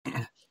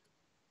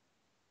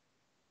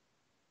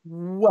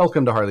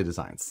Welcome to Harley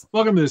Designs.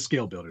 Welcome to the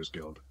Scale Builders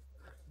Guild.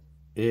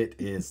 It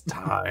is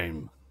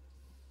time.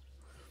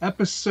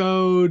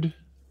 Episode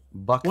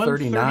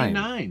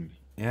 $1.39.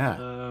 Yeah.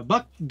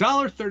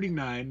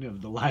 $1.39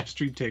 of the live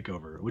stream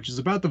takeover, which is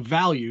about the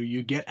value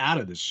you get out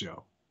of this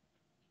show.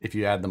 If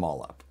you add them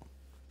all up.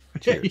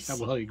 Cheers. Yeah,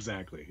 well,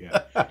 exactly.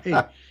 Yeah.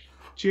 Hey,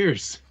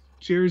 cheers.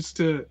 Cheers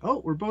to,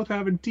 we're both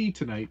having tea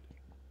tonight.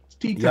 It's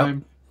tea time.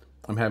 Yep.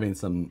 I'm having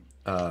some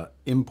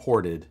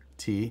imported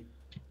tea.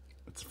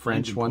 It's a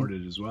French one.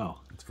 Imported as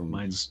well. It's from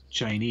Mine's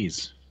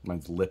Chinese.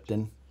 Mine's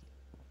Lipton,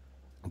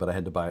 but I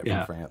had to buy it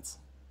from France.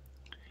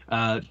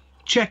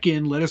 Check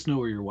in. Let us know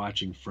where you're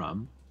watching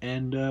from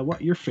and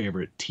what your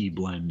favorite tea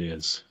blend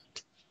is.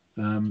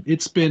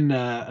 It's been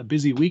a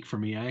busy week for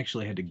me. I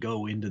actually had to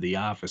go into the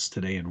office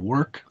today and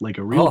work like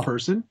a real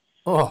person.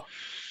 I'm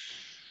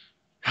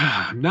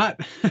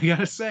not, I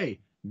gotta say,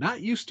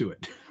 not used to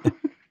it.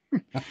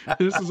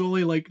 This is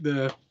only like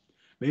the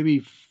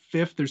maybe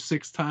fifth or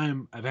sixth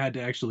time I've had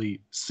to actually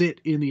sit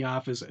in the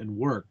office and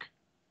work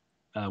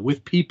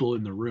with people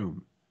in the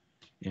room.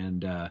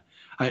 And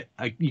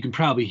you can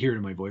probably hear it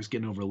in my voice,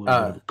 getting over a little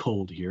bit of a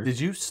cold here. Did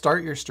you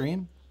start your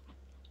stream?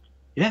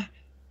 Yeah.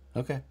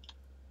 Okay.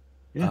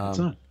 Yeah, it's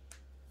on.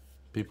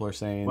 People are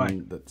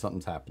saying that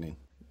something's happening.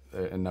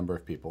 A number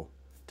of people.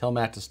 Tell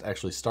Matt to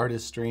actually start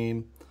his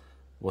stream.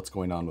 What's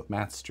going on with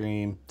Matt's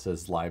stream? It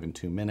says live in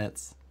 2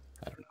 minutes.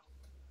 I don't know.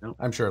 Nope,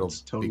 I'm sure it'll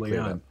totally be cleared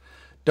on. up.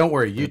 Don't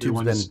worry,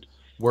 YouTube's been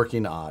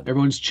working odd.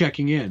 Everyone's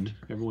checking in.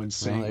 Everyone's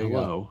saying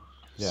hello.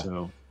 Yeah.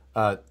 So,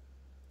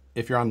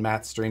 if you're on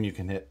Matt's stream, you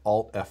can hit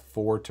Alt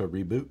F4 to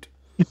reboot.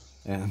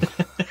 And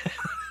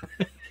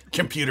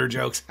computer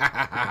jokes.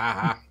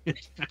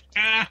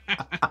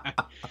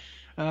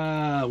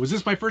 Was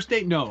this my first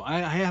date? No,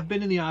 I have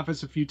been in the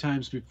office a few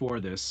times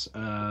before this.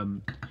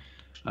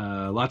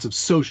 Lots of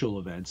social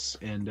events,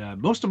 and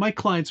most of my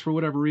clients, for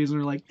whatever reason,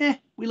 are like,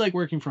 we like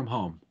working from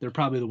home. They're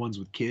probably the ones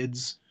with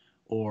kids,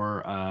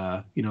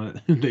 or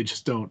they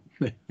just don't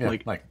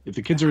like if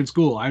the kids are in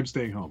school, I'm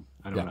staying home.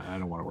 I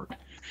don't want to work.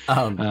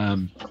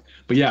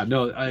 But yeah,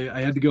 no,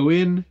 I had to go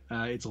in.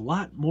 It's a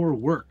lot more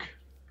work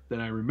than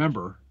I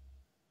remember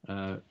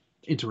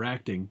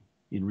interacting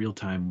in real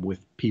time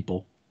with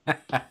people.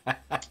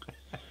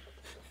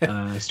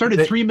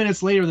 Started 3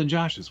 minutes later than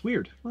Josh's.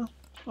 Weird. Well,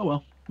 oh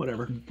well,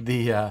 whatever.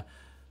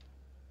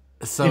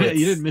 So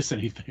you didn't miss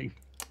anything.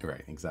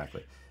 Right,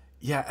 exactly.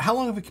 Yeah, how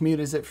long of a commute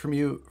is it from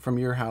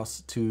your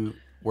house to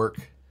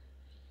work?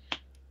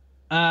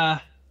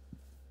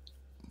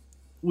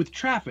 With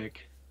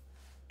traffic,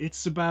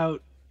 it's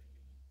about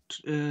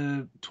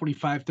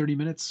 25, 30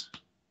 minutes.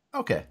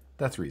 Okay,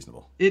 that's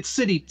reasonable. It's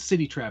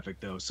city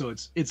traffic though, so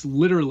it's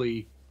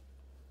literally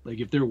like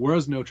if there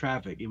was no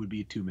traffic, it would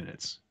be 2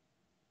 minutes.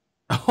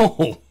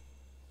 Oh.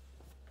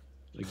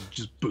 Like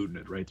just booting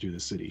it right through the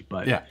city.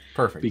 But yeah,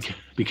 perfect.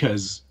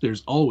 Because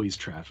there's always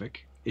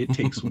traffic, it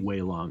takes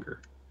way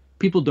longer.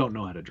 People don't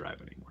know how to drive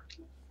anymore.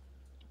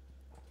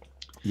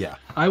 Yeah.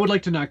 I would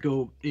like to not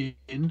go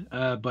in,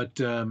 but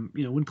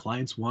when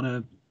clients want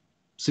to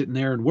sit in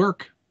there and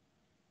work,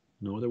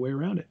 no other way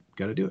around it.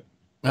 Got to do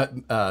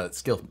it.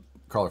 Skill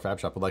Crawler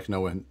Fab Shop would like to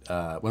know when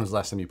was the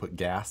last time you put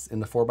gas in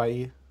the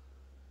 4xe?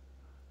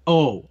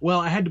 Oh, well,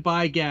 I had to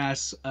buy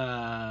gas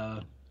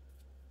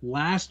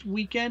last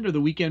weekend or the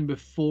weekend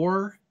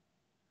before.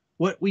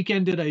 What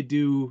weekend did I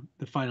do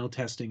the final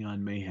testing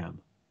on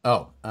Mayhem?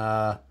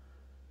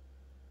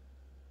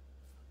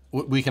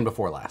 Weekend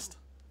before last.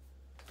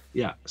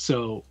 Yeah,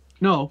 so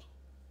no,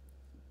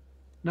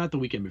 not the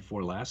weekend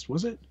before last,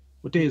 was it?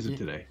 What day is it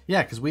today?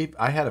 Yeah, because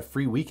I had a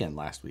free weekend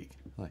last week.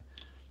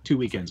 2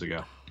 weekends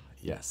ago.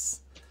 Yes.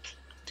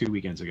 2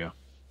 weekends ago.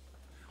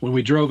 When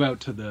we drove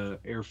out to the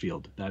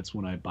airfield, that's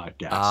when I bought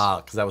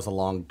gas. Because that was a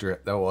long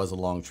trip. That was a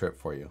long trip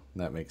for you.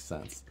 That makes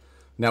sense.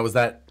 Now, was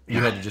that you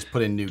had to just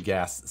put in new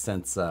gas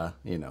since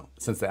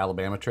since the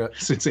Alabama trip?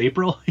 Since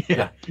April?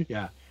 Yeah.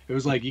 It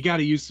was like you got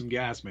to use some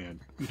gas,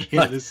 man. You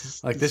can't,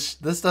 this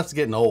stuff's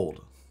getting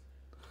old.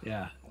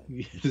 Yeah,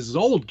 this is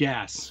old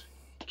gas.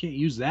 You can't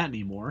use that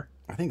anymore.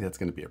 I think that's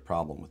going to be a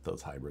problem with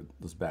those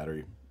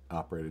battery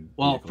operated.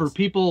 Well,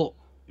 vehicles.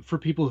 for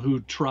people who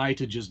try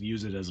to just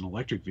use it as an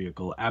electric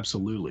vehicle,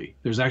 absolutely.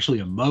 There's actually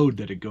a mode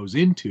that it goes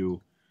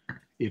into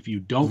if you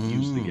don't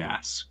use the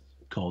gas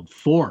called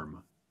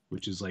Form,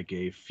 which is like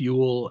a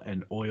fuel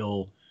and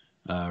oil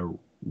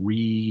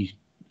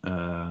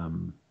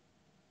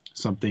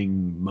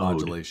something mode.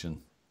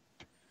 Modulation.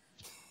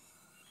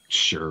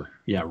 Sure.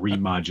 Yeah,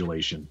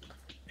 remodulation.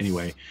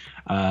 Anyway,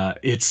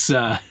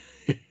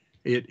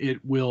 it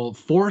will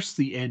force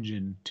the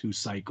engine to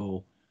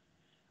cycle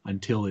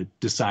until it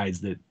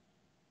decides that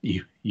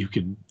you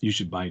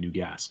should buy new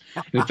gas.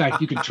 In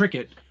fact, you can trick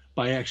it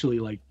by actually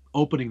like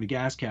opening the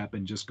gas cap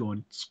and just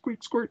going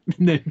squirt squirt,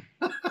 and then.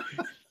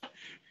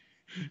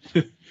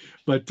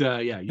 But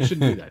yeah, you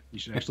shouldn't do that. You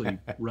should actually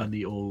run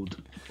the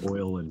old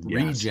oil and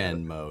gas.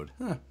 Regen mode.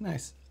 Huh,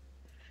 nice.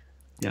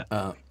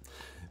 Yeah.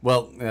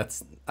 Well,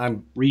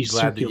 I'm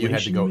glad that you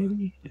had to go.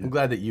 Maybe? Yeah. I'm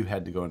glad that you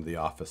had to go into the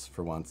office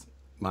for once.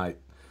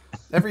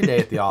 Every day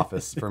at the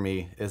office for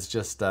me is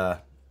just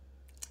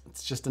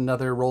it's just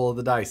another roll of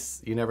the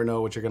dice. You never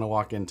know what you're going to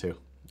walk into.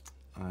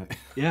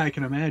 Yeah, I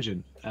can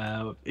imagine.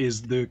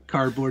 Is the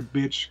cardboard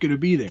bitch going to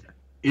be there?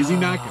 Is he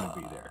not going to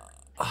be there?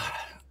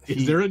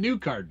 Is there a new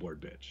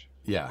cardboard bitch?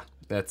 Yeah,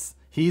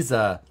 he's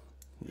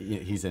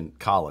in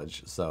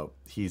college, so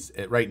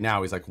right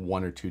now he's like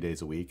 1 or 2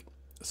 days a week.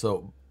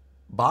 So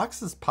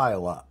boxes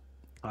pile up.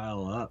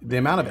 The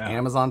amount of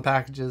Amazon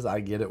packages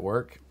I get at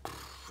work,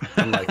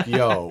 I'm like,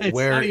 yo, it's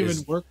not even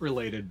work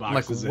related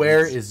boxes. Like,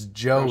 where is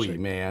Joey,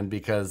 man?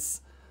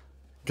 Because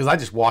I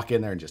just walk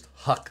in there and just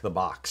huck the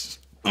box.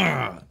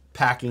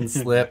 Packing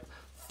slip,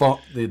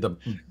 the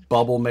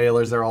bubble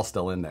mailers, they're all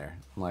still in there.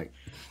 I'm like,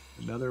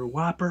 another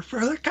whopper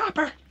for the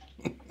copper.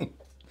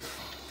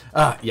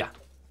 Yeah.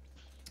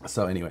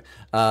 So anyway,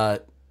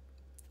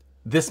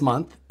 this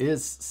month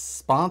is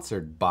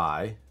sponsored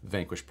by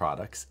Vanquish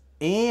Products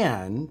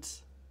and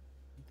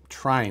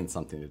trying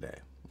something today.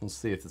 We'll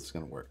see if this is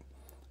going to work.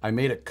 I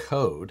made a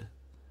code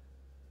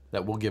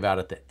that we'll give out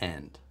at the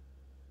end.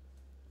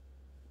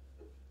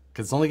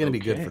 Because it's only going to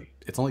be good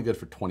it's only good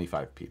for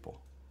 25 people.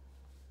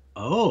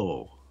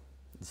 Oh.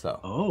 So.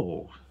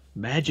 Oh.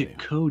 Magic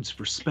codes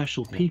for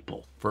special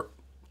people. For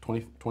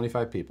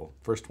 25 people.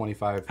 First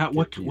 25.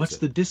 What's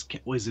the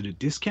discount? Was it a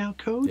discount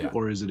code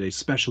or is it a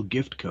special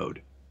gift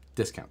code?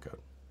 Discount code.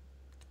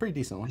 It's a pretty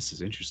decent one. This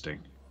is interesting.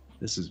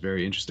 This is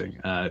very interesting.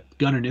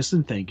 Gunnar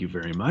Nissen, thank you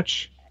very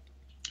much.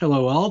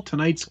 Hello all.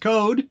 Tonight's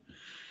code.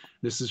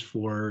 This is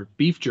for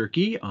beef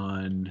jerky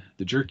on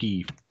the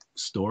jerky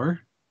store,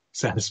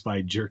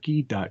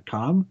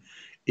 satisfiedjerky.com,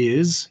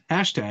 is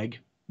hashtag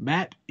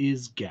Matt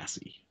is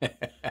gassy. I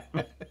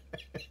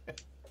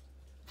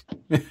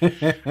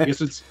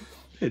guess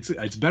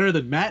it's better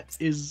than Matt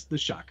is the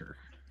shocker.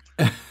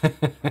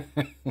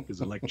 Because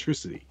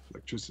electricity.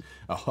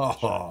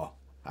 Oh.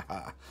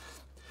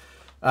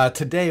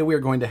 Today we are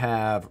going to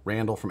have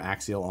Randall from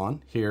Axial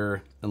on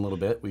here in a little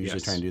bit. We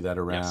usually try and do that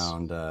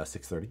around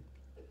 6:30.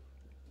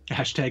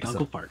 Hashtag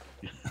Uncle Fart.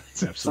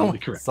 That's absolutely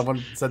correct.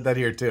 Someone said that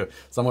here too.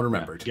 Someone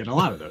remembered. Getting a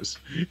lot of those.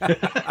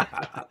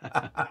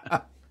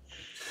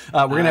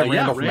 We're going to have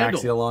Randall from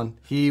Axial on.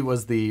 He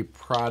was the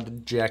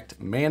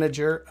project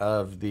manager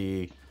of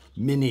the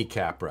Mini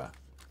Capra.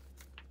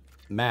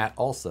 Matt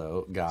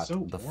also got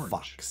the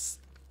orange.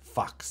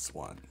 Fox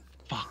one.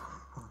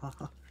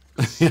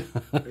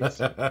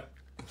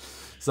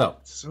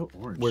 So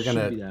we're going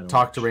to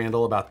talk to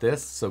Randall about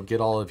this. So get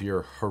all of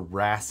your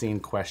harassing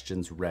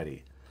questions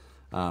ready.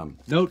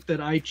 Note that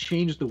I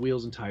changed the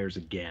wheels and tires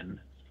again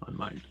on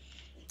mine.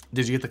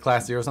 Did you get the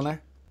Class Zeros on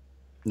there?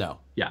 No.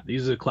 Yeah,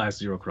 these are the Class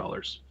Zero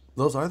crawlers.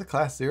 Those are the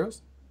Class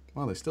Zeros?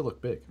 Wow, they still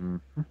look big.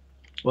 Mm-hmm.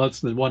 Well,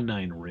 it's the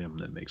 1.9 rim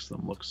that makes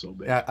them look so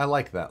big. Yeah, I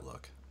like that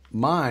look.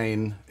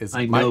 Mine is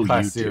my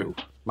Class Zero.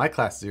 My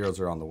Class Zeros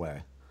are on the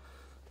way.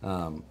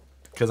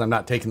 Because I'm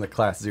not taking the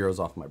Class Zeros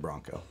off my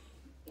Bronco.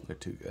 They're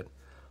too good.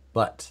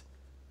 But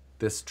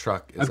this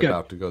truck is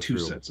about to go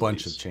through a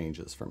bunch of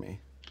changes for me.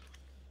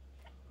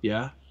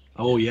 Yeah?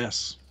 Oh,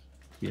 yes.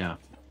 Yeah.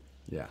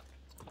 Yeah.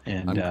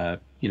 And,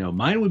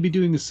 mine would be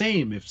doing the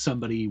same if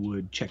somebody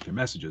would check their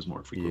messages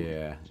more frequently.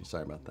 Yeah.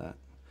 Sorry about that.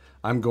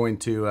 I'm going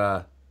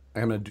to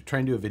try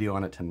and do a video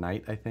on it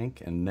tonight, I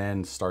think, and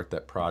then start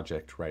that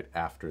project right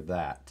after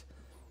that.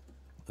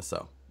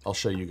 So I'll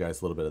show you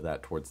guys a little bit of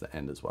that towards the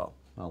end as well.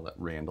 I'll let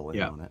Randall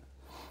in on it.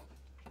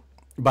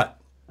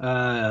 But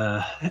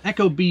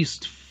Echo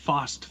Beast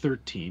Fost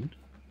 13.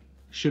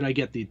 Should I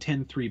get the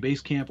 10.3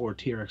 base camp or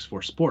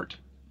TRX4 Sport?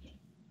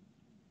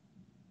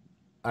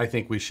 I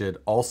think we should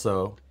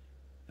also.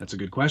 That's a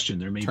good question.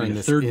 There may be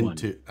a third one.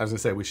 I was going to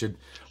say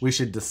we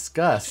should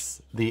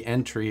discuss the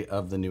entry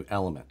of the new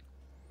Element.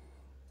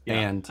 Yeah.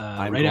 And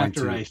right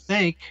after I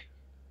thank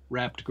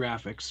Wrapped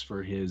Graphics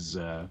for his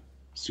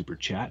super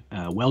chat.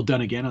 Well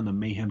done again on the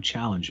Mayhem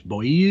Challenge,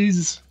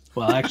 boys.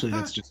 Well, actually,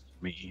 that's just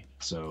me.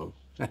 So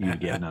you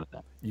get none of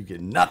that. You get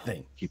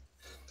nothing.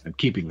 I'm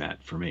keeping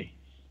that for me.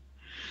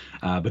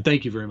 But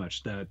thank you very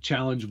much. The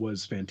challenge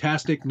was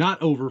fantastic. Not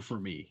over for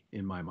me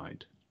in my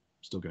mind.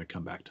 Still going to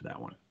come back to that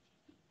one.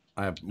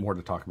 I have more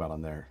to talk about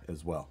on there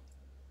as well.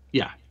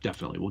 Yeah,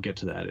 definitely. We'll get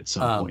to that at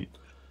some point.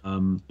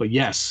 But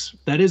yes,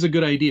 that is a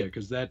good idea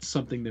because that's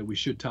something that we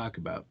should talk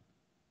about.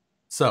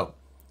 So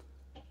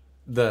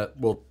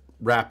we'll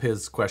wrap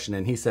his question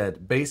in. He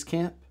said base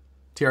camp,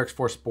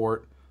 TRX4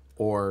 Sport,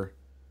 or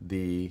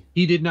the...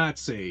 He did not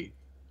say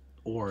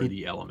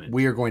the Element.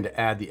 We are going to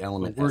add the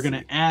Element SE. We're going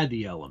to add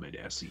the Element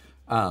SE,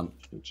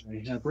 which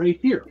I have right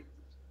here.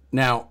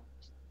 Now,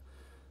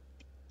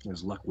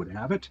 as luck would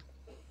have it,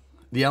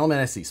 the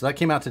Element SE. So that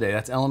came out today.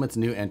 That's Element's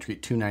new entry,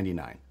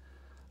 $299.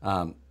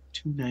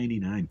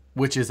 $299,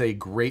 which is a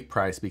great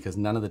price because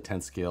none of the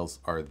 10 scales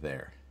are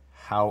there.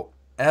 However,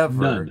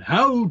 none.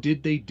 How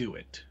did they do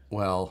it?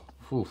 Well,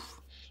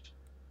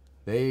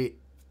 they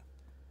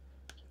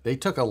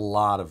took a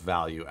lot of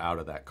value out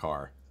of that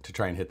car to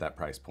try and hit that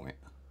price point.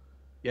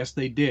 Yes,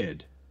 they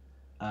did.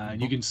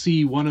 You can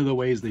see one of the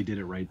ways they did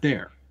it right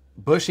there.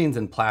 Bushings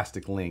and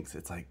plastic links.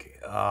 It's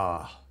like,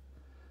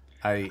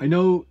 I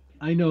know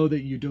I know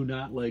that you do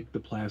not like the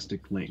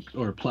plastic link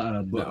or No.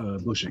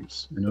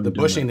 bushings. I know The you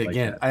do bushing not like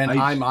again, that. and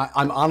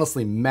I'm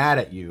honestly mad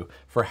at you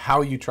for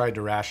how you tried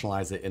to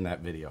rationalize it in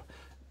that video.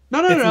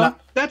 No, no, no, It's no.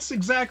 not. That's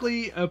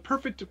exactly a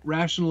perfect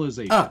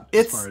rationalization as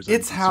far as I'm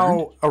It's concerned.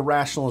 how a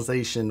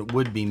rationalization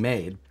would be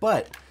made,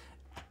 but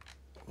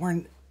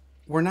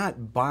we're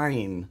not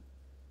buying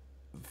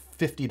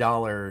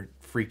 $50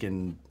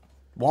 freaking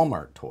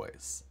Walmart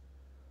toys.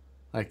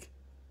 Like,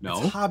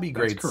 No, it's hobby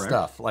grade that's correct.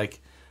 stuff.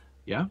 Like,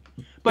 Yeah.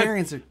 But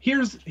bearings are,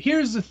 here's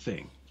the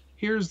thing.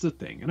 Here's the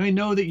thing. And I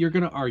know that you're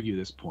going to argue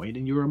this point,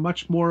 and you're a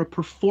much more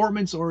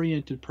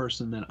performance-oriented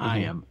person than I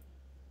am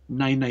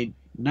 99%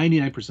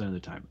 of the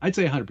time. I'd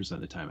say 100%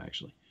 of the time,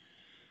 actually.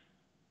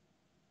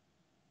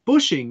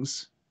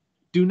 Bushings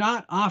do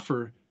not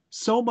offer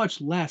so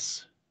much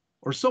less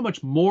or so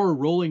much more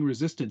rolling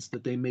resistance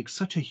that they make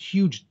such a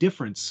huge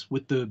difference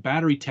with the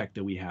battery tech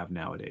that we have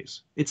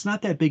nowadays. It's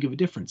not that big of a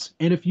difference.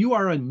 And if you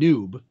are a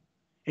noob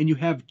and you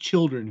have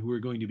children who are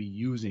going to be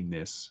using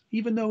this,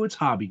 even though it's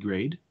hobby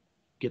grade,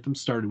 get them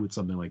started with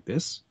something like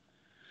this,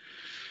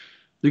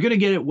 they're going to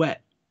get it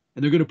wet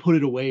and they're going to put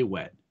it away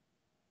wet.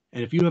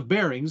 And if you have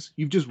bearings,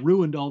 you've just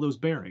ruined all those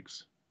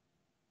bearings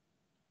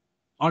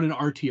on an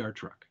RTR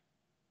truck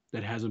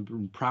that hasn't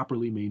been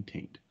properly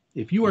maintained.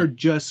 If you are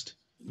just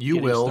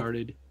getting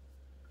started,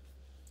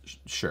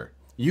 sure,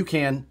 you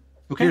can.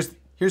 Okay.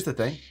 Here's the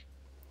thing.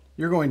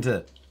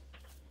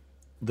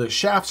 The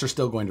shafts are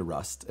still going to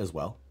rust as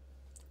well.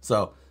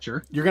 So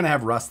sure, you're going to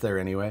have rust there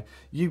anyway.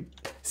 You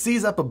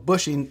seize up a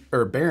bushing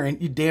or a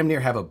bearing, you damn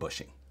near have a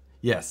bushing.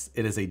 Yes,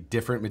 it is a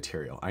different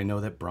material. I know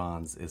that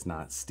bronze is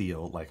not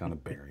steel like on a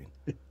bearing.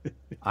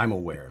 I'm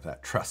aware of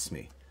that. Trust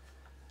me.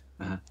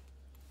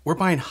 We're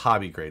buying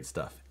hobby grade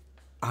stuff.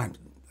 I'm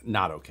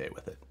not okay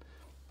with it.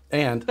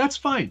 And that's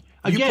fine.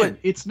 Again,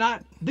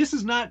 this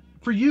is not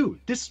for you.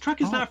 This truck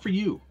is not for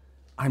you.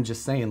 I'm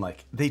just saying,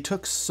 like, they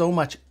took so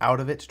much out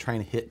of it to try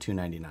and hit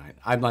 $299.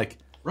 I'm like,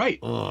 right.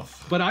 Ugh.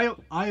 But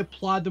I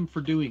applaud them for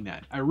doing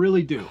that. I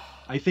really do.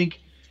 I think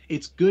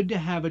it's good to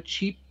have a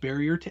cheap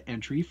barrier to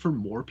entry for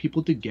more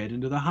people to get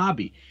into the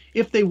hobby.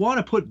 If they want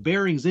to put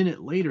bearings in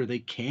it later, they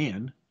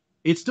can.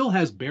 It still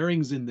has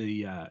bearings in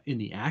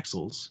the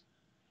axles,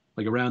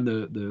 like around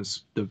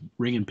the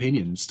ring and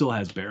pinion. It still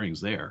has bearings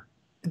there.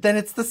 Then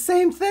it's the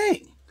same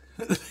thing.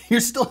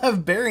 You still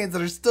have bearings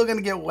that are still going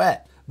to get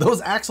wet.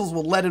 Those axles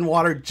will let in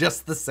water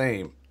just the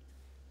same.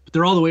 But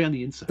they're all the way on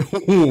the inside.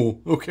 Ooh,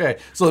 okay.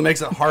 So it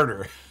makes it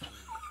harder.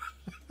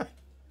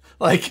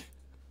 Like,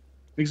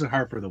 makes it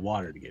hard for the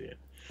water to get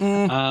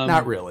in.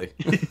 Not really.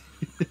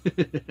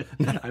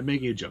 I'm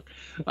making a joke.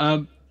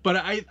 But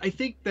I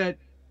think that,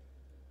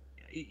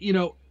 you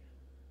know,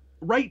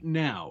 right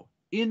now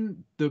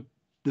in the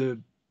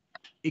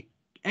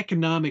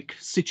economic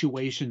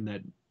situation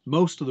that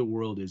most of the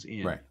world is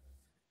in, right.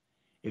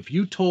 If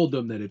you told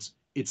them that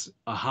it's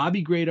a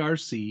hobby grade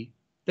RC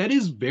that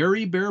is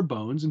very bare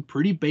bones and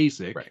pretty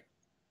basic, right,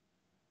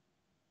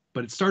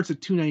 but it starts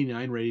at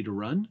 $299 ready to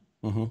run,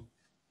 you're going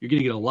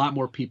to get a lot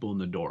more people in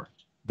the door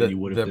than you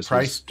would if this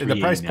was $389. The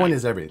price point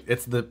is everything.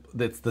 It's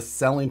the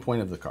selling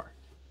point of the car.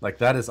 Like,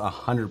 that is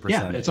 100%.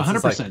 Yeah, it's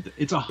 100%.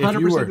 It's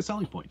 100% the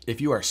selling point.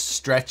 If you are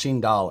stretching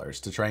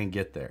dollars to try and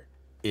get there,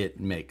 it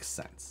makes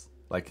sense.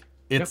 Like,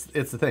 it's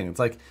the thing. It's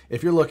like,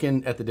 if you're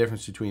looking at the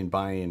difference between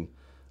buying,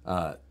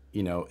 a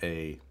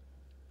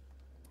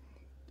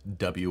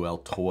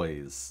WL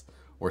Toys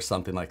or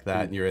something like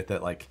that, and you're at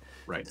that, like,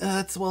 right.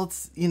 I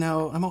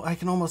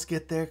can almost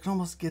get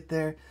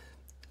there,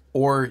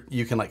 or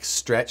you can, like,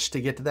 stretch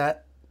to get to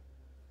that.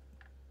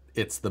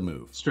 It's the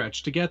move.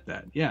 Stretch to get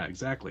that. Yeah,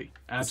 exactly.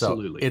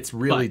 Absolutely. So it's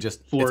really it's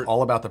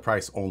all about the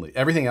price only.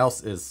 Everything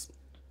else is,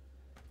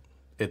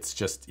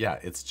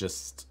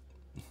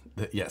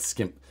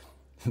 skimp.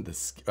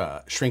 This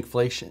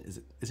shrinkflation.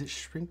 Is it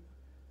shrink?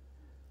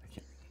 I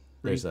can't.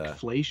 There's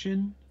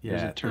shrinkflation.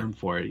 There's a term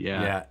for it.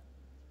 Yeah. Yeah.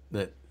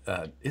 That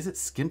is it.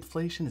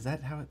 Skimpflation. Is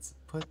that how it's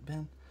put,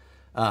 Ben?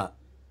 Yeah.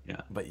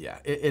 But yeah,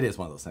 it is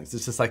one of those things.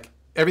 It's just like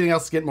everything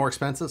else is getting more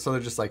expensive, so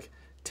they're just like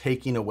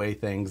taking away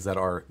things that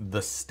are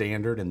the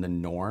standard and the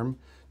norm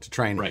to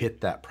try and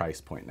hit that price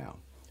point now.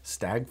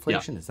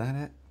 Stagflation. Is that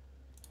it?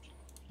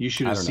 You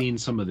should have seen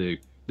some of the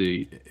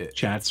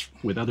chats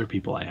with other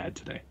people I had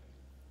today.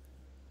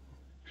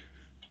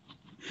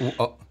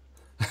 Oh.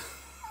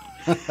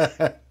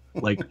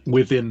 Like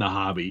within the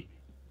hobby.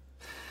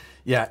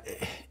 Yeah,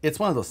 it's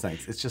one of those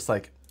things. It's just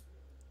like,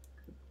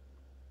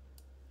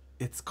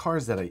 it's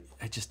cars that I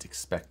just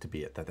expect to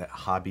be at that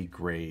hobby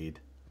grade.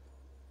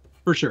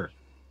 For sure.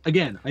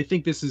 Again, I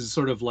think this is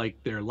sort of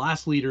like their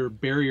last leader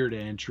barrier to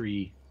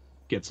entry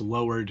gets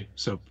lowered.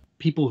 So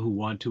people who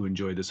want to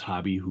enjoy this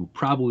hobby, who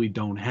probably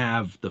don't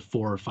have the $400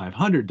 or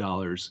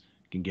 $500,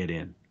 can get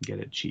in, get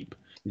it cheap.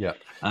 Yeah.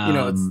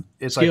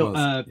 It's Scale,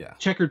 like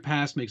Checkered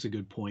Past makes a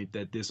good point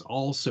that this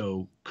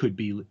also could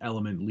be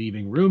Element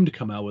leaving room to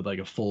come out with like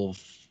a full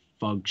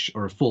function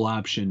or a full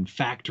option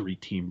factory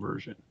team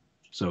version.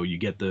 So you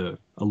get the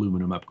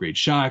aluminum upgrade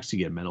shocks, you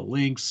get metal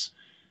links,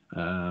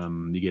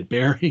 you get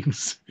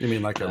bearings. You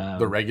mean like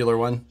the regular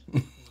one?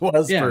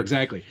 was Yeah, for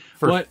exactly.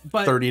 for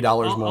But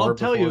 $30 more. I'll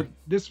tell before. you,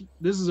 this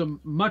is a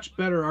much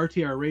better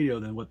RTR radio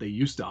than what they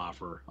used to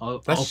offer. I'll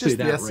That's say just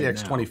the that right now.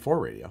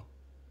 SCX24 radio.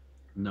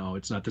 No,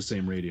 it's not the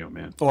same radio,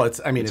 man. Well, it's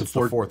the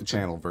four- fourth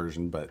channel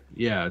version, but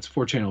Yeah, it's a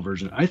 4-channel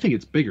version. I think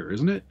it's bigger,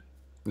 isn't it?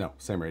 no,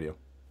 same radio.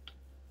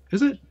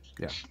 Is it?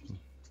 Yeah.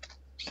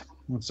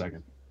 1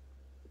 second.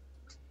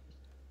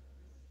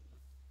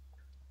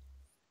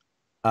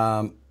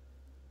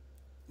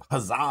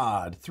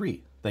 Hazard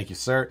 3. Thank you,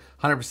 sir.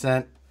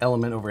 100%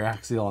 Element over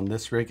Axial on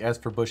this rig. As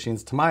for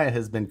bushings, Tamiya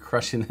has been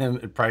crushing them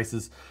at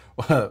prices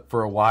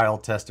for a while.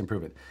 Test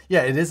improvement.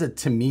 Yeah, it is a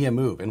Tamiya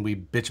move, and we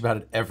bitch about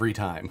it every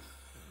time.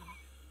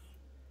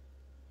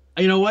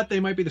 You know what? They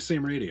might be the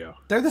same radio.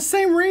 They're the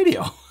same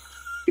radio.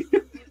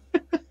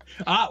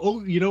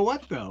 Oh, you know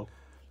what though?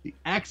 The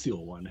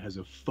Axial one has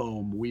a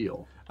foam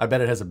wheel. I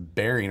bet it has a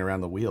bearing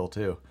around the wheel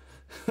too.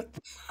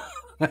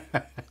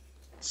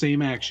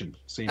 Same action.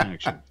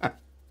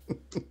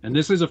 And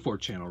this is a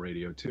 4-channel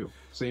radio too.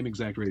 Same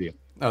exact radio.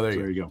 Oh, there So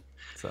you there go. you go.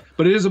 So,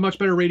 But it is a much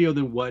better radio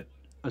than what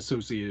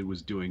Associated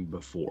was doing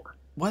before.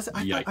 was it?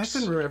 I Yikes.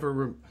 couldn't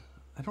ever.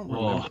 I don't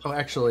remember. Oh,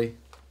 actually,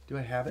 do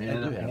I have it? I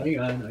do have it. Hang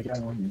on, I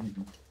got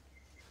one.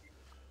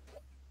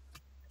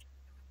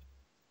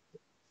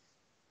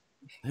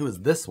 It was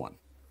this one,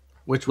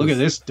 which Look was at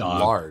this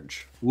dog.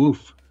 large.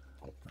 Woof.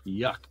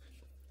 Yuck.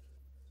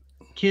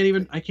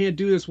 I can't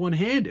do this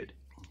one-handed.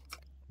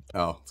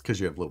 Oh, it's because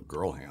you have little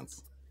girl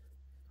hands.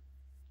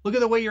 Look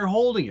at the way you're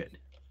holding it.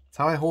 That's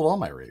how I hold all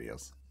my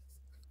radios.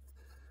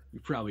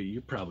 You're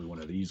probably one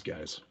of these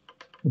guys.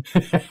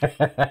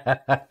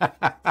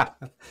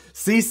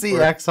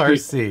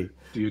 CCXRC.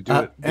 Do you do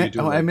it? Do you do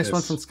it I like missed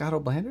one this? from Scott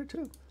O'Blander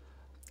too.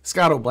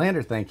 Scott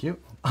O'Blander, thank you.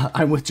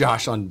 I'm with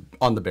Josh on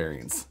the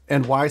bearings.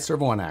 And why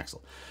servo on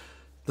axle?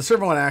 The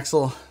servo on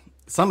axle,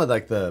 some of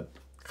like the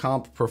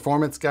comp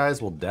performance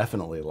guys will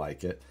definitely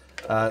like it.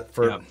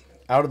 For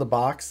out of the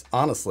box,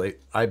 honestly,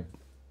 I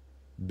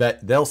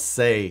bet they'll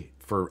say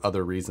for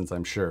other reasons,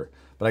 I'm sure,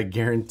 but I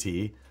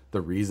guarantee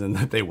the reason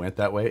that they went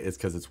that way is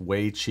because it's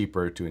way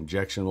cheaper to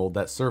injection mold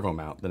that servo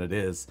mount than it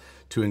is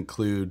to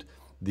include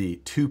the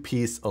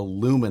 2-piece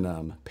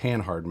aluminum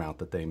panhard mount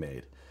that they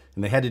made.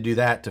 And they had to do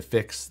that to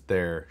fix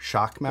their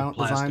shock mount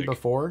design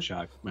before.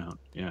 Shock mount,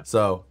 yeah.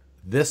 So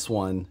this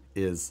one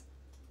is,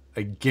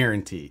 I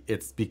guarantee,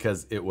 it's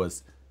because it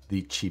was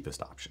the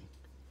cheapest option.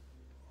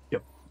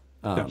 Yep,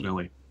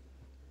 definitely.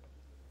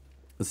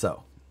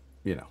 So,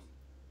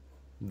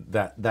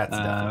 that's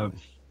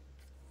definitely.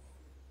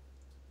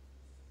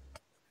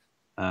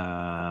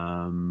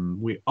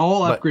 We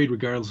all upgrade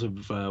regardless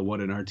of what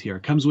an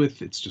RTR comes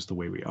with. It's just the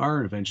way we are,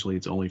 and eventually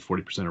it's only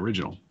 40%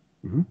 original.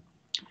 Mm-hmm.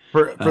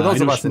 For those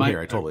of us in here,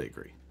 I totally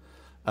agree.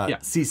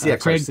 CCXRC.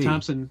 Craig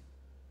Thompson.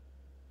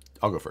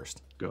 I'll go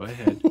first. Go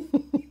ahead.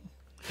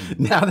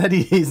 Now that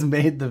he's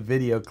made the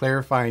video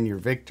clarifying your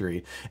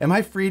victory, am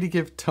I free to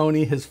give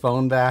Tony his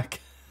phone back?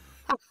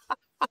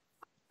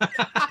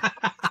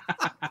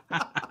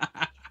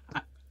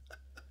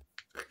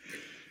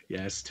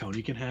 Yes,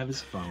 Tony can have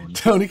his phone.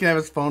 Tony can have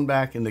his phone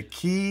back, and the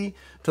key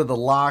to the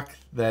lock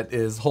that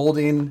is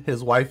holding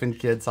his wife and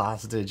kids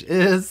hostage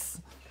is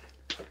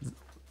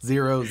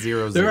 000.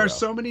 There are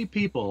so many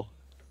people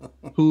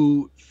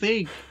who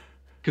think,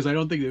 because I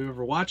don't think they've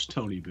ever watched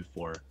Tony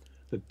before,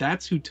 that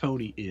that's who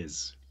Tony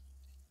is.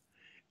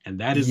 And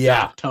that is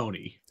not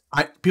Tony.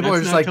 People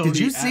That's are just not like, Tony did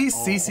you at see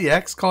all."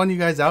 CCX calling you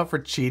guys out for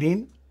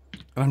cheating?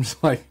 And I'm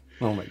just like,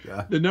 oh my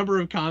God. The number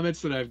of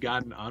comments that I've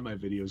gotten on my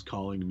videos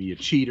calling me a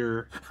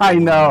cheater. I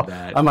know.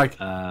 That, I'm like,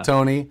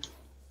 Tony.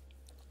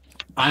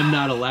 I'm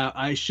not allowed.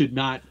 I should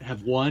not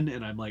have won.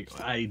 And I'm like,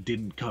 I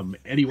didn't come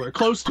anywhere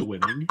close to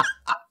winning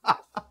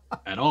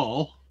at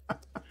all.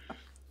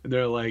 And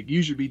they're like,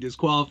 you should be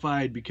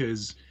disqualified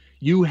because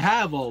you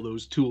have all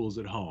those tools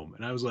at home.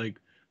 And I was like,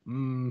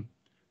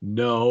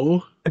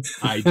 no,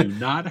 I do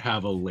not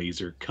have a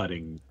laser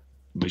cutting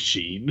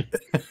machine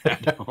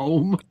at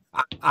home.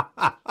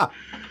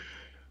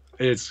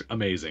 It's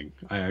amazing.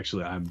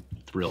 I'm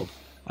thrilled.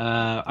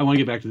 I want to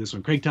get back to this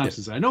one. Craig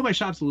Thompson says, I know my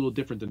shop's a little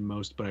different than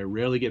most, but I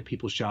rarely get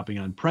people shopping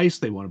on price.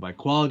 They want to buy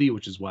quality,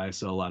 which is why I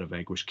sell a lot of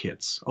Vanquish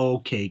kits.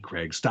 Okay,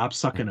 Craig, stop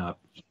sucking up.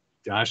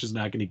 Josh is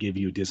not going to give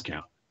you a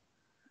discount.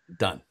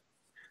 Done.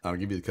 I'll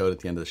give you the code at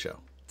the end of the show.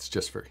 It's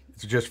just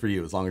for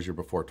you as long as you're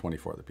before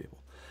 24 other people.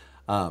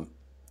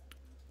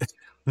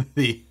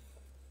 It's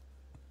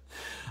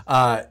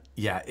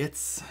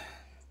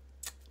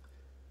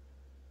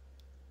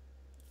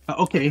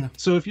okay.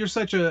 So if you're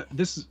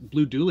this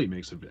Blue Dooley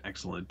makes an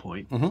excellent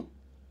point.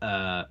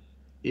 Mm-hmm.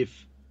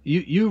 If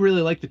you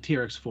really like the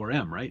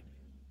TRX4M, right?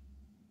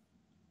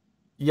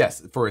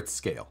 Yes, for its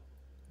scale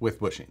with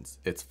bushings,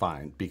 it's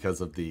fine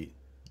because of the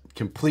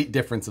complete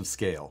difference of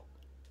scale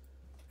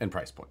and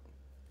price point.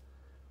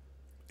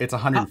 It's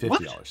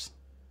 $150.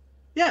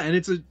 Yeah, and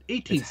it's an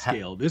 18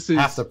 scale. This is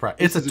half the price.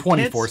 It's a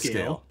 24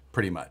 scale,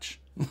 pretty much.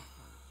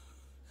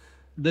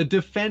 The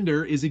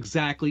Defender is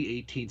exactly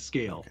 18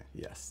 scale. Okay,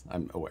 yes,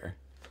 I'm aware.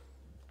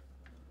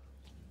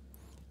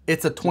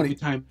 It's a 20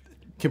 time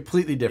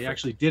completely different. They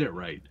actually did it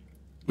right.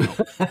 No,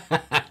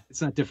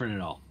 it's not different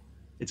at all.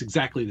 It's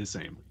exactly the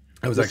same.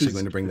 I was actually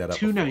going to bring that up.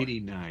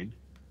 $299,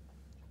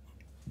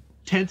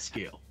 10th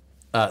scale.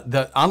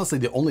 Honestly,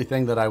 the only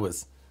thing that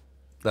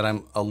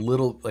I'm a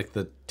little like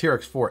the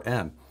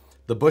TRX4M,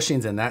 the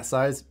bushings in that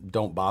size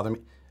don't bother me.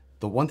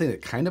 The one thing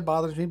that kind of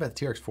bothers me about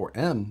the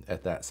TRX4M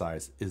at that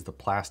size is the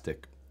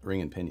plastic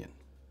ring and pinion.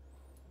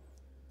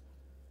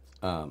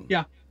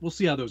 Yeah, we'll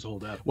see how those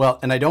hold up. Well,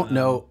 and I don't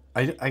know.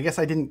 I guess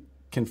I didn't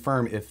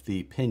confirm if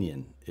the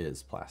pinion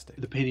is plastic.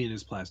 The pinion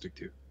is plastic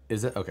too.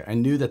 Is it? Okay. I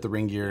knew that the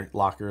ring gear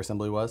locker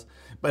assembly was,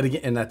 but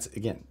again, and that's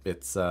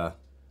it's we'll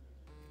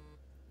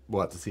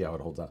have to see how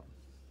it holds up.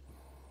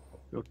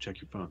 Go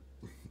check your phone.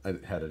 I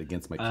had it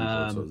against my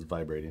keyboard, so it was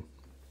vibrating.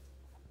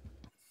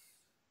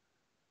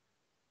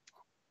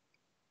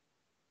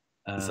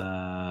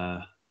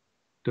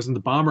 Doesn't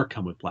the bomber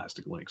come with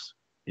plastic links?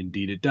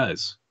 Indeed, it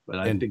does. But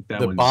I think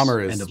that one's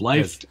bomber is end of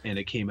life, and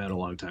it came out a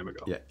long time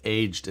ago. Yeah,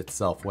 aged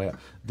itself way up.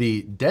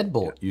 The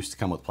Deadbolt used to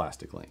come with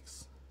plastic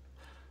links.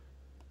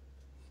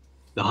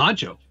 The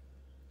Honcho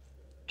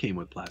came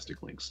with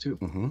plastic links too.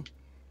 Mm-hmm.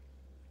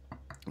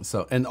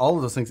 So, and all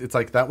of those things, it's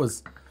like it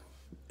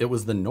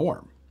was the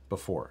norm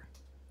before,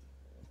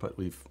 but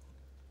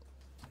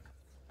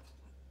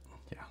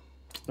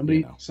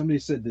Somebody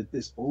said that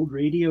this old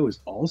radio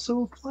is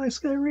also a Fly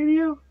Sky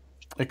radio.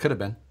 It could have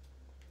been.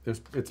 This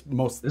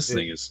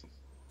thing is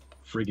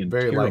friggin'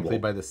 very terrible. likely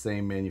by the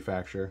same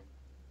manufacturer.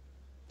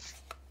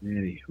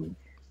 Anywho,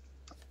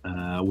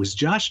 was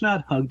Josh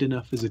not hugged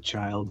enough as a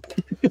child?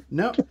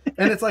 No,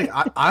 and it's like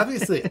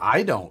obviously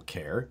I don't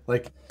care.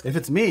 Like if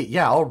it's me,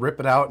 yeah, I'll rip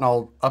it out and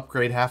I'll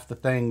upgrade half the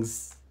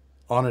things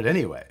on it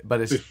anyway.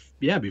 But it's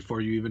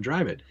before you even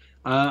drive it.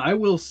 I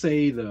will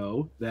say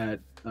though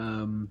that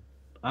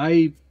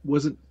I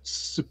wasn't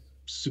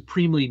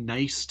supremely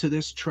nice to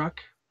this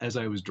truck as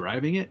I was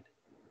driving it,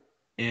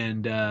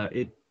 and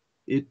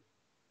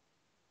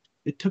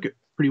it took it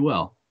pretty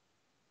well.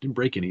 Didn't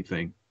break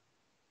anything.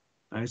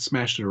 I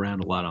smashed it around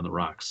a lot on the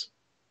rocks.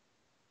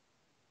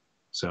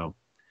 So,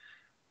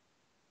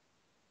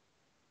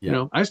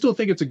 I still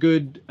think it's a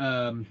good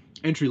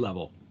entry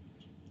level,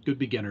 good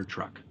beginner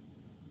truck.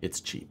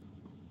 It's cheap.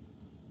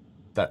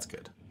 That's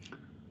good.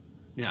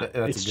 Yeah,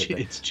 that's a good thing.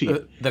 It's cheap.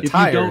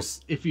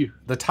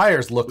 The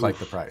tires look like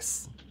the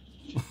price.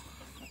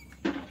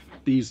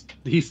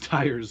 These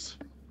tires,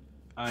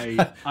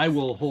 I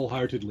will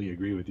wholeheartedly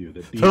agree with you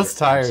that those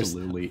tires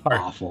absolutely are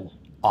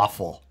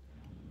awful.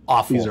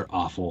 These are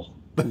awful.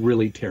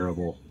 Really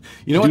terrible.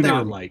 You know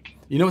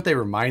what they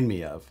remind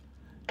me of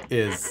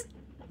is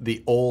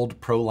the old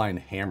Proline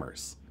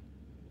hammers.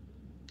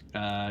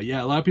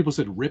 Yeah, a lot of people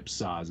said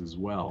ripsaws as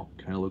well.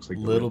 Kind of looks like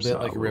a little bit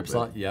like a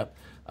ripsaw. Yep.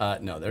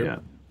 No, they're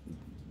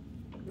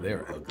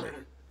ugly.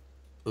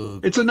 Ugly.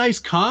 It's a nice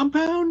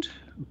compound,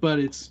 but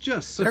it's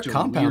just such their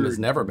compound has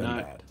never been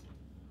bad.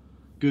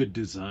 Good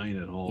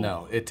design at all.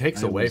 No, it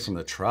takes away from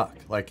the truck.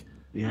 Like,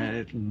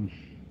 yeah.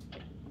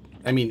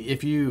 I mean,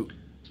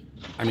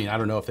 I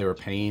don't know if they were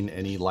paying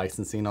any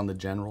licensing on the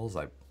Generals.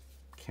 I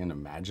can't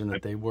imagine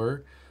that they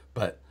were,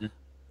 but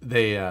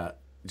they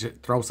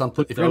just throw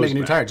something. If you're gonna make a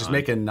new tire, just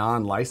make a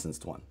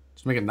non-licensed one.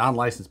 Just make a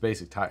non-licensed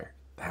basic tire.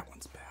 That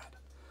one's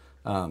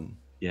bad.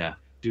 Yeah,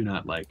 do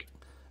not like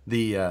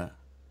the.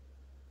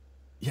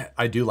 Yeah,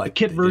 I do like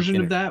the kit version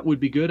of that would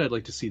be good. I'd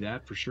like to see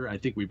that for sure. I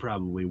think we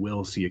probably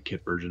will see a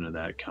kit version of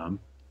that come.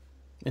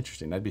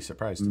 Interesting. I'd be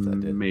surprised if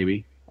that did.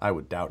 Maybe. I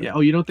would doubt it. Yeah. Oh,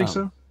 you don't think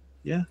so?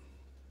 Yeah.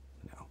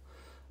 No.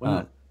 Why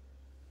not?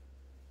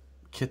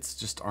 Kits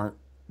just aren't.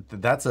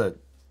 That's a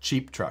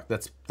cheap truck.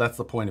 That's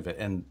the point of it,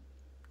 and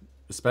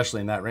especially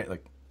in that range,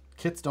 like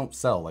kits don't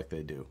sell like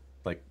they do,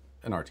 like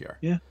an RTR.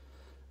 Yeah.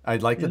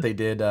 I'd like that they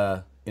did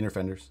inner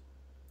fenders.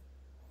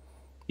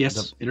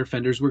 Yes, inner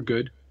fenders were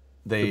good.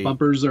 The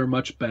bumpers are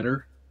much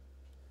better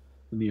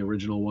than the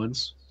original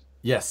ones.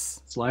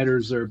 Yes.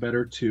 Sliders are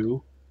better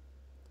too.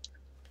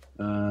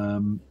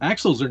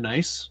 Axles are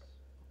nice.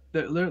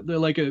 They're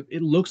like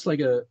it looks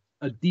like a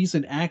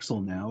decent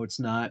axle now. It's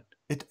not.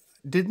 It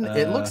didn't.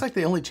 It looks like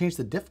they only changed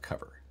the diff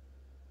cover.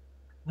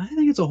 I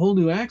think it's a whole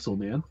new axle,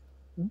 man.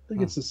 I don't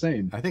think it's the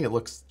same. I think it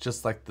looks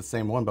just like the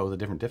same one, but with a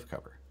different diff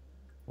cover,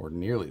 or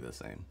nearly the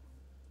same.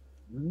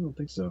 I don't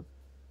think so.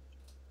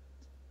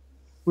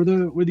 Were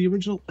the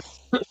original?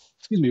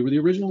 Excuse me. Were the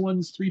original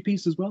ones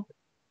 3-piece as well?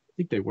 I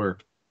think they were.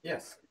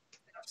 Yes.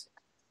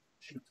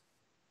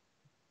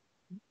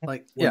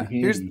 Like yeah.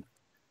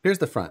 Here's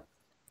the front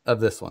of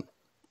this one.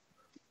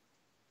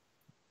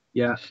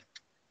 Yeah.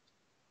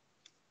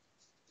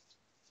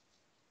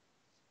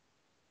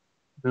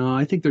 No,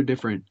 I think they're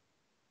different.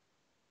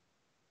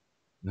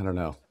 I don't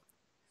know.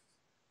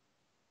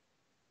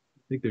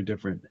 I think they're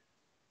different.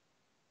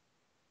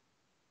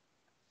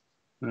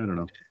 I don't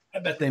know. I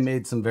bet they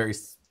made some very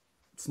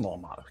small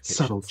modifications.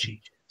 Subtle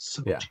changes.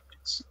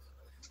 Changes.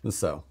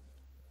 So,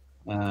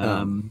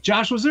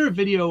 Josh, was there a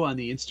video on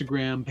the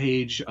Instagram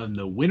page on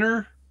the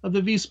winner of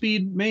the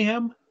V-Speed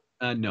Mayhem?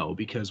 No,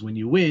 because when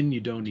you win, you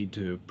don't need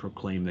to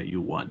proclaim that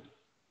you won.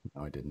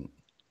 No, I didn't.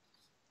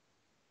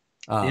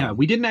 Yeah,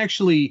 we didn't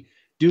actually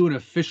do an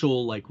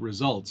official like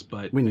results,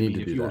 but We need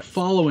to if do you were that.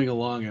 following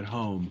along at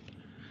home,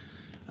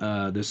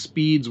 the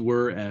speeds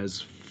were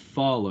as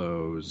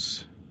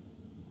follows.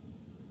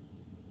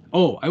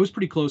 Oh, I was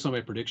pretty close on my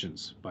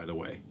predictions, by the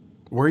way.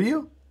 Were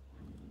you?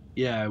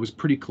 Yeah, it was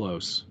pretty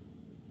close.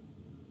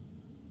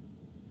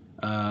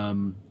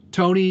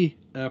 Tony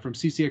from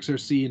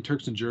CCXRC and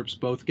Turks and Jerps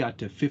both got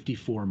to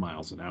 54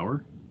 miles an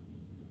hour.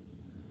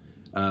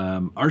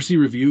 RC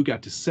Review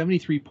got to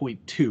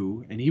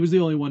 73.2, and he was the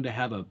only one to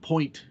have a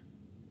point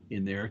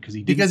in there because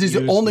he didn't. Because he's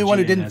the only one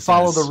who didn't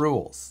follow the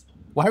rules.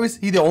 Why was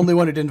he the only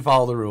one who didn't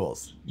follow the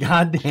rules?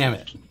 God damn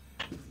it.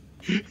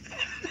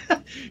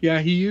 Yeah,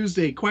 he used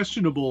a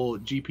questionable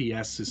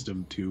GPS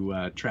system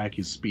to track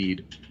his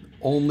speed.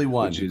 Only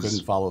one who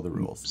couldn't follow the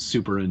rules.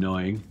 Super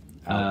annoying.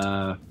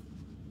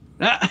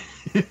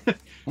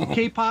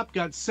 K-pop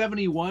got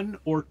 71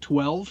 or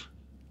 12.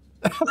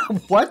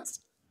 What?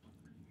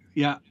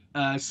 Yeah,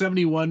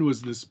 71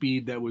 was the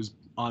speed that was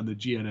on the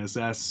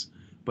GNSS,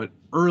 but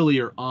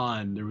earlier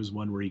on there was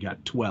one where he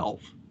got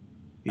 12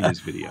 in his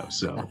video.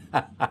 So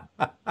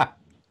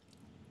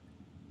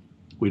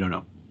we don't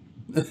know.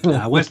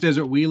 West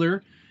Desert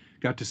Wheeler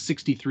got to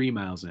 63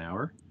 miles an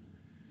hour.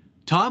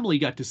 Tom Lee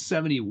got to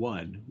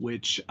 71,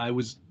 which I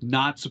was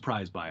not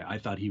surprised by. I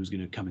thought he was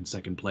going to come in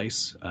second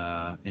place,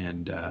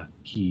 and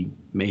he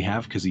may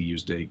have because he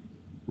used a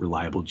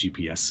reliable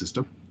GPS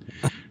system.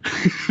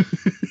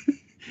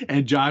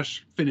 And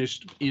Josh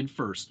finished in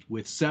first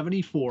with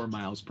 74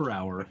 miles per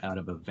hour out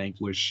of a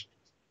Vanquish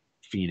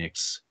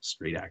Phoenix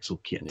straight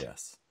axle kit.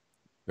 Yes.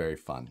 Very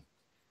fun.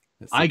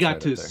 I got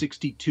to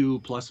 62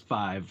 plus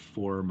 5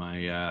 for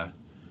my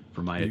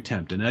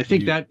attempt, and I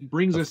think that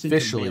brings us into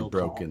officially mail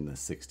broke call. in the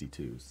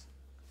 62s.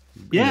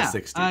 Yeah, in the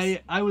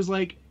 60s. I was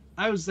like,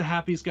 I was the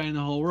happiest guy in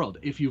the whole world.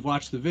 If you've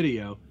watched the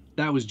video,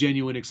 that was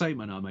genuine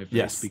excitement on my face.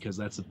 Yes. Because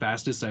that's the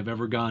fastest I've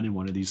ever gone in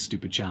one of these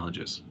stupid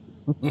challenges.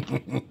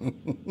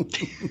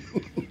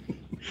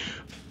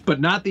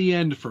 But not the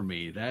end for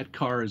me. That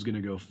car is going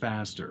to go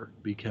faster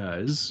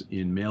because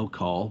in mail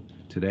call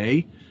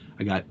today,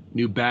 I got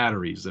new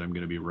batteries that I'm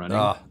going to be running.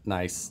 Oh,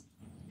 nice.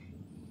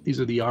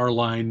 These are the R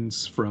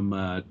lines from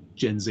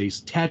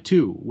Genzace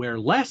Tattoo, where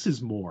less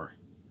is more.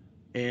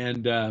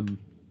 And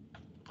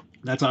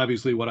that's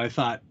obviously what I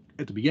thought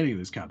at the beginning of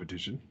this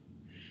competition.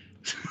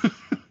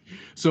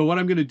 So what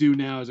I'm going to do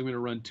now is I'm going to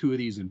run 2 of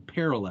these in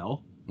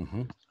parallel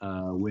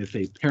with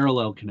a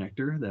parallel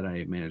connector that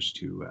I managed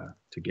to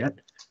get.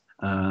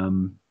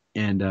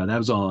 And that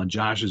was all on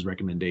Josh's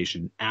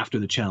recommendation after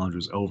the challenge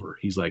was over.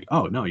 He's like,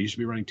 oh, no, you should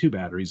be running 2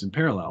 batteries in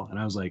parallel. And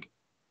I was like,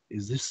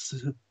 is this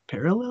a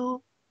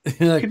parallel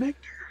like, connector?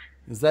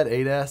 Is that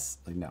 8S?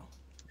 Like, no.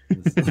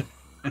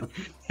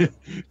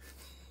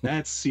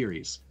 That's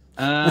series.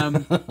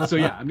 So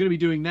yeah, I'm going to be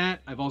doing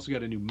that. I've also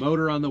got a new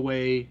motor on the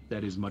way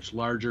that is much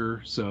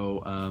larger.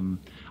 So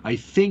I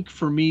think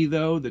for me,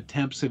 though, the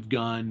temps have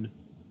gone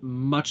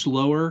much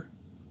lower,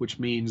 which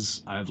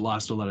means I've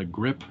lost a lot of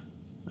grip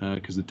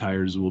because the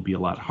tires will be a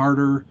lot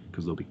harder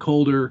because they'll be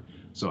colder.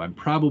 So I'm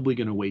probably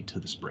going to wait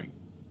till the spring.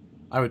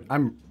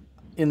 I'm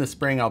in the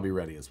spring. I'll be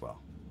ready as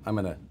well. I'm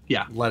going to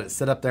let it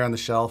sit up there on the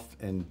shelf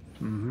and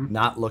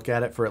not look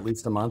at it for at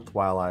least a month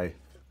while I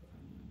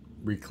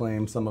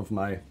reclaim some of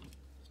my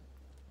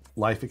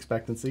life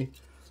expectancy,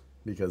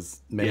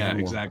 because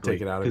mayhem will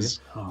take it out of you.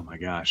 Oh my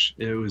gosh,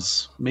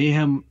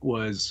 mayhem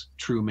was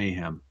true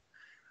mayhem.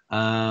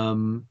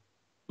 Blind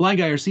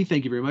Guy RC,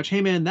 thank you very much.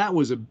 Hey man, that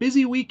was a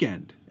busy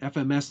weekend.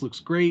 FMS looks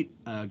great.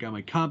 Got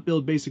my comp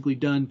build basically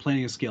done.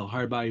 Planning a scale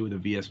hardbody with a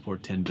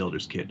VS410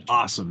 builder's kit.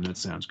 Awesome, that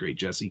sounds great,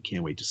 Jesse.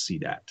 Can't wait to see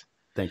that.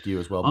 Thank you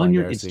as well. On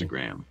your RC.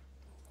 Instagram.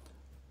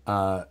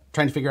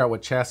 Trying to figure out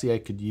what chassis I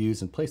could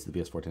use in place of the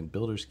VS410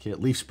 builder's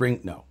kit. Leaf spring,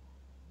 no.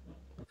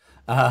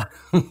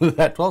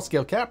 That 12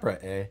 scale Capra,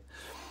 eh?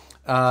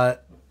 As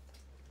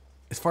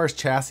far as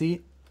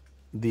chassis,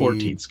 the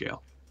 14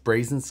 scale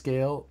brazen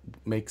scale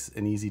makes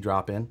an easy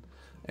drop in,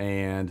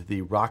 and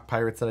the Rock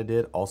Pirates that I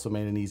did also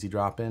made an easy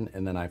drop in.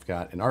 And then I've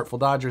got an Artful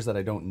Dodgers that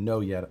I don't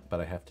know yet,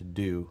 but I have to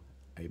do.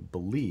 I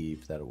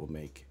believe that it will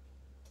make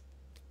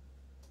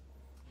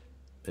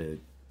a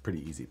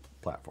pretty easy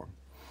platform.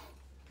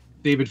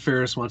 David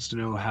Ferris wants to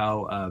know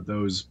how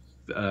those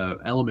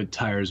Element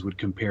tires would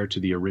compare to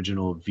the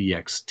original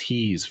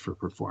VXTs for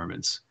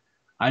performance.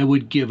 I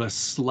would give a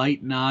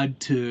slight nod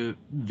to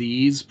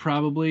these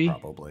probably,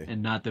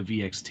 and not the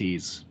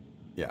VXTs.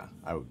 Yeah,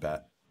 I would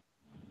bet.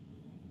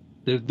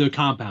 The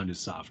compound is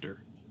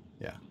softer.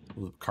 Yeah,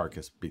 the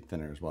carcass be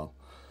thinner as well.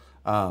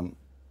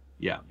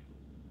 Yeah.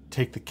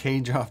 Take the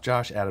cage off,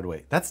 Josh. Added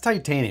weight. That's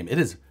titanium. It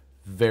is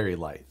very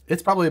light.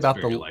 It's probably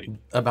about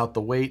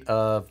the weight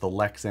of the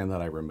Lexan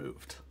that I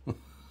removed.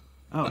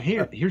 Oh,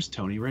 here's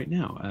Tony right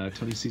now.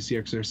 Tony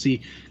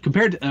CCXRC.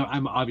 Compared to,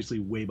 I'm obviously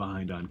way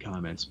behind on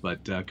comments,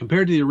 but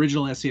compared to the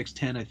original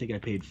SCX-10, I think I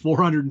paid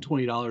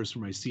 $420 for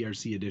my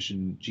CRC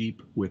edition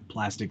Jeep with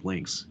plastic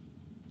links.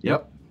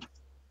 Yep.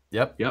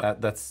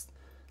 That's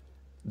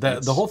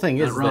the whole thing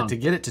is that to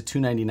get it to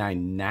 $299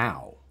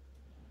 now,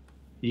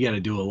 you got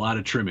to do a lot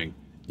of trimming.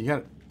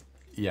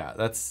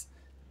 that's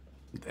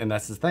And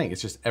that's the thing.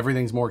 It's just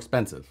everything's more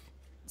expensive.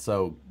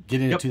 So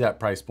getting it Yep. to that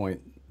price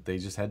point, they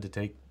just had to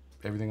take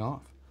everything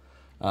off.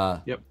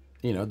 Yep.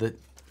 You know, that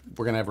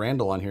we're gonna have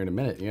Randall on here in a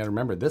minute. You got to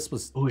remember this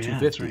was Oh, yeah,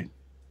 250. that's right.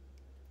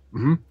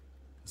 Mm-hmm.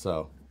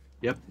 So,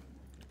 Yep.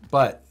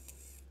 but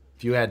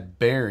if you add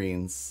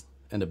bearings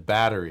and a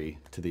battery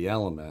to the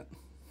Element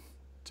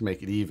to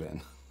make it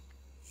even,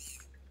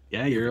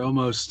 Yeah, you're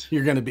almost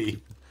you're gonna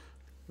be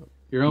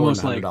you're more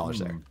almost than like $100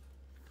 there.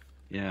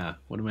 Yeah,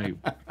 what do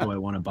I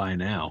want to buy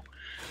now?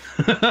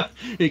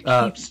 It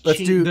keeps let's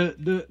changing.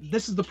 do-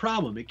 This is the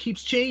problem. It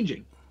keeps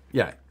changing.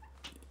 Yeah,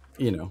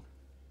 you know,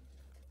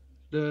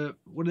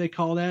 What do they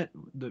call that?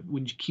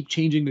 When you keep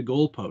changing the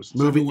goalposts.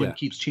 Moving, Everyone yeah.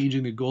 keeps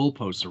changing the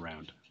goalposts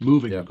around,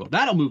 moving Yep. the goal.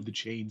 That'll move the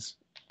chains.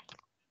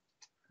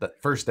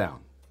 that first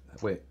down.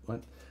 Wait,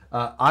 what?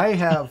 I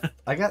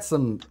got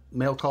some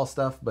mail call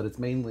stuff, but it's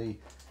mainly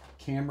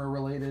camera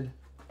related.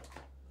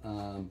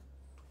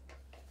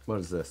 What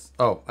is this?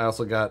 Oh, I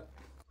also got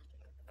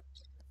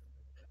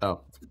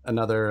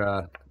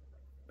another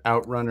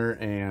Outrunner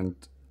and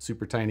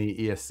super tiny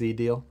ESC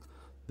deal.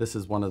 This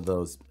is one of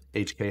those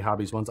HK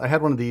Hobbies ones. I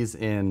had one of these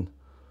in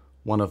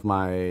one of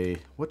my,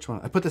 which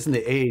one? I put this in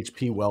the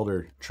AHP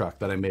welder truck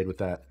that I made with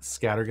that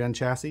scattergun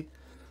chassis.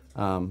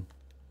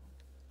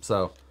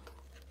 So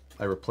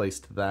I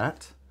replaced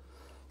that.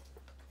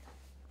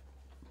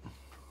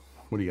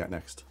 What do you got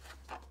next?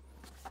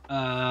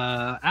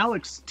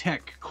 Alex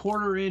Tech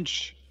 1/4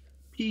 inch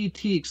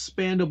PT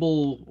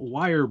expandable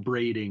wire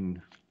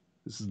braiding.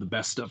 This is the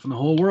best stuff in the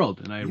whole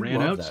world, and I You ran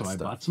love out, that so I stuff.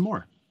 bought some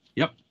more.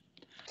 Yep,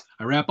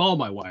 I wrap all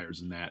my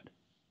wires in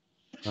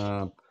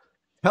that.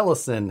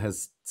 Pellison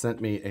has sent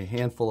me a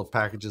handful of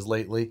packages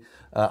lately.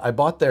 I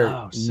bought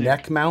their sick.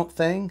 neck mount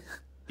thing,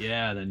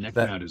 Yeah, the neck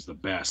That- mount is the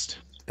best.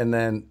 and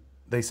then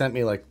they sent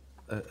me like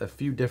a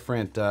few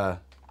different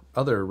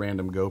other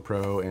random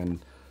GoPro, and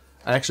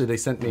actually they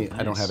sent me. I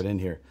don't nice. have it in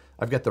here.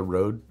 I've got the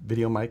Rode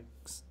video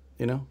mics,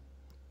 you know,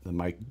 the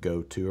Mic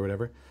Go 2 or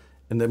whatever.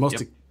 And the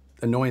most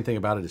annoying thing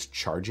about it is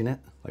charging it.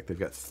 Like they've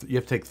got, you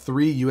have to take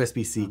 3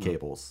 USB-C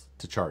cables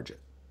to charge it.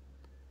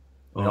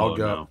 They all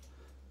go. No.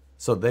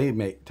 So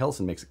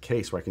Tellison makes a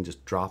case where I can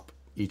just drop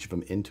each of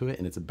them into it,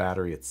 and it's a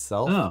battery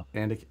itself. Oh.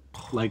 And it,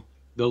 Like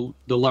the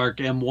Lark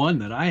M1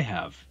 that I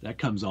have, that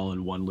comes all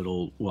in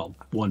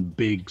one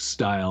big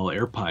style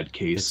AirPod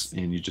case,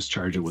 and you just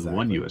charge it with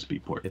one Exactly.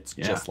 USB port. it's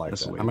Yeah, just like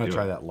that's that. the way I'm going do to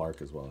try it. that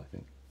Lark as well, I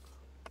think.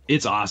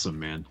 It's awesome,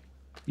 man.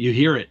 You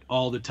hear it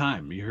all the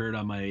time. You hear it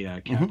on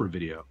my capper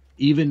video.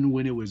 Even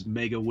when it was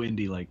mega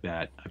windy like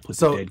that, I put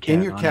So the dead cat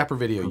in your on capper it.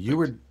 video,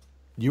 Perfect.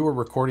 you were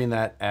recording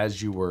that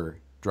as you were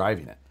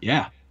driving it.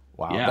 Yeah,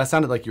 Wow, Yeah. that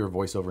sounded like you were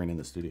voiceovering in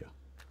the studio.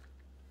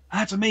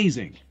 that's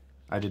amazing.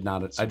 I did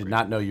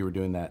not know you were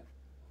doing that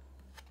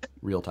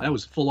real time. That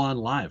was full on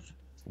live.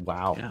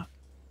 wow. Yeah.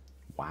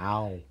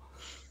 Wow.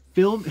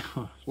 Film,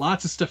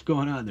 lots of stuff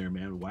going on there,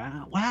 man.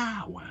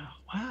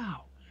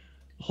 Wow.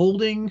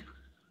 Holding,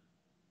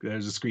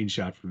 there's a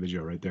screenshot for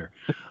video right there.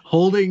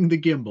 Holding the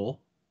gimbal,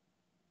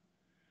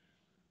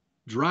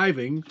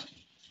 driving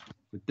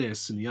with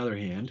this in the other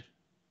hand,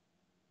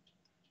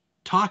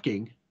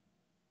 talking,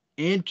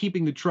 and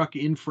keeping the truck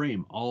in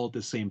frame all at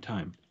the same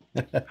time.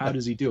 How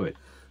does he do it?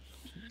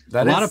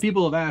 That A lot of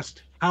people have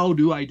asked, how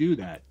do I do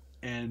that?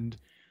 And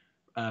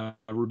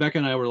Rebecca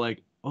and I were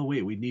like, oh,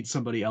 wait, we need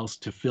somebody else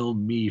to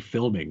film me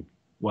filming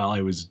while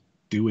I was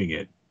doing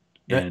it.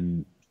 Yeah.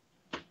 And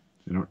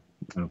I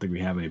don't think we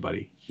have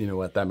anybody. You know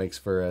what? That makes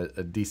for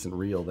a decent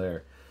reel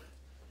there.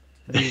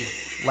 The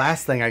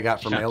last thing I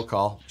got from mail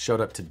call showed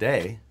up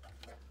today,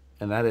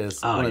 and that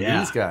is one of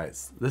these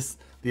guys.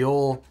 The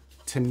old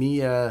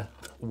Tamiya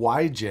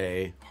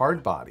YJ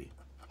hard body.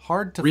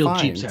 Hard to Real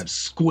find. Jeeps have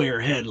square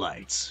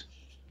headlights.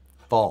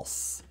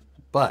 False.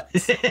 But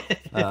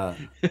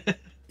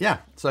yeah,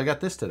 so I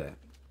got this today,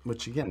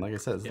 which again, like I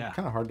said, is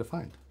kind of hard to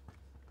find.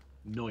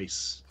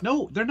 Nice.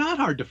 No, they're not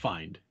hard to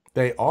find.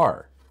 They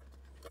are.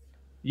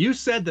 You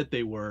said that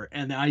they were,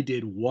 and I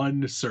did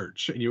one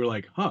search, and you were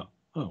like, huh,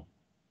 oh,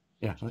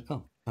 Yeah. Like,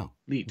 oh.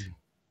 neat.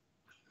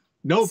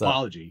 No So-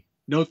 apology.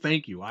 No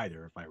thank you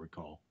either, if I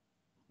recall.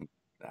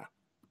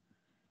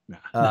 Nah,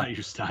 not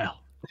your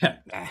style.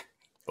 Nah,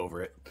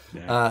 over it.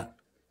 Yeah.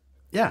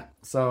 Yeah.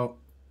 So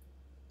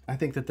I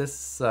think that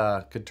this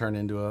could turn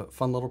into a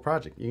fun little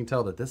project. You can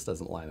tell that this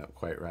doesn't line up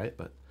quite right,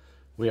 but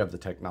we have the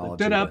technology.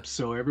 Lift it up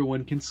so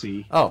everyone can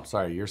see. Oh,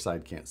 sorry, your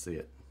side can't see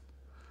it.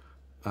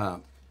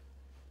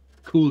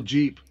 Cool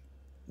Jeep.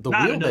 The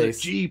Not another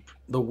wheelbase, Jeep.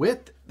 the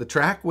width, the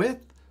track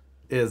width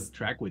is,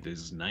 Track width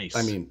is nice.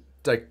 I mean,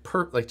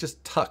 like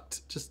just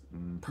tucked, just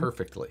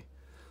perfectly.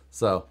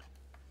 So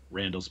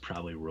Randall's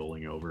probably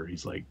rolling over.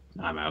 He's like,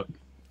 I'm out.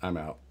 I'm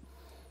out.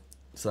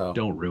 So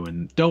Don't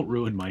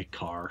ruin my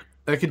car.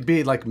 that could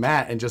be like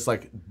Matt and just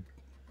like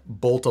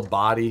bolt a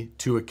body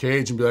to a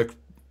cage and be like,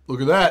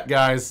 look at that,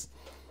 guys.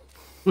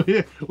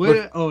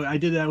 Oh, I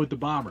did that with the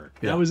bomber.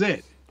 Yeah. That was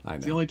it. I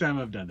It's know. the only time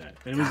I've done that.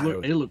 And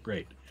God, it looked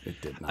great. It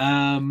did not.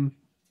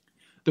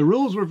 The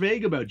rules were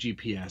vague about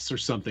GPS or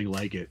something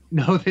like it.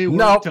 No, they weren't,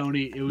 Nope,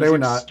 Tony. It they was were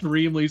not.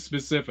 extremely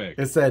specific.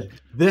 It said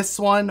this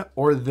one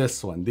or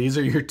this one. These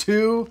are your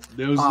two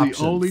Those are options.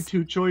 the only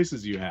two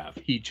choices you have.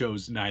 He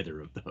chose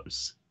neither of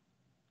those.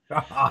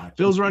 God.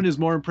 Phil's run is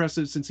more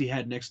impressive since he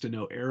had next to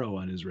no arrow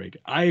on his rig.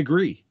 I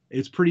agree.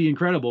 It's pretty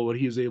incredible what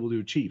he was able to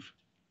achieve.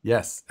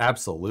 Yes,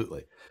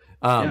 absolutely.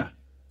 Yeah.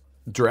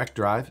 Direct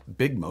drive,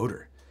 big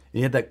motor.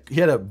 And he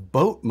had a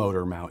boat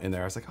motor mount in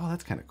there. I was like, oh,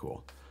 that's kind of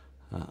cool.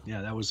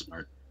 Yeah, that was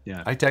smart.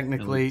 Yeah. I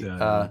technically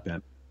like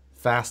that.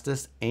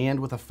 fastest and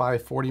with a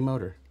 540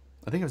 motor.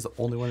 I think I was the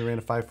only one who ran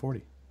a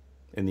 540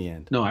 in the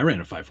end. No, I ran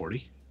a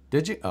 540.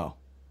 Did you? Oh,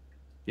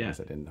 yeah. I guess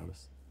I didn't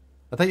notice.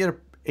 I thought you had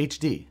a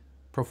HD,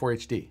 Pro 4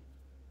 HD.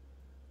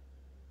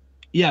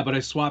 Yeah, but I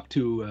swapped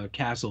to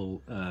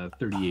Castle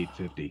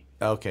 3850.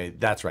 Okay,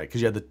 that's right,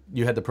 because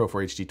you had the Pro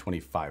 4 HD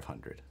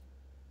 2500.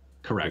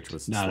 Correct. Which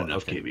was not slow.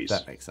 enough Okay, KVs.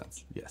 that makes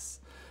sense. Yes.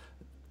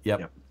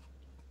 Yep.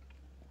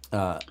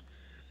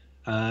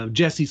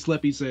 Jesse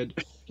Sleppy said,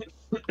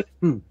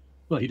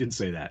 well, he didn't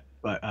say that,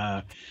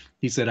 but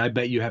he said, I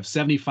bet you have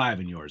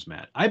 75 in yours,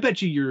 Matt. I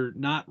bet you're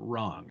not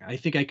wrong. I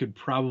think I could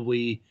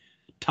probably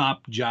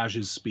top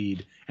Josh's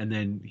speed, and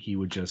then he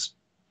would just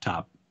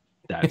top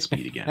that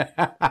speed again.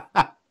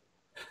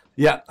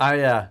 Yeah,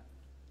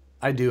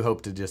 I do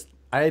hope to just.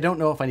 I don't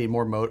know if I need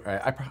more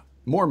motor.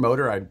 More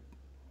motor.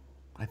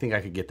 I think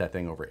I could get that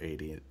thing over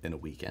 80 in a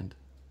weekend.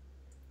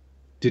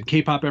 Did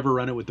K-pop ever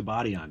run it with the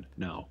body on?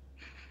 No.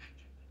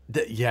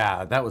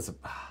 Yeah, that was.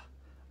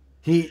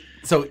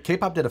 So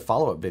K-pop did a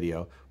follow-up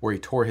video where he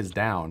tore his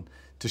down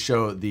to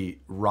show the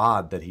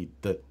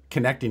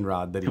connecting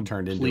rod that he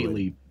turned into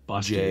completely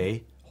busted.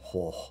 J.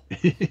 Oh.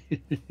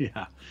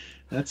 Yeah,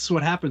 that's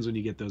what happens when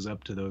you get those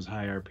up to those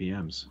high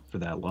RPMs for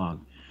that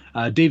long.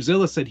 Dave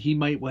Zilla said he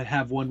might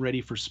have one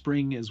ready for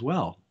spring as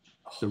well.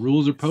 The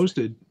rules are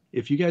posted.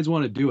 If you guys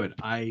want to do it,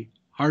 I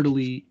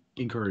heartily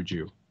encourage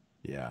you.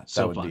 Yeah,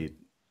 so it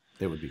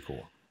would be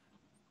cool.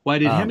 Why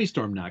did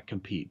Hemistorm not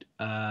compete?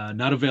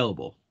 Not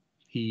available.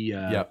 He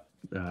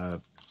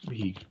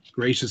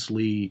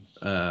graciously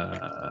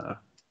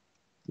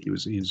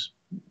he's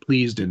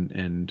pleased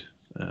and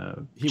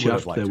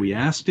chuffed that we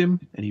asked him,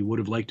 and he would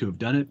have liked to have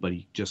done it, but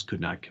he just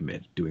could not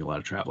commit, doing a lot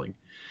of traveling.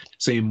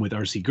 Same with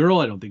RC Girl.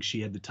 I don't think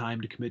she had the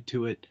time to commit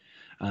to it.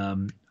 A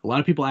lot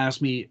of people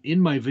asked me in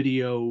my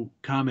video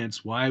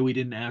comments why we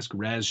didn't ask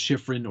Raz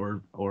Schifrin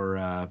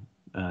or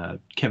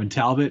Kevin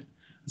Talbot.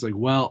 It's like,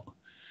 well,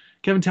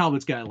 Kevin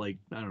Talbot's got like,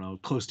 I don't know,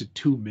 close to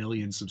 2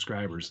 million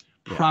subscribers.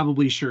 Yeah.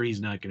 Probably sure he's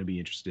not going to be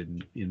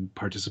interested in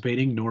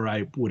participating, nor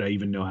would I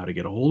even know how to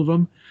get a hold of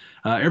him.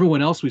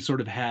 Everyone else, we sort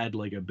of had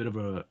like a bit of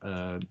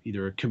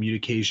either a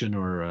communication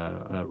or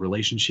a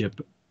relationship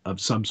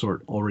of some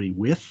sort already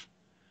with.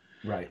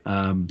 Right.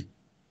 I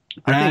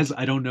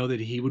don't know that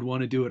he would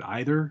want to do it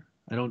either.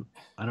 I don't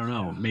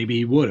know. Maybe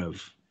he would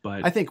have,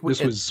 but I think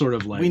this was sort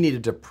of like we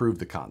needed to prove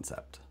the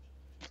concept.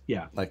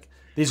 Yeah. Like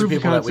these are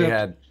people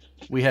that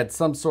we had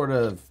some sort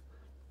of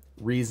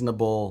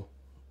reasonable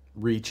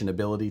reach and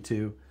ability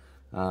to.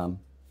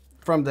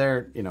 From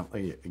there,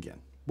 again,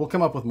 we'll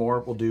come up with more.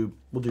 We'll do.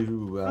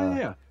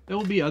 Yeah, there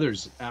will be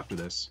others after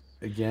this.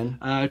 Again,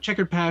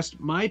 checkered past.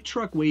 My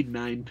truck weighed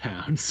 9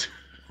 pounds,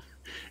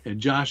 and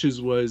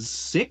Josh's was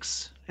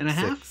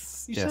 6.5.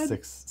 You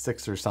said?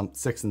 six or some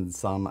 6 and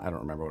some. I don't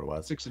remember what it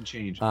was. 6 and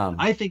change.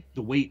 I think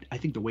the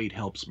weight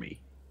helps me.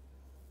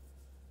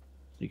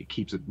 I think it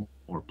keeps it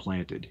more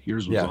planted.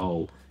 Yours was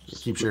all.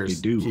 Keeps yours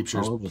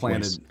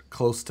planted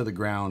close to the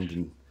ground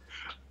and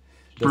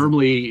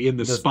firmly in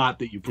the spot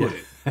that you put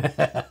it.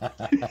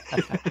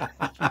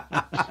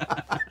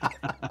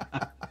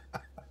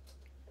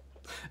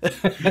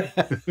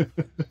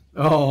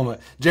 Oh my.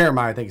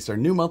 Jeremiah, thank you, sir.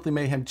 New monthly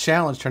mayhem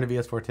challenge: turn a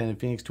VS410 in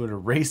Phoenix to a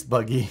race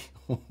buggy.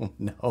 Oh,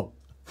 no.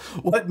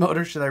 What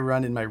motor should I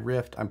run in my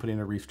Rift? I'm putting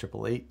a Reef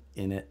 888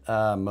 in it.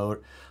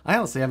 Motor. I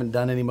honestly haven't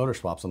done any motor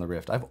swaps on the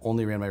Rift. I've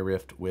only ran my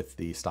Rift with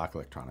the stock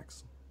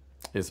electronics,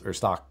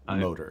 stock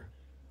motor.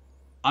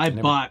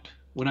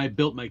 When I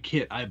built my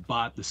kit, I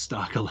bought the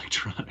stock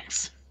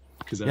electronics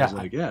because I was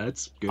like, yeah,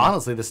 that's good.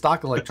 Honestly, the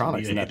stock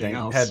electronics in that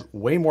thing had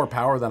way more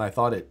power than I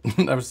thought it.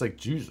 I was like,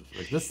 Jesus,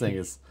 like this thing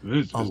is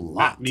a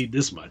lot. Not need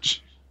this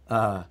much.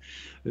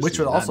 Which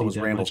also was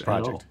Randall's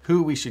project,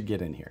 who we should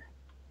get in here.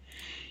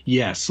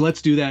 Yes,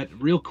 let's do that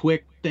real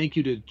quick. Thank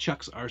you to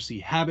Chuck's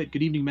RC Habit.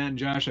 Good evening, Matt and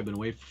Josh. I've been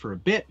away for a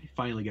bit.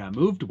 Finally got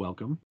moved.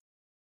 Welcome.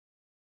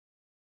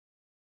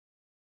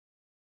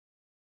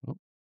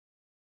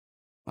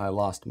 I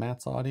lost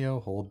Matt's audio.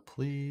 Hold,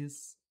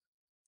 please.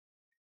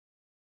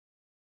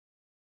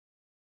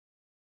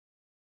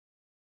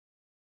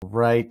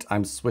 Right,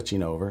 I'm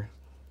switching over.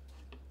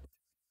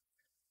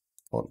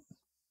 Hold.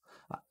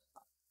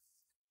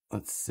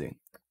 Let's see.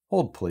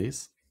 Hold,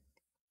 please.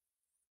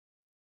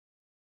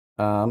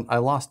 I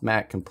lost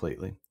Matt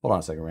completely. Hold on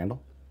a second,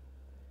 Randall.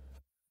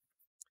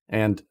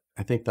 And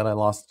I think that I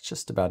lost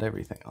just about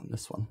everything on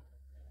this one.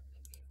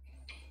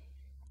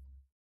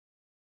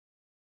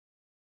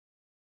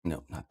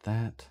 No, not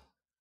that.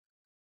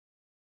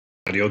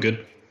 Audio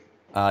good?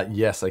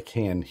 Yes, I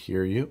can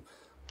hear you.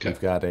 Okay. We've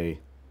got a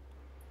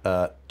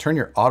turn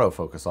your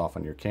autofocus off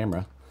on your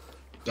camera.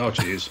 Oh,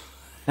 geez.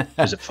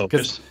 Is it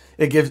focused?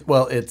 It gives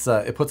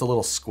it puts a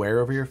little square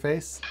over your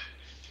face.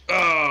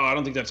 Oh, I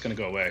don't think that's going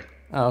to go away.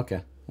 Oh,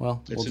 okay.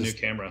 Well, It's new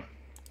camera.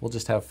 We'll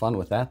just have fun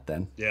with that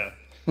then. Yeah.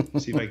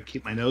 See if I can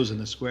keep my nose in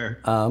the square.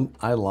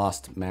 I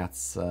lost Matt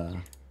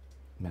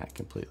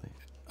completely.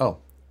 Oh,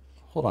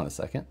 hold on a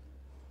second.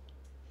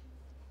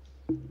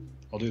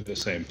 I'll do the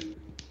same.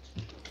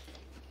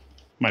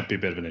 Might be a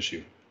bit of an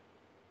issue.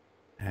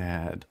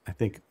 And I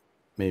think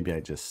maybe I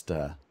just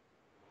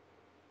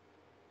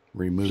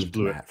removed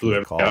blew Matt from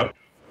the call. out.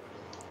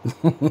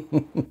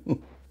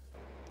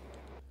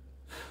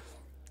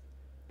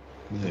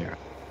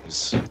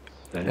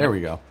 There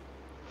we go.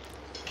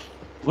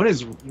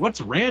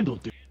 What's Randall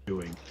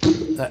doing?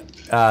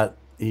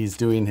 He's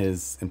doing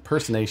his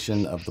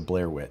impersonation of the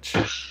Blair Witch.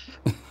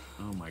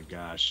 Oh my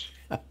gosh!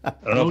 I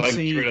don't know if I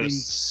can get rid of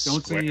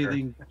Don't say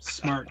anything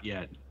smart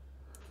yet.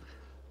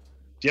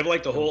 Do you have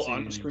like the whole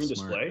on-screen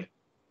display?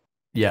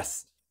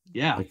 Yes.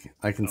 Yeah.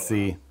 I can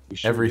see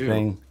sure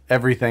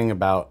everything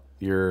about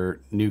your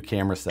new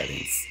camera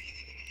settings.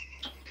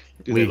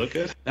 Do they look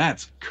good?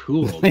 That's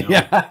cool.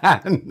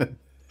 Yeah.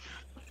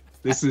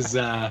 This is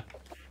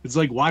it's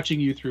like watching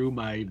you through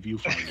my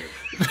viewfinder.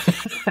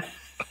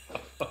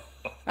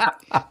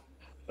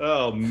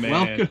 Oh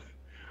man.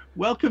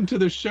 Welcome to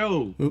the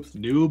show, Oops.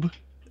 noob.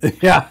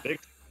 Yeah.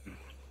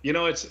 You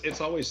know,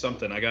 it's always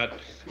something. I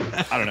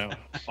don't know.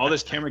 All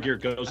this camera gear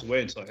goes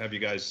away until I have you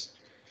guys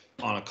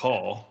on a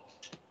call.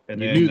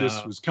 And you then, knew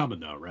this was coming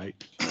though, right?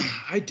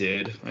 I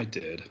did. I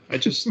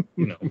just,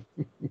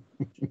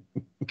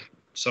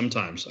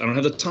 sometimes I don't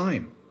have the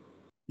time.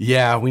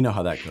 Yeah, we know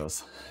how that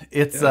goes.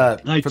 It's I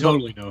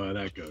totally know how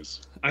that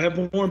goes. I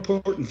have more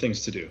important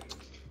things to do.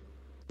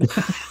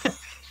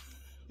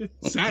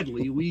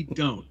 Sadly, we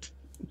don't.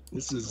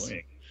 This is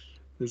it.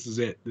 This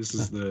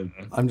is the.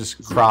 I'm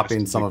just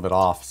cropping some of it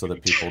off so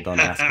that people don't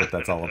ask what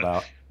that's all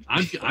about.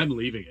 I'm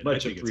leaving it.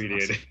 Much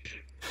appreciated.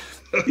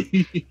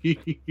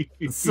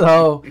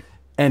 So,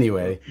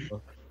 anyway,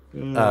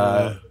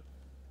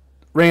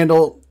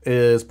 Randall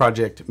is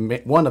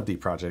one of the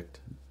project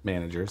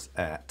managers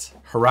at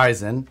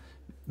Horizon,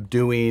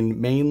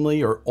 doing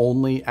mainly or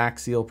only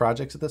Axial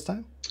projects at this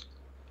time.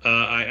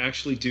 I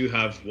actually do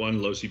have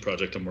one low-C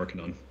project I'm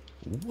working on.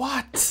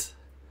 What?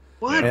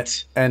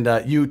 And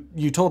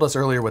you told us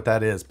earlier what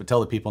that is, but tell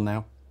the people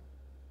now.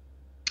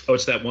 Oh,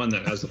 it's that one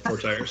that has the 4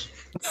 tires.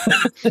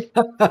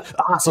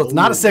 So it's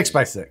not a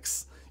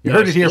 6x6. You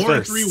heard it here or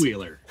first. a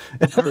 3-wheeler.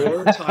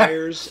 4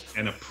 tires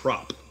and a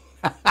prop.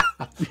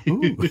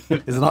 Ooh,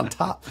 is it on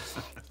top?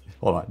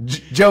 Hold on.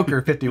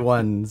 Joker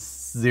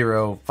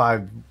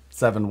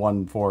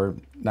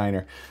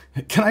 5105714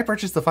 Can I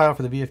purchase the file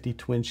for the VFD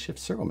twin shift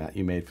servo mount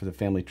you made for the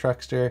family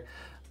truckster?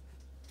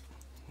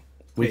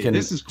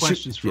 This is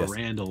questions for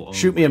Randall. Only.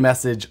 Shoot me a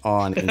message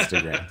on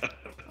Instagram.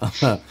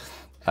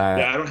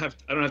 I don't have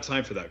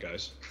time for that,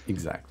 guys.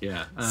 Exactly.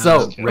 Yeah.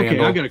 So Randall, okay,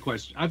 I've got a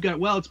question.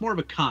 It's more of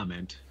a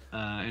comment,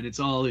 and it's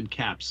all in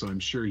caps, so I'm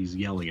sure he's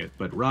yelling it.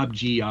 But Rob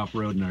G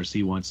Off-Road and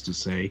RC wants to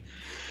say,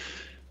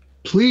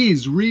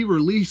 please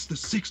re-release the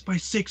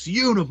 6x6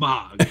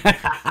 Unimog.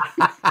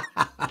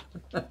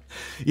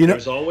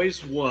 There's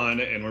always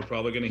one, and we're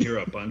probably going to hear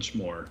a bunch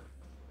more.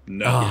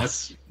 No.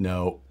 Yes.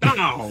 No.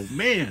 Oh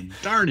man,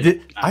 darn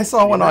it! I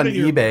saw one on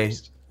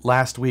eBay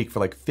last week for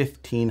like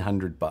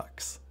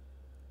 $1,500.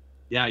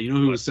 Yeah, you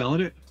know who was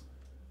selling it?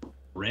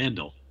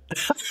 Randall. I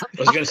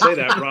was going to say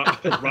that,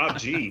 Rob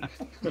G.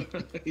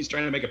 He's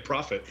trying to make a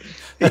profit.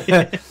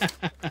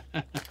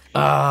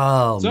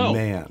 Oh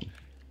man!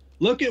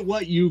 Look at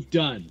what you've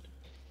done.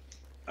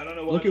 I don't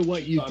know. Look at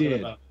what you did.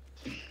 About.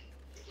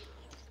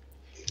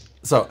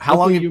 So how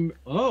long you?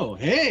 Oh,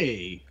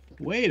 hey!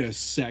 Wait a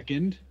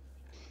second.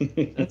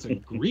 That's a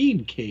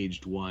green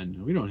caged one.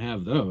 We don't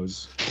have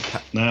those.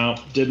 No,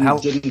 it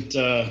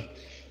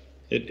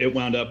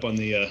wound up on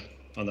the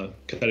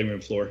cutting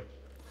room floor.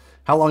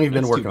 How long have you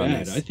been working on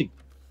this? I think.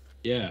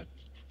 Yeah.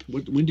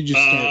 When did you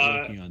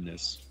start working on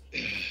this?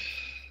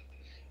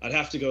 I'd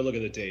have to go look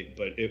at the date,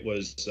 but it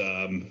was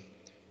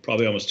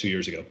probably almost 2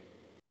 years ago.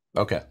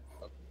 Okay.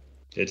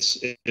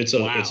 It's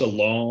a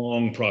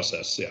long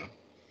process. Yeah,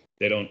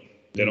 they don't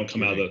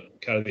come out of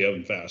the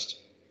oven fast.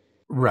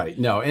 Right.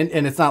 No,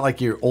 and it's not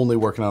like you're only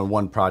working on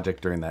one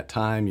project during that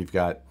time. You've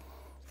got,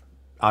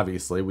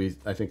 obviously,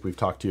 I think we've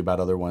talked to you about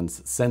other ones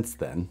since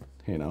then,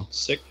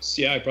 6.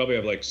 Yeah, I probably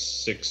have like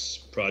 6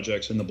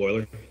 projects in the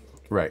boiler.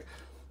 Right.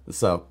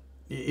 So,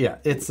 yeah,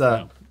 it's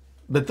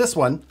but this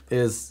one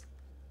was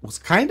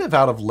kind of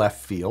out of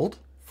left field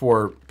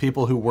for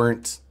people who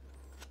weren't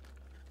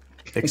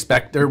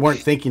weren't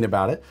thinking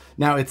about it.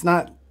 Now, it's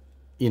not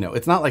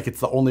like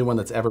it's the only one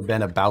that's ever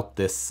been about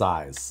this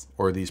size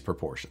or these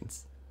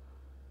proportions.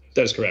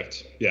 That is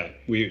correct. Yeah,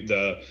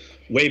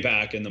 way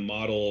back in the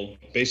model,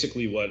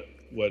 basically what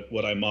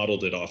I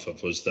modeled it off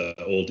of was the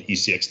old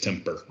ECX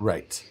Temper,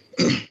 right?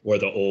 Or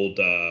the old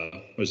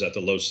was that the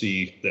low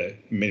C, the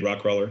mini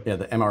rock crawler? Yeah,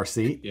 the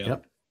MRC. Yeah.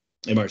 Yep.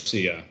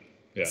 MRC. Yeah.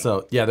 Yeah.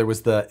 So yeah, there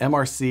was the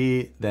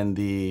MRC,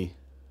 then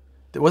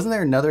wasn't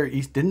there another,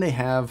 didn't they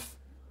have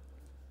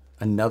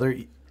another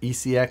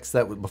ECX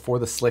that was before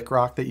the Slick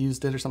Rock that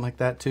used it or something like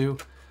that too?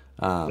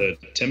 The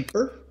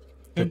Temper?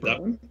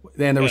 That one?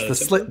 Then there was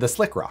the the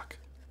Slick Rock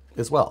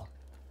as well.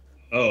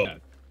 Oh. Yeah.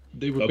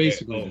 They were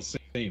basically the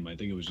same. I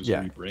think it was just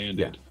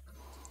rebranded.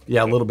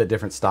 Yeah, a little bit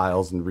different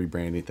styles and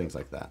rebranding, things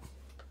like that.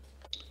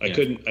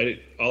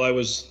 All I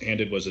was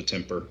handed was a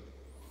Temper.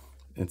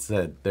 It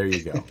said, there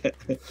you go.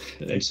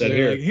 And said,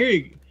 here.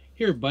 Like,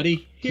 here,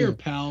 buddy. Here,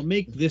 pal.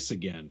 Make this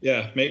again.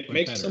 Yeah,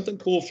 make something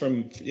cool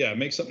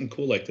make something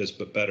cool like this,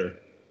 but better.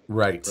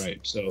 Right.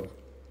 So,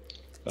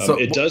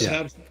 it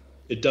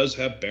does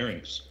have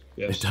bearings.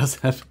 Yes. It does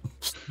have.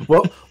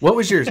 What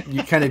was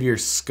your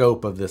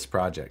scope of this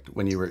project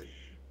when you were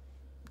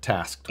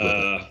tasked with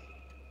it?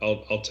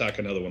 I'll tack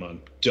another one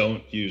on.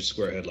 Don't use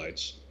square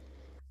headlights.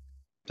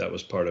 That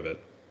was part of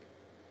it.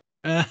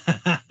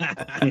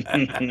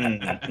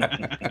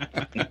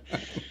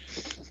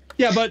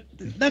 Yeah, but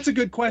that's a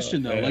good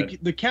question though. Like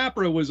the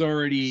Capra was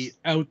already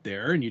out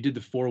there, and you did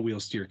the 4-wheel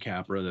steer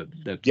Capra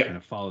that kind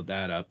of followed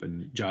that up,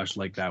 and Josh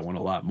liked that one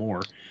a lot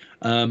more.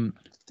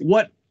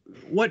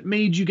 What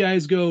made you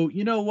guys go,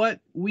 you know what,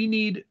 we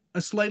need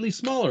a slightly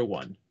smaller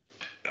one?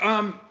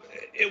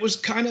 It was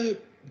kind of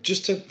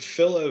just to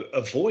fill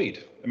a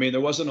void. I mean,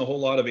 there wasn't a whole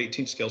lot of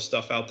 18 scale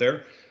stuff out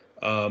there.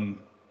 The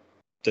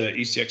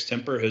ECX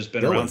Temper has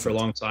been around for a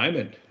long time,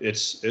 and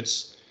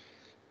it's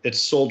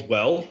sold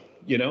well,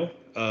 you know.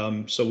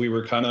 So we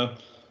were kind of,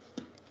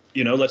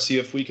 you know, let's see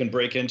if we can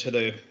break into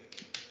the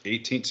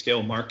 18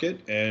 scale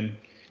market and,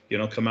 you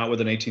know, come out with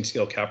an 18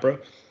 scale Capra.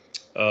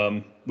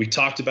 We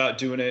talked about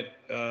doing it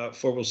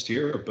 4-wheel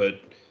steer,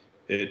 but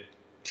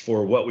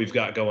for what we've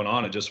got going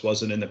on, it just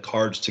wasn't in the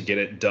cards to get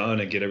it done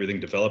and get everything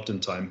developed in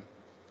time.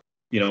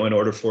 You know, in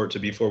order for it to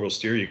be 4-wheel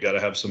steer, you got to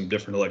have some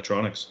different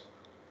electronics.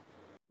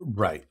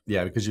 Right.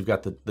 Yeah, because you've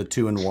got the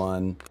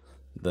 2-in-1,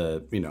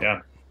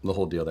 the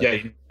whole deal there.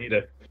 Yeah, you need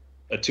a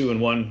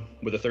 2-in-1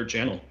 with a third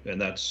channel, and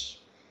that's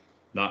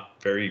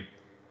not very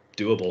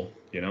doable,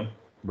 you know.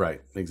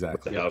 Right.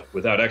 Exactly.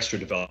 Without extra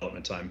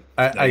development time.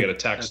 I got to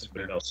tax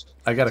somebody else.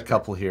 I got a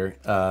couple here.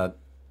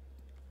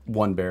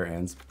 One bare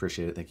ends.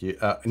 Appreciate it. Thank you.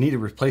 I need a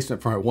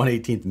replacement for our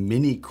 1/18th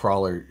mini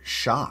crawler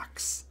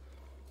shocks.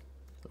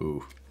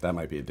 Ooh, that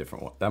might be a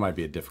different one. That might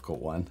be a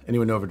difficult one.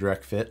 Anyone know of a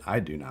direct fit? I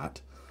do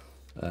not.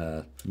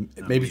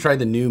 Maybe try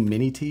the new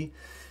Mini T.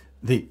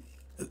 Maybe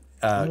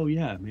that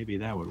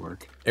would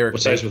work. Eric,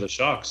 what size were the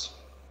shocks?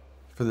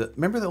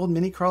 Remember the old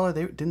Mini Crawler?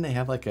 Didn't they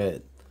have like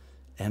a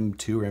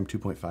M2 or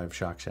M2.5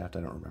 shock shaft? I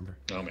don't remember.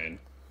 Oh man.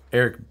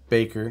 Eric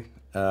Baker.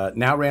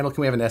 Now, Randall,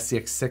 can we have an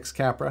SCX6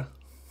 Capra?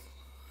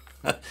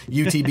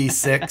 UTB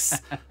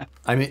 6.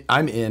 I mean,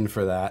 I'm in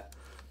for that.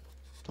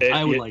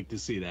 I would like to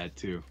see that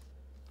too.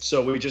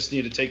 So we just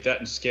need to take that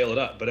and scale it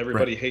up. But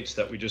everybody hates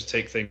that we just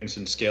take things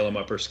and scale them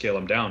up or scale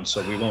them down.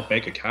 So we won't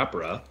make a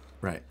Capra.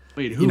 Right.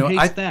 Wait, who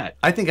hates that?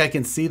 I think I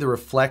can see the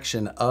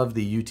reflection of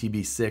the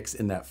UTB6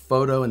 in that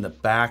photo in the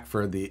back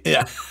for the.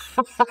 Yeah.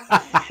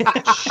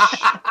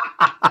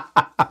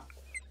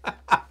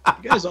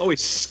 You guys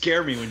always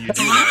scare me when you do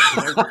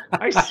that.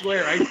 I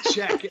swear, I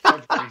check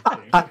everything.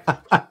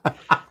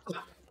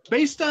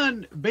 Based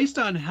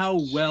on how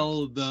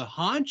well the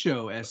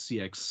Honcho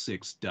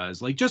SCX6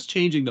 does, like just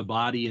changing the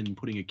body and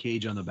putting a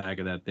cage on the back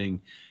of that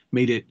thing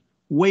made it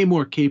way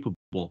more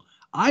capable.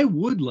 I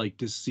would like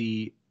to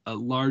see a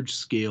large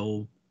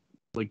scale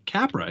like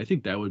Capra. I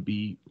think that would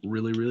be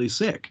really, really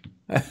sick.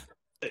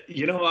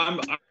 You know,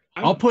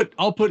 I'll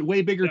put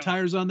way bigger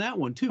tires on that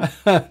one too.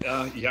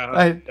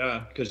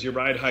 Because your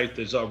ride height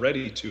is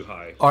already too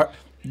high.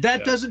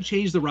 That doesn't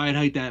change the ride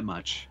height that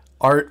much.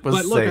 Art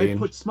was saying, I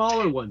put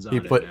smaller ones on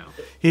it now.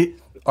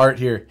 Art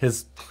here,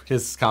 his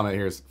comment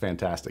here is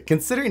fantastic.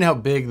 Considering how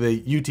big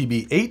the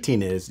UTB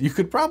 18 is, you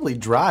could probably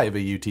drive a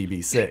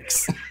UTB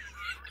 6.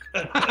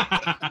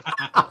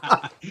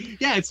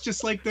 Yeah, it's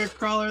just like the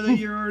crawler that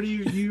you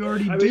already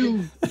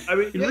do. I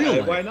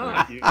mean, why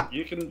not?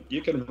 You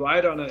can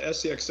ride on an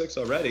SCX6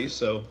 already.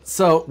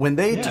 So when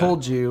they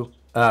told you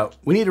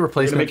we need a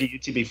replacement, we're gonna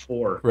make a UTB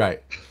 4.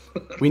 Right.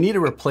 We need a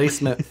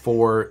replacement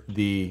for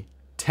the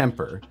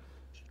Temper.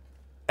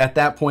 At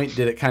that point,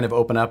 did it kind of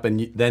open up,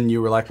 and then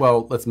you were like,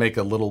 well, let's make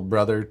a little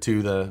brother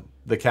to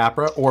the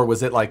Capra? Or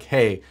was it like,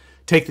 hey,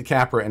 take the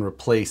Capra and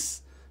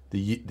replace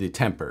the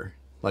Temper?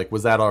 Like,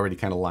 was that already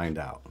kind of lined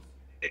out?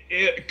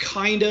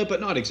 Kind of,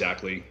 but not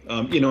exactly.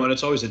 And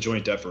it's always a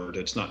joint effort.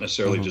 It's not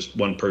necessarily just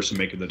one person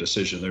making the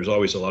decision. There's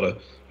always a lot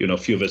of,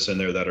 few of us in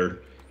there that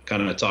are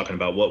kind of talking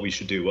about what we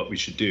should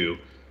do.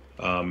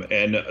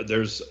 And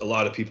there's a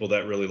lot of people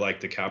that really like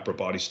the Capra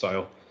body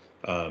style.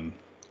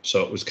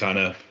 So it was kind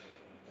of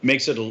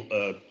makes it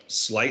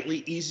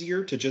slightly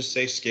easier to just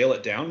say scale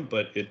it down,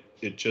 but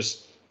it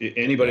just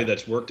anybody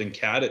that's worked in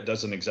CAD, it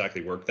doesn't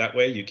exactly work that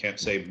way. You can't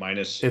say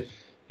minus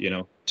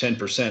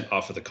 10%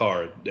 off of the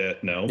car.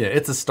 No. Yeah,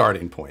 it's a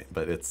starting point,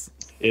 but it's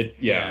a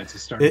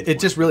starting point. It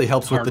just really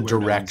helps with the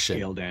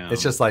direction.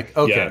 It's just like,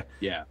 okay.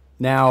 Yeah.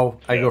 Now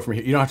I go from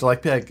here. You don't have to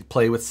like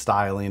play with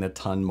styling a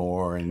ton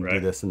more and do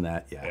this and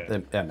that. Yeah.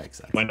 That makes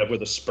sense. Wind up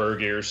with a spur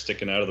gear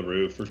sticking out of the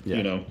roof, or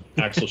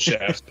axle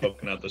shafts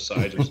poking out the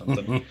sides or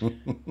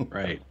something.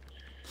 Right.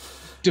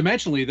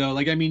 Dimensionally, though,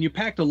 like, I mean, you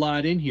packed a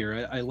lot in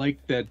here. I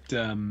like that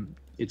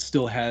it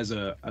still has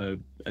a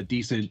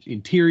decent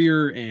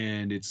interior,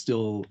 and it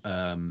still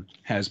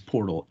has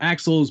portal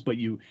axles, but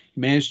you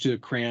managed to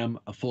cram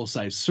a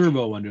full-size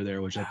servo under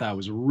there, which I thought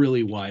was a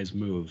really wise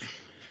move.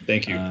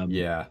 Thank you.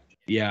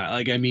 Yeah,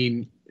 like, I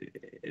mean,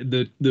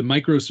 the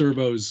micro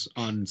servos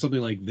on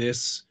something like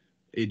this,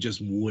 it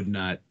just would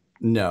not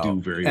do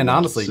very well. And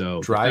honestly,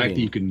 so driving, the fact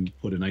that you can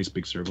put a nice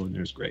big servo in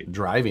there is great.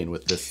 Driving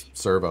with this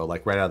servo,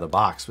 like right out of the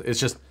box, it's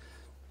just,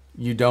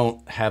 you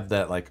don't have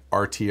that like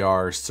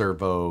RTR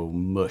servo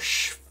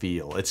mush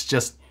feel. It's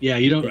just,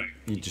 you don't,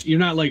 you're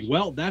not like,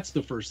 well, that's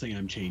the first thing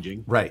I'm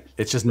changing. Right.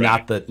 It's just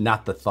not the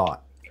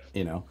thought,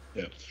 you know?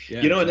 Yeah.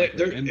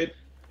 And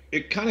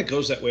it kind of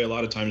goes that way a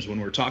lot of times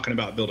when we're talking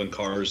about building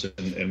cars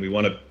and we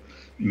want to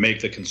make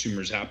the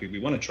consumers happy. We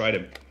want to try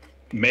to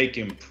make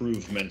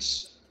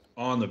improvements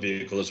on the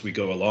vehicle as we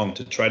go along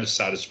to try to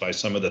satisfy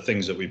some of the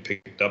things that we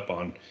picked up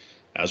on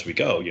as we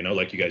go.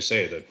 Like you guys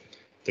say,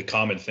 the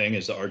common thing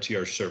is the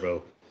RTR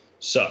servo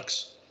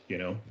sucks.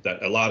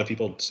 That a lot of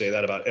people say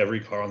that about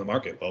every car on the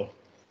market. Well,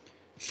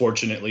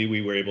 fortunately,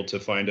 we were able to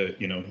find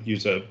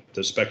use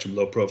the Spectrum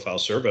low profile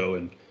servo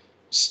and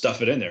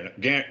stuff it in there.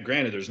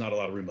 Granted, there's not a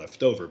lot of room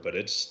left over, but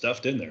it's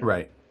stuffed in there.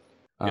 Right.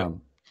 And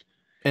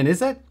is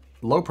that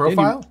low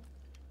profile?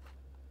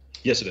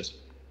 Yes, it is.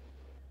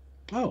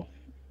 Oh.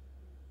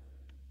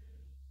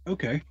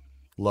 Okay.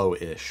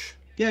 Low-ish.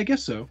 Yeah, I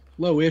guess so.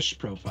 Low-ish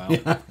profile.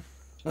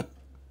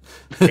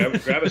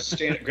 grab a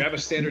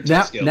standard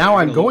scale. Now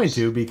I'm going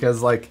to,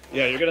 because like...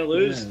 Yeah, you're going to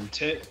lose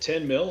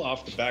 10 mil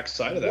off the back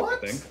side of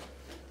that thing.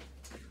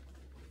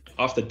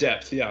 Off the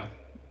depth, yeah.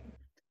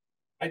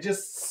 I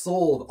just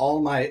sold all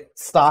my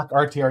stock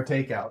RTR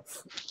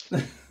takeouts.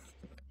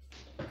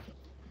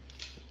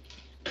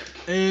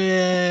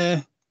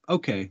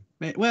 Okay.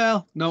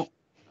 Well, no.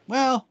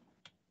 Well,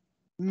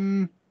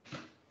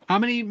 how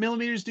many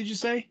millimeters did you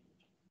say?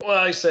 Well,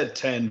 I said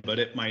 10, but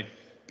it might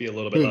be a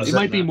little bit less. It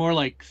might be more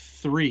like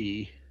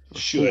 3 or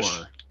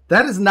 4.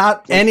 That is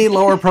not any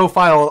lower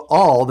profile at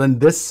all than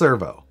this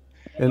servo.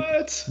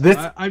 What?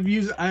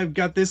 I've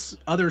got this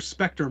other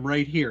Spectrum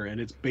right here, and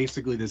it's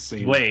basically the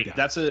same. Wait,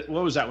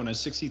 what was that one? A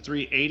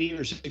 6380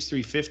 or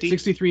 6350?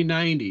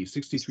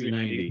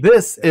 6390.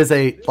 This is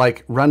a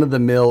like run of the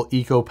mill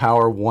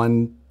EcoPower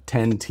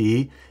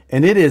 110T,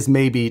 and it is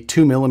maybe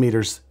 2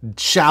 millimeters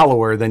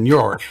shallower than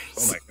yours.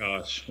 Oh my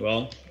gosh.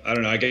 Well, I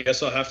don't know. I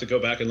guess I'll have to go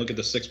back and look at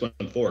the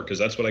 614 because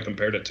that's what I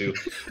compared it to.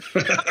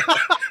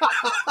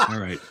 All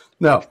right.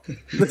 No.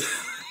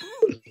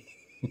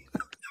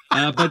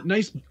 But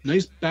nice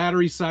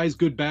battery size,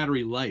 good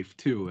battery life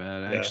too.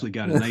 I actually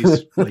got a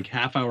nice like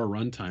half-hour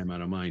runtime out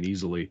of mine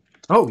easily.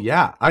 Oh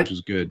yeah, which was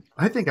good.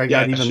 I think I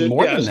got even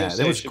more than that.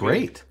 It was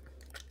great.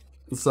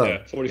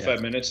 So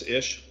 45 minutes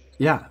ish.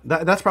 Yeah,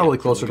 that's probably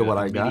closer to what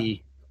I got.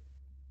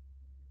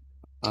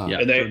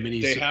 And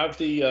they have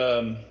the I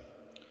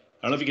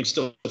don't know if you can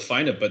still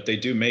find it, but they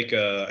do make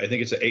I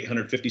think it's an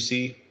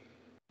 850C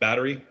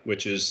battery,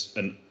 which is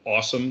an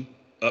awesome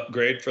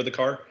upgrade for the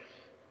car.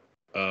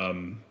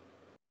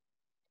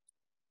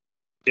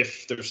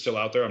 If they're still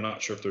out there, I'm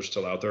not sure if they're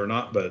still out there or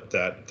not, but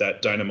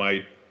that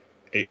Dynamite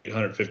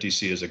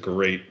 850C is a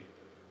great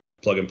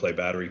plug and play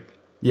battery.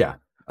 Yeah.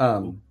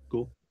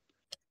 Cool.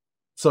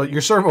 So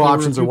your servo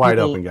options are wide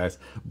open, guys.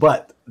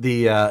 But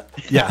the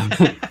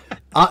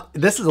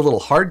this is a little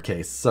hard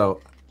case.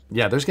 So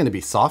yeah, there's going to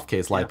be soft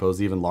case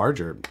lipos even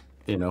larger.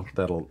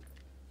 That'll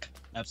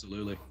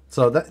absolutely.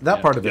 So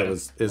that part of it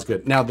is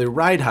good. Now the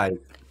ride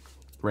height,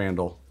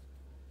 Randall.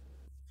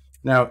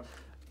 Now,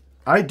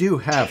 I do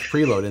have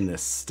preload in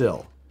this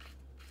still,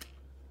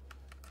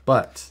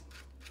 but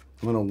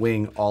I'm going to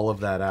wing all of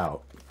that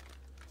out.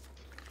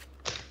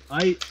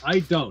 I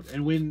don't.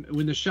 And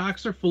when the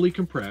shocks are fully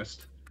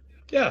compressed,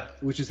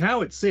 which is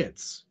how it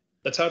sits.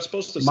 That's how it's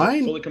supposed to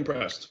sit, fully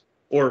compressed.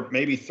 Or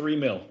maybe 3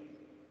 mil.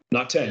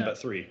 Not 10, but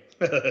 3.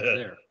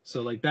 There.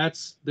 So like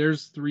there's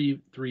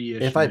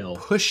 3-ish If mil. I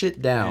push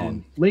it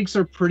down. Links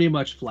are pretty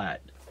much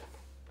flat.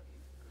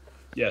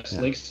 Yes,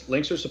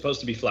 links are supposed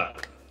to be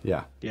flat.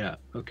 Yeah. Yeah.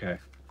 Okay.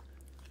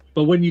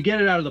 But when you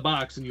get it out of the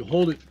box and you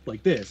hold it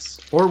like this,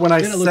 or when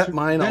I set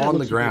mine on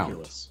the ground,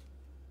 ridiculous.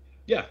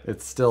 Yeah, it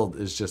still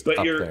is just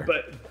up there.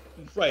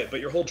 But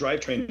your whole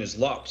drivetrain is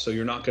locked, so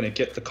you're not going to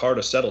get the car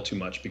to settle too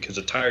much because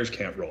the tires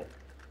can't roll.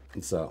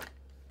 And so,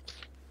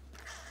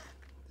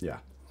 yeah,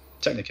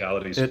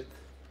 technicalities.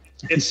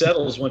 It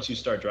settles once you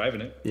start driving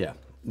it. Yeah.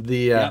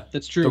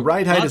 That's true. The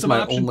ride height is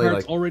my only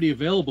parts already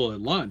available at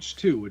launch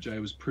too, which I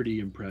was pretty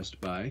impressed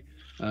by.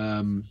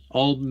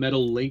 All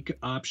metal link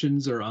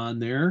options are on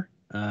there.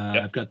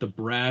 I've got the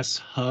brass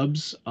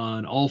hubs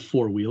on all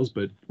 4 wheels,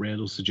 but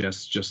Randall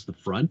suggests just the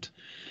front.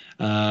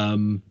 Why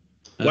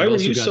were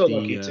you so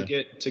lucky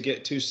to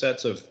get 2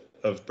 sets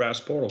of brass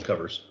portal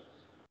covers?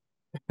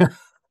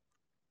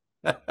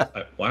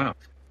 Wow.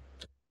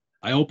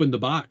 I opened the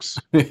box.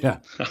 Yeah.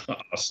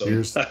 Awesome.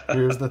 Here's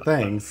the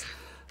things.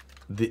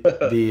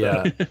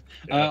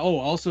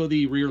 Also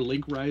the rear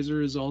link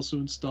riser is also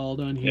installed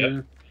on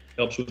here.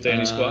 Helps with the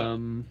anti-squat.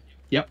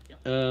 Yep.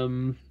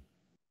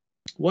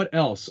 What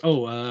else?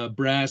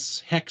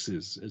 Brass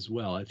hexes as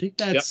well. I think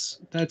that's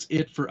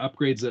it for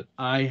upgrades that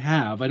I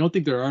have. I don't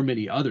think there are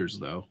many others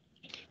though.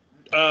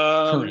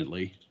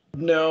 Currently.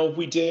 No,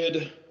 we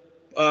did.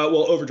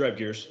 Overdrive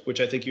gears, which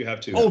I think you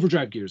have too.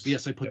 Overdrive gears.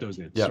 Yes, I put those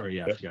in. Yep.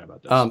 Sorry, I forgot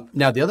about that.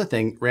 Now the other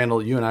thing,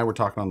 Randall, you and I were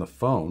talking on the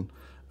phone.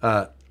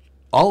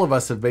 All of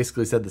us have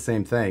basically said the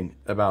same thing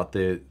about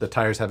the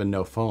tires having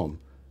no foam.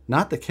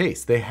 Not the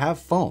case. They have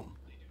foam.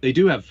 They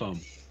do have foam.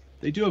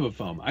 They do have a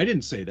foam. I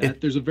didn't say that.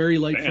 There's a very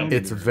light foam.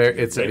 It's a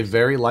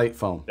very light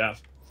foam.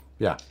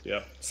 Yeah.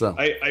 So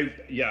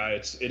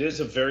it is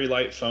a very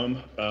light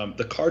foam.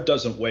 The car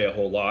doesn't weigh a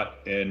whole lot,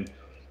 and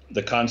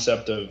the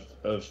concept of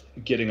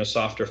getting a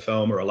softer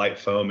foam or a light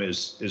foam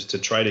is to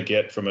try to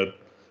get from a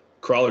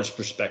crawler's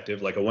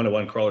perspective, like a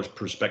one-to-one crawler's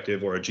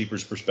perspective or a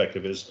Jeeper's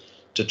perspective, is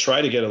to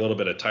try to get a little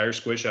bit of tire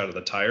squish out of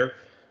the tire.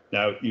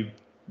 Now,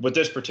 with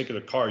this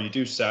particular car, you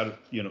do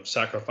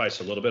sacrifice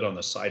a little bit on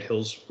the side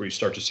hills where you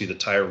start to see the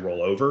tire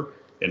roll over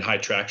in high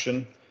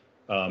traction,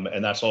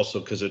 and that's also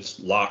because it's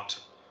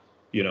locked,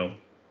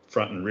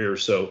 front and rear.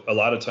 So a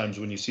lot of times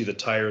when you see the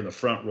tire in the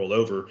front roll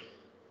over,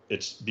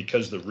 it's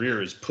because the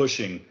rear is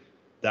pushing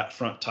that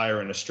front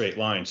tire in a straight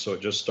line, so it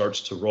just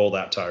starts to roll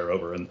that tire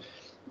over, and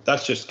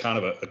that's just kind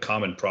of a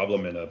common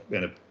problem in a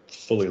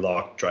fully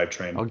locked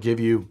drivetrain. I'll give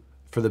you,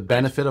 for the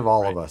benefit of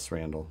all of us,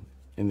 Randall,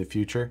 in the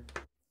future,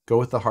 go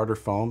with the harder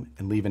foam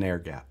and leave an air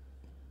gap.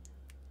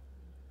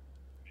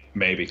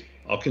 Maybe.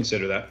 I'll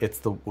consider that. It's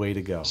the way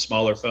to go.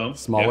 Smaller foam.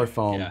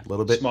 A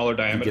little bit smaller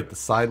diameter. You get the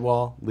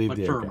sidewall, leave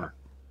the air gap.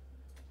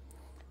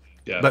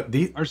 Yeah. But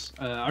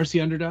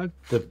RC Underdog,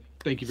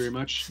 thank you very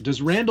much.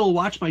 Does Randall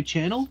watch my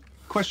channel? ?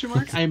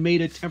 I made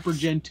a Temper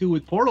Gen 2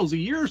 with portals a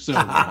year or so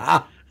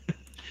ago.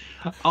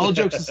 All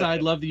jokes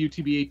aside, love the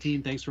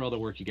UTB18. Thanks for all the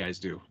work you guys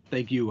do.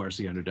 Thank you,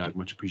 RC Underdog.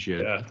 Much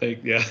appreciated.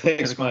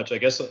 Thanks much. I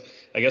guess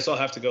I'll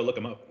have to go look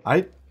him up.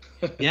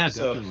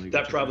 Definitely.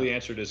 That probably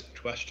answered his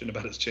question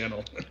about his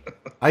channel.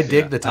 I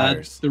dig the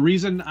tires. The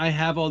reason I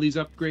have all these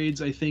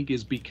upgrades, I think,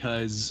 is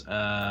because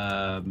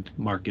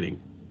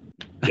marketing.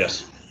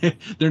 Yes.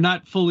 They're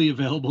not fully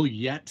available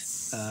yet,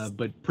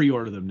 but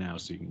pre-order them now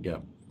so you can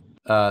get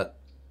them.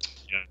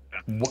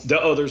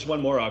 There's one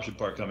more option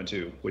part coming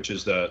too, which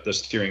is the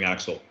steering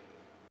axle.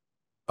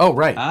 Oh,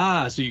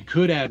 right. So you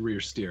could add rear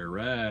steer,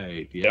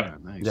 right? Yeah,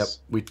 nice.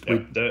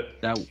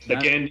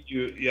 Again,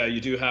 you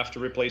do have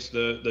to replace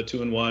the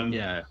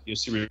 2-in-1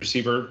 USB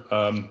receiver.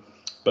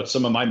 But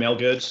some of my mail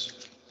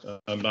goods,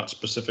 not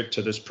specific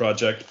to this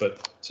project,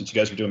 but since you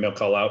guys are doing mail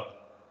call out,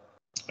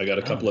 I got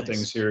a couple of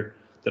things here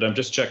that I'm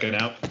just checking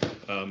out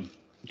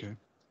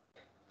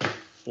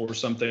for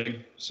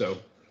something. So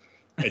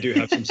I do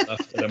have some stuff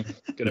that I'm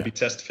going to be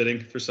test fitting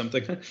for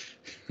something.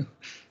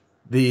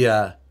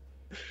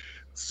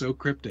 So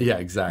cryptic. Yeah,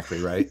 exactly,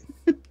 right?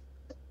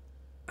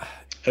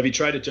 Have you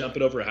tried to jump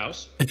it over a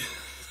house?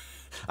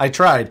 I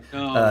tried.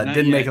 No,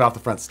 didn't make it off the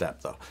front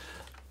step, though.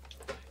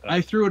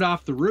 I threw it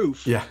off the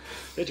roof. Yeah.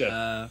 Did you?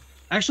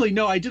 Actually,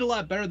 no, I did a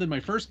lot better than my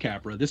first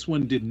Capra. This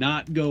one did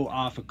not go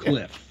off a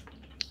cliff.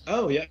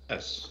 Oh,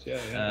 yes.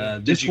 Yeah.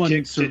 Did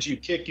you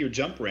kick your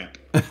jump ramp?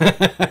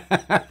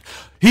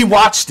 He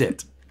watched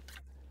it.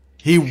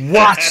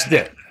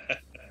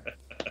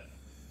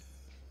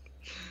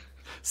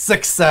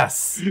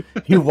 Success.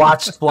 He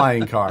watched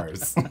flying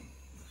cars.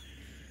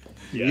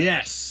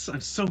 Yes,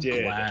 I'm so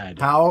glad.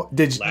 How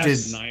did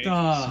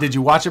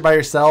you watch it by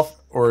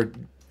yourself, or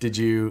did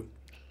you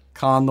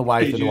con the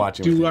wife into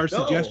watching? Do our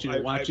suggestion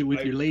and watch it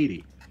with your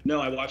lady?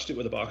 No, I watched it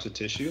with a box of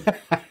tissue.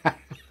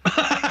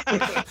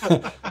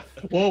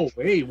 Whoa!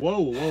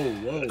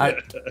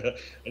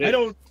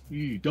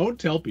 Don't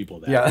tell people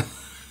that. Yeah.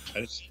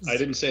 I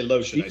didn't say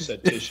lotion. I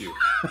said tissue.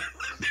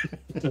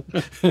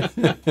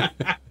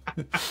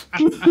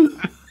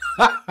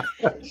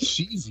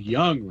 She's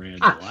young,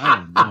 Randall.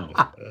 I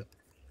don't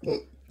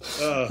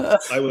know.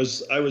 I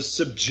was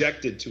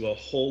subjected to a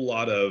whole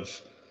lot of.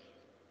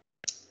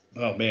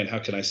 Oh man, how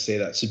can I say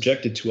that?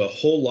 Subjected to a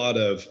whole lot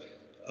of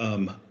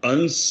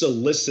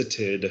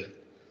unsolicited.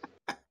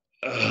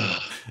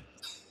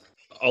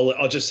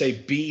 I'll just say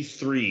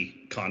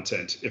B3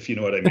 content, if you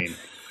know what I mean.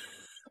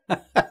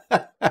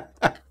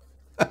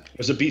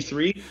 Was it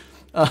B3?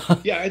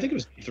 Yeah, I think it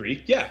was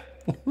B3. Yeah.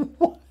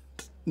 What?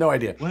 No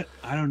idea. What?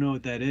 I don't know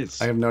what that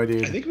is. I have no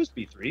idea. I think it was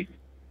B3.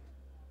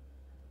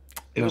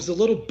 It was the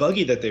little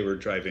buggy that they were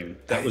driving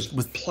that was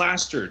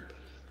plastered.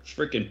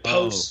 Freaking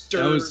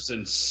posters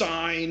and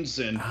signs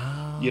and,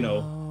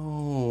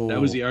 That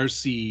was the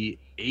RC8.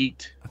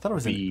 I thought it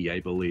was B, I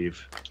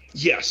believe.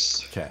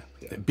 Yes. Okay.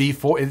 Yeah.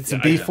 B4. It's a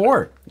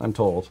B4, I'm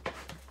told.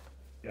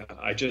 Yeah,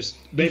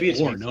 maybe it's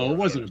B4. No, it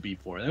wasn't a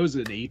B4. That was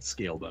an 8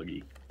 scale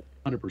buggy.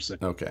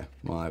 100%. Okay.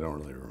 Well, I don't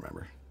really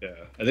remember. Yeah.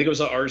 I think it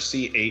was a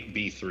RC8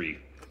 B3.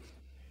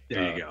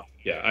 There you go.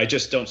 Yeah, I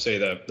just don't say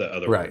the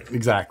other right, word.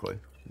 Exactly.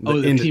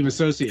 The team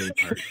associated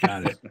part.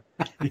 Got it.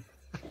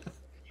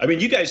 I mean,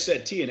 you guys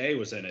said TNA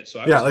was in it, so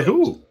I Yeah, was like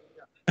who?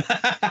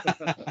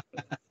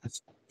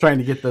 Trying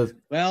to get those.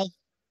 Well,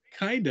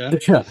 kinda.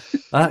 Yeah,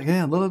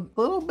 yeah, a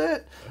little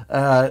bit.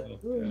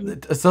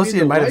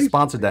 Associated might have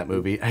sponsored that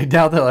movie. I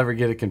doubt they'll ever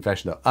get a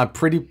confession though. I'm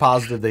pretty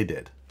positive they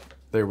did.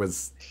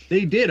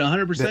 They did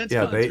 100%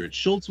 sponsored.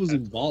 Schultz was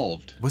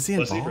involved. Was he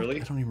involved? Was he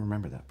really? I don't even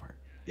remember that part.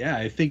 Yeah,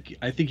 I think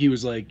he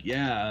was like,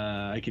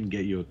 I can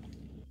get you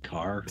a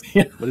car.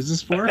 Yeah. What is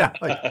this for? Yeah,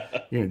 like,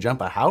 you're gonna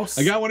jump a house?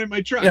 I got one in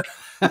my truck.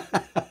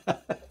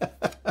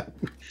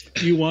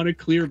 Do you want a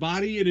clear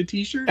body and a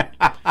t-shirt?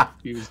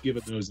 He was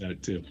giving those out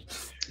too.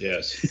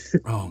 Yes.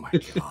 Oh my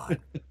god.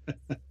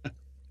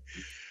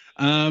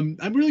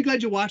 I'm really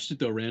glad you watched it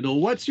though,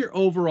 Randall. What's your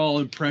overall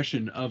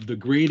impression of the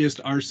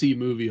greatest RC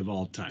movie of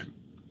all time?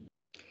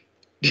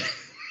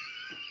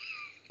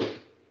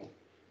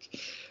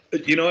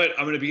 You know what?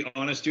 I'm going to be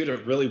honest, dude.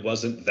 It really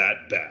wasn't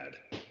that bad.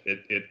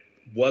 It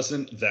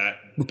wasn't that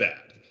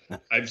bad.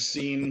 I've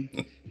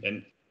seen,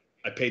 and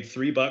I paid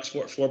 $3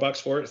 for it,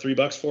 $4 for it,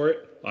 $3 for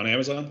it on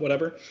Amazon,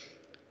 whatever.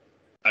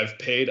 I've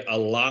paid a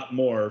lot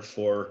more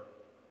for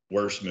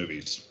worse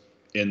movies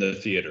in the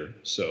theater,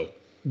 so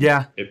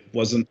yeah, it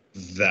wasn't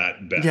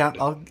that bad. Yeah,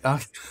 all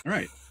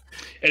right.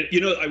 And you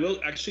know, I will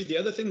actually. The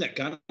other thing that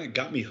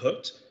got me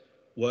hooked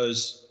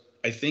was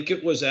I think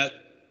it was at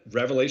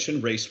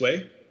Revelation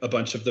Raceway. A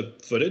bunch of the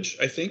footage,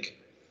 I think,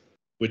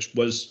 which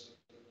was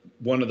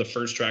one of the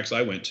first tracks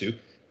I went to.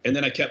 And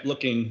then I kept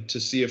looking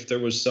to see if there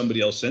was somebody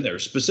else in there,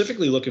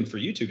 specifically looking for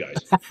you two guys.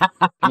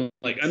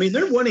 Like, I mean,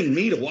 they're wanting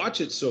me to watch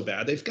it so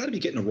bad. They've got to be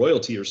getting a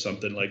royalty or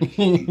something. Like,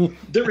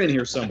 they're in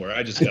here somewhere.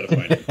 I just got to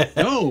find it.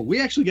 No, we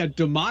actually got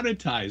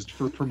demonetized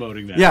for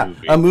promoting that movie.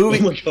 Yeah, a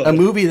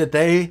movie that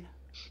I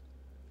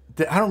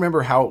don't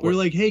remember how it We're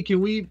like, hey,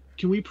 can we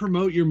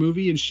promote your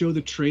movie and show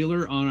the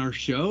trailer on our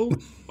show?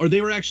 Or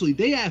they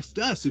asked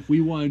us if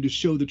we wanted to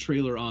show the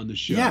trailer on the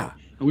show. Yeah.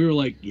 And we were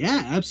like,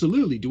 yeah,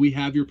 absolutely. Do we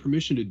have your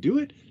permission to do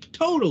it?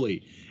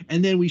 Totally.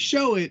 And then we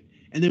show it,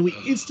 and then we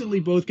instantly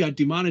both got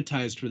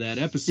demonetized for that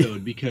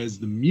episode because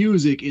the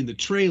music in the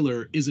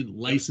trailer isn't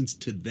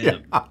licensed to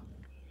them. Yeah.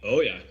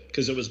 Oh, yeah.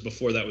 Because it was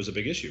before that was a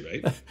big issue,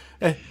 right?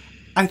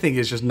 I think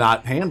it's just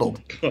not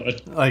handled.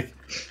 God. Like,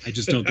 I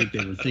just don't think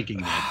they were thinking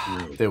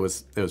that through. It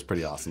was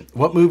pretty awesome.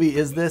 What movie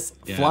is this?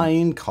 Yeah.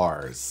 Flying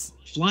Cars.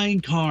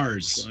 Flying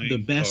Cars, Flying the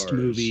best Cars.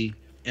 movie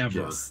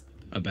ever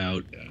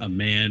about a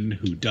man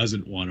who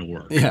doesn't want to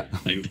work. Yeah.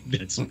 Like,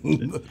 that's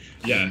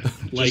Yeah.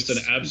 Likes-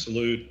 Just an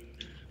absolute.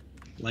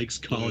 likes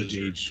college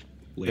age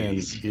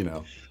ladies. And, you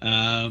know.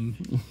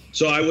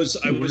 So I was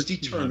Work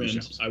determined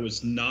shows. I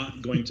was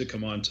not going to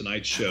come on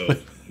tonight's show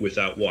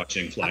without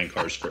watching Flying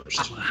Cars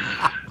first.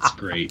 That's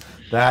great.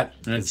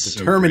 That's so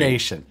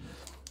determination.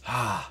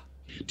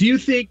 Do you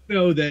think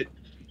though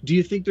do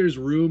you think there's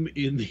room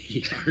in the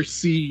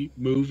RC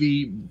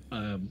movie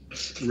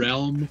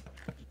realm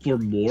for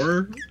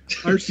more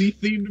RC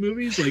themed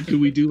movies? Like, could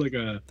we do like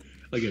a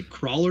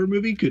crawler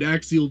movie? Could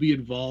Axial be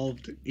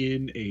involved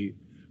in a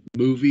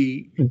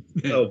movie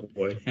that Oh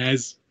boy.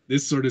 has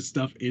this sort of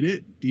stuff in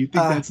it? Do you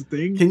think that's a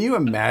thing? Can you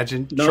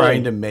imagine No.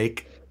 trying to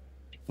make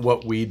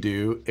what we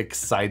do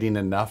exciting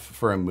enough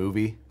for a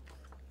movie?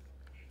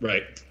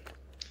 Right.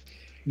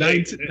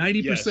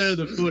 90% Yes. of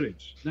the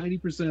footage.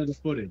 90% of the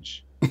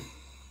footage.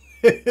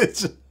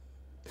 It's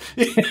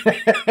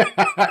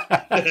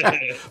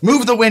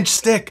move the winch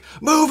stick.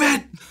 Move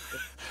it.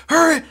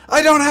 Hurry.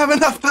 I don't have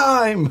enough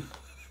time.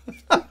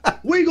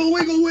 Wiggle,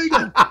 wiggle,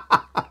 wiggle.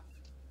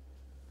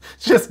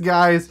 Just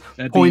guys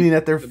That'd pointing be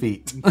at their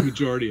feet.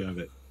 Majority of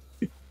it.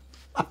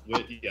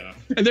 Yeah.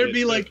 And there'd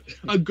be like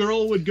a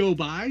girl would go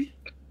by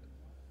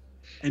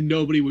and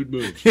nobody would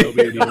move.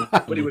 Nobody would even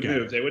Nobody would look at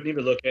move. her. They wouldn't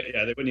even look at.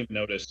 Yeah, they wouldn't even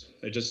notice.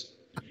 They just.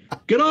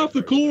 Get off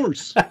the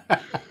course.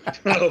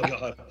 Oh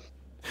God.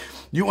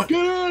 You want?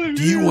 Get out of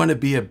Do you here. want to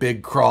be a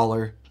big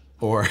crawler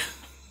or?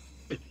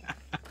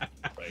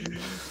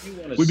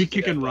 Right. We'd be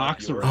kicking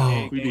rocks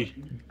around. We'd be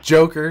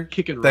Joker,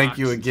 kicking thank rocks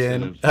you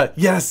again. instead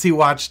Yes, he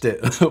watched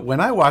it.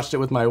 When I watched it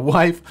with my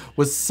wife,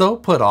 was so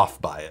put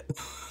off by it.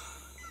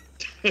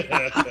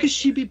 How could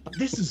she be?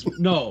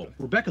 No.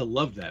 Rebecca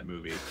loved that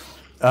movie.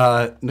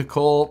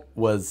 Nicole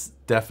was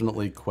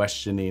definitely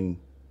questioning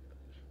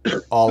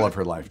all of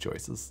her life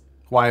choices.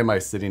 Why am I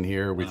sitting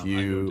here with I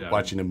you no doubt.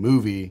 watching a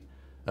movie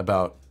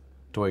about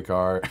toy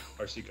car?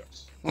 RC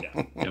cars.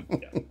 Yeah. Yep.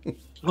 Yeah.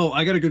 Oh,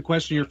 I got a good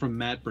question here from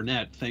Matt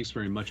Burnett. Thanks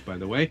very much, by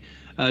the way.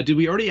 Did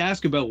we already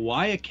ask about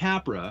why a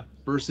Capra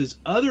versus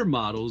other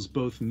models,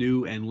 both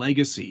new and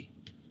legacy?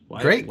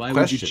 Great Why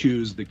question. would you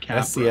choose the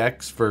Capra?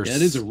 SCX versus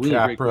That is a really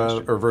great Capra,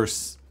 question. or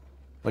versus,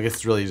 I guess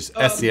it's really just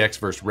SCX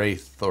versus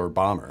Wraith or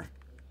Bomber.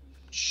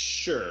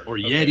 Sure. Or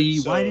Okay, Yeti?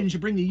 so, Why didn't you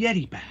bring the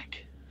Yeti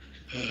back?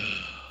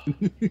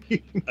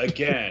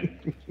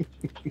 Again,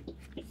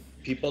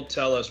 people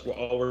tell us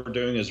all we're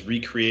doing is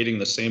recreating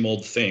the same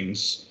old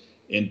things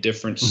in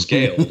different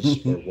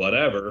scales or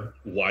whatever.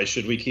 Why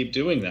should we keep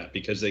doing that?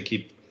 Because they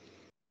keep,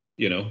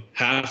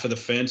 half of the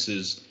fence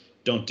is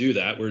don't do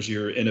that. Where's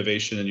your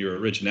innovation and your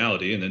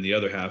originality? And then the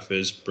other half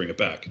is bring it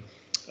back.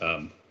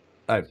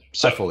 I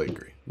fully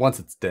agree. Once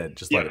it's dead,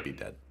 just let it be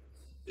dead.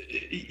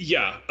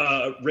 Yeah.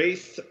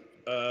 Wraith,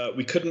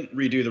 we couldn't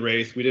redo the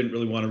Wraith. We didn't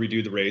really want to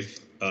redo the Wraith.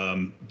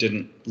 I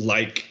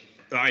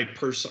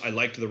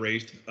liked the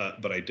Wraith,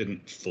 but I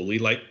didn't fully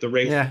like the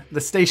Wraith. Yeah,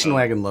 the station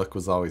wagon look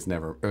was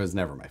never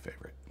my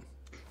favorite.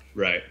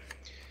 Right.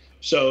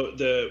 So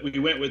we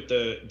went with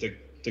the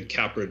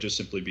Capra just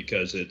simply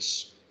because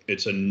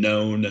it's a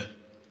known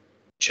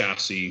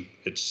chassis.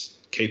 It's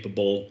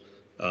capable.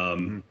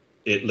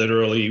 It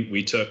literally,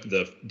 we took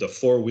the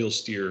 4-wheel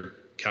steer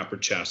Capra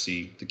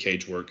chassis, the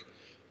cage work,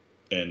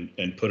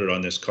 and put it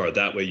on this car.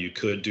 That way you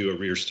could do a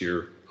rear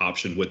steer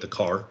option with the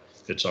car.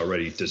 It's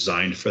already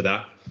designed for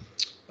that.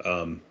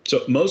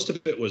 So most of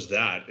it was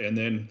that. And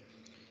then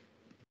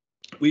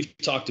we've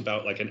talked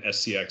about like an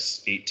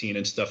SCX 18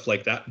 and stuff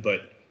like that,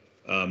 but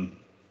a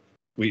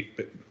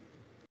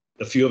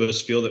few of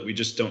us feel that we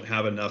just don't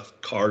have enough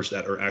cars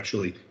that are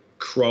actually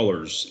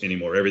crawlers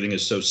anymore. Everything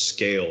is so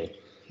scale.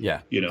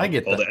 Yeah, I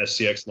get all that. the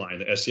SCX line,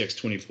 the SCX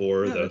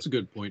 24, that's a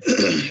good point.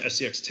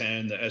 SCX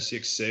 10, the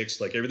SCX 6,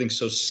 like everything's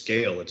so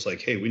scale. It's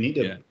like, hey, we need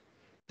to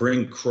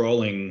bring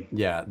crawling.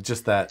 Yeah,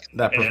 just that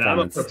performance. And I'm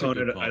a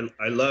proponent.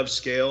 I love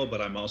scale,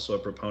 but I'm also a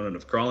proponent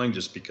of crawling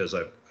just because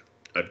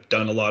I've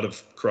done a lot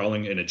of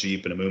crawling in a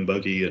Jeep and a moon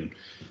buggy and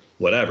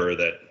whatever.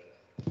 That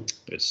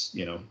it's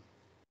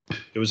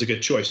it was a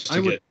good choice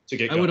to get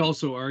going. I would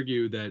also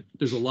argue that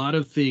there's a lot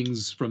of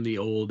things from the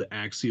old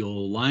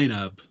Axial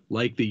lineup,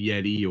 like the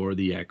Yeti or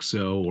the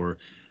EXO or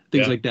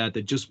things like that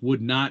just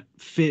would not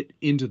fit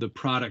into the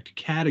product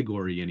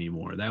category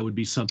anymore. That would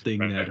be something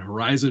that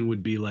Horizon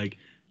would be like,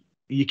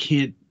 you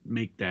can't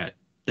make that.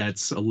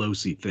 That's a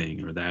Losi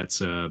thing, or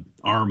that's a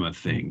Arma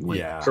thing.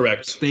 Like,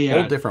 correct.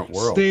 Different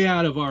world. Stay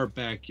out of our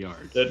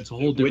backyard. It's a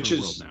whole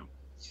different world now.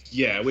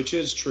 Yeah, which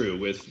is true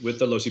with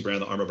the Losi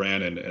brand, the Arma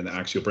brand, and the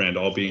Axial brand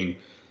all being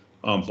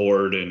on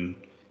board. And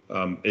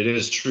it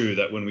is true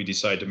that when we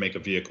decide to make a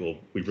vehicle,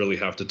 we really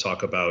have to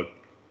talk about,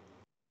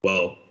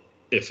 well,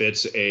 if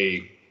it's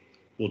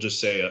we'll just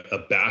say a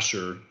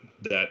basher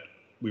that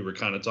we were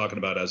kind of talking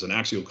about as an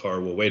Axial car,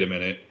 well, wait a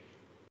minute.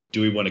 Do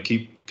we want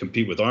to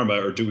compete with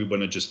Arma, or do we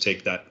want to just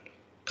take that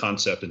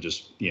concept and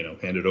just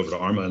hand it over to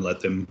Arma and let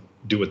them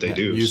do what they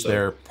do? Use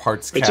their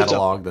parts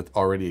catalog that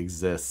already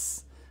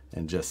exists,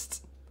 and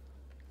just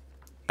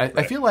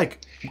I feel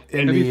like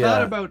have you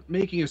thought about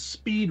making a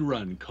speed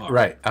run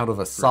car out of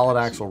a solid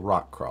axle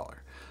rock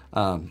crawler?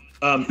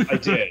 I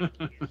did.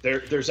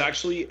 There's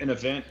actually an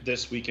event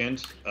this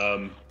weekend,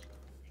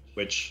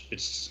 which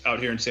it's out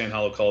here in Sand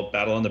Hollow called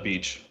Battle on the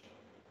Beach.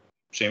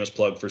 Shameless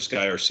plug for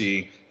Sky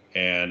RC.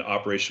 And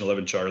Operation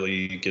 11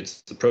 Charlie gets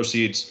the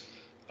proceeds.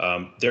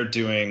 They're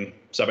doing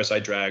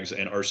side-by-side drags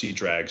and RC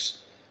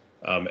drags.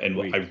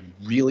 And I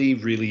really,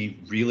 really,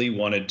 really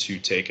wanted to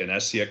take an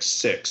SCX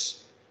 6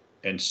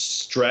 and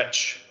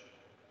stretch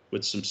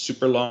with some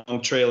super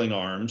long trailing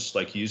arms,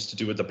 like you used to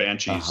do with the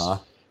Banshees,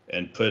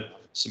 and put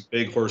some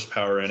big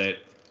horsepower in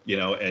it,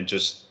 and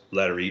just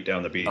let her eat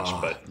down the beach.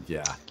 But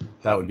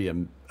that would be a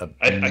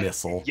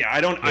missile.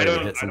 I don't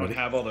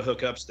have all the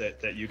hookups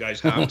that you guys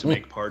have to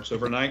make parts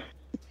overnight.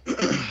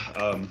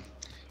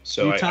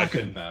 So what are you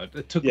talking about?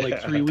 It took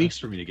like 3 weeks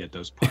for me to get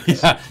those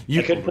parts.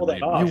 You couldn't pull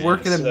that off. You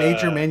work at a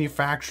major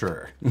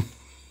manufacturer.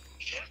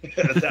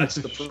 That's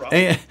the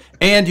problem.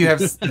 And you have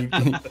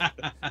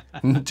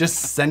just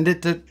send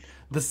it to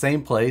the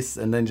same place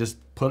and then just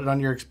put it on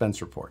your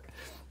expense report.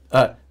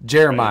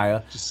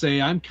 Jeremiah, just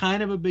say I'm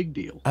kind of a big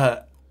deal.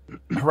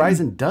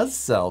 Horizon does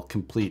sell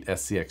complete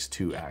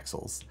SCX2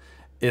 axles.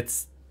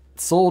 It's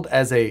sold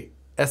as a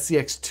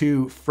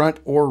SCX2 front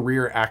or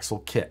rear axle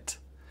kit.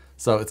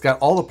 So it's got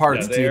all the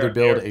parts to either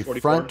build a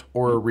front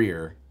or a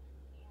rear.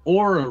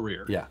 Or a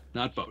rear. Yeah.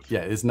 Not both.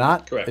 Yeah, it is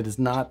not. Correct. It is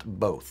not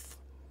both.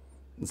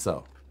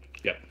 So.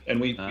 Yeah,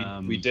 and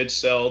we did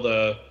sell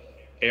the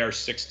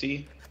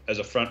AR60 as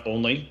a front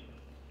only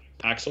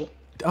axle.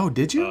 Oh,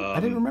 did you? I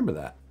didn't remember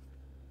that.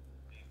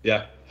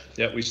 Yeah,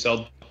 we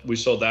sold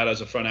that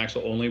as a front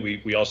axle only.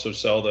 We also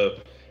sell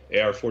the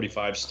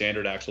AR45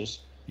 standard axles.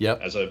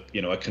 Yep. As a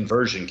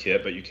conversion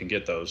kit, but you can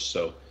get those.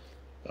 So.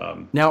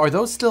 Now, are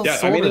those still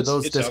sold, or are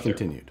those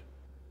discontinued?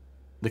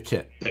 The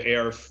kit. The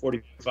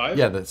AR45.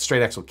 Yeah, the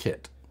straight axle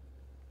kit.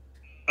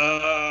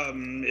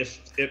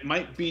 If it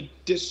might be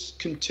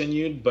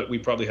discontinued, but we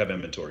probably have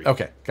inventory.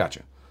 Okay,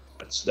 gotcha.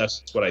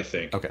 That's what I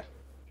think. Okay.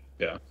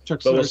 Yeah.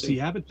 Chuck Darcy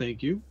Habit,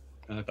 thank you.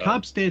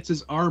 Comp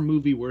stances are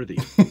movie worthy.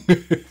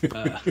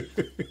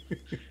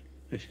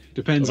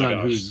 Depends on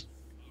who's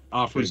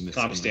offering this.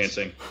 Comp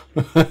stancing.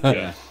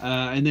 Yeah.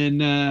 And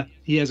then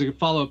he has a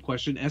follow-up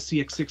question.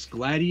 SCX6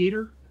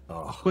 Gladiator?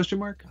 Question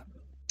mark.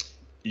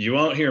 You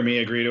won't hear me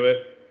agree to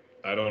it.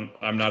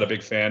 I'm not a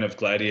big fan of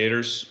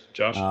Gladiators,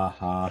 Josh.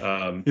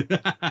 Yeah,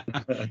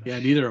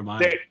 neither am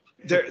I.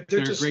 They're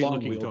just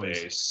long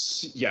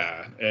wheelbase.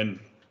 Yeah, and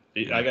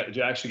I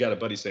actually got a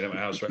buddy staying at my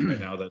house right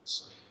now.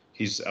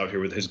 He's out here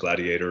with his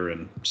Gladiator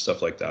and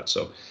stuff like that.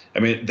 So I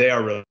mean, they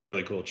are really,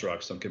 really cool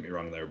trucks. Don't get me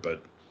wrong there,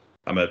 but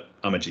I'm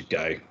a Jeep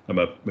guy. I'm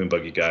a moon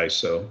buggy guy.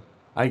 So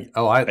I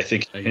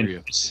think I hear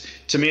you.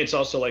 To me, it's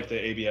also like the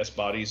ABS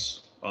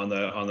bodies on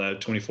the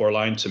 24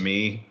 line. To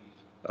me,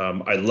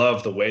 I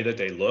love the way that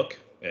they look,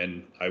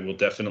 and I will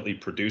definitely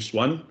produce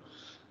one.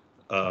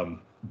 But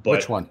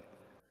which one?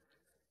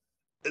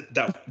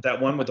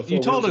 That one with the four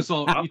You told wheels.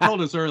 us you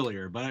told us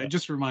earlier, but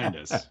just remind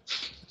us.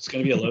 It's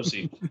going to be a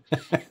Losi.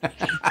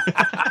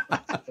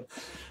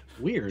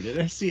 Weird. Did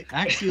I see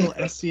Axial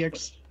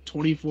SCX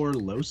 24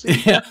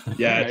 Losi? Yeah.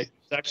 Yeah, Right.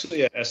 it's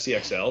actually a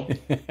SCXL.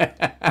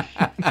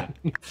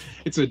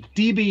 It's a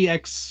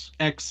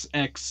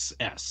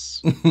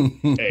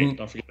DBXXXS. A,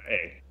 don't forget the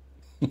A.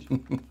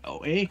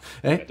 Oh, A?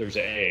 Hey, There's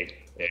an A.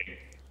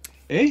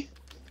 A?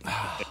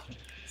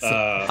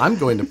 I'm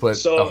going to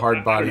put a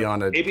hard body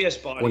on ABS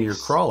bodies. one of your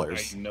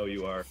crawlers. I know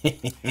you are.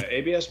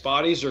 ABS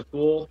bodies are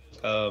cool.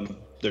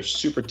 They're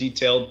super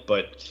detailed,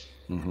 but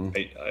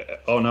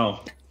oh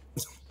no,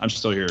 I'm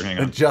still here. Hang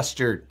on. Adjust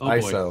your Oh,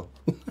 boy. ISO.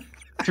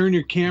 Turn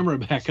your camera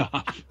back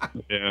off.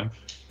 Yeah.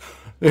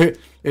 It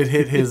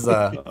hit his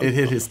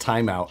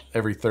timeout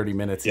every 30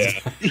 minutes. Yeah.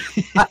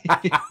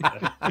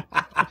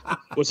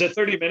 Was it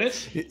 30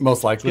 minutes?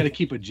 Most Got to likely.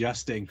 keep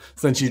adjusting.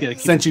 Since you keep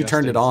turned it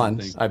adjusting on,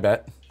 something. I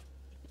bet.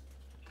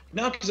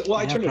 No, because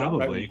I turned it on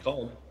right when you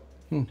called.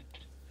 Yeah,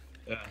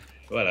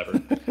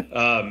 whatever.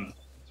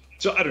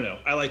 So I don't know.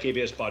 I like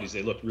ABS bodies.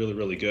 They look really,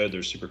 really good.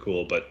 They're super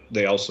cool, but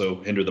they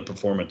also hinder the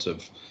performance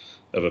of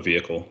a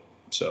vehicle.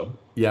 So.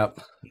 Yep.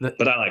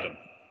 But I like them.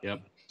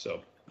 Yep.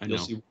 So I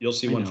know. you'll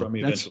see one from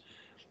me eventually.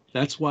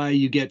 That's why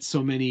you get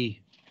so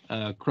many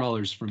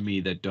crawlers from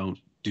me that don't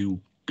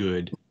do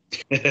good.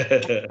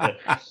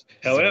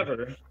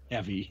 However,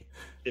 Heavy.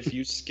 if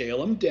you scale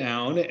them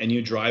down and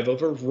you drive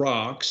over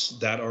rocks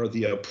that are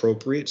the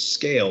appropriate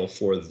scale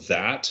for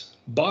that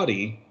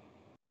body,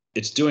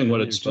 it's doing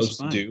what it's supposed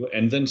to do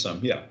and then some.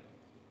 Yeah.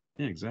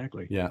 Yeah,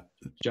 exactly. Yeah.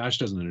 Josh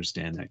doesn't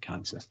understand that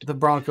concept. The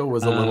Bronco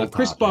was a little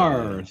Chris top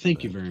Barr, heavy,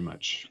 thank you very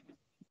much.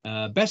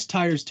 Best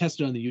tires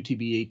tested on the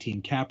UTV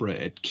 18 Capra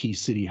at Key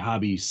City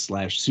Hobby /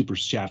 Super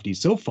Shafty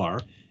so far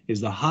is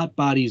the Hot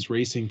Bodies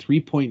Racing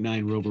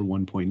 3.9 Rover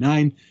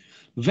 1.9,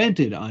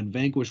 vented on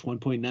Vanquish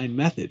 1.9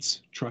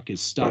 methods. Truck is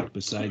stocked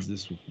besides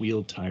this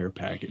wheeled tire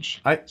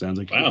package. Sounds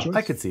like a good choice.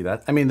 I could see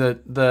that. I mean, I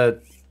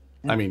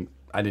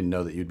didn't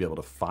know that you'd be able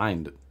to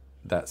find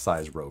that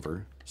size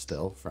Rover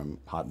still from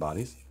Hot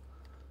Bodies.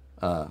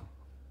 But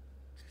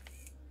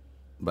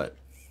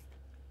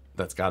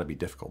that's got to be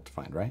difficult to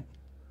find, right?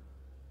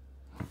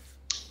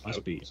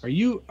 Must be. Are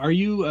you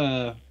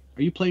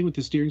playing with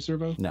the steering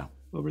servo? No.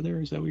 Over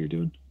there? Is that what you're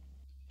doing?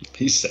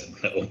 He said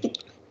no.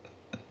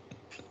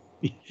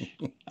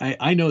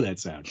 I know that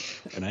sound,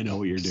 and I know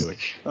what you're doing.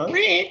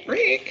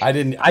 Rick. I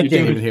can't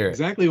even hear it.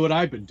 Exactly what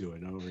I've been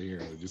doing over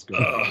here. Just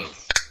go.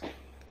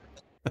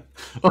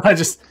 Well, I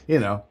just,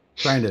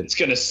 trying to It's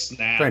gonna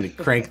snap. trying to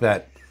crank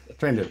that,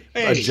 trying to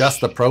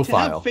adjust the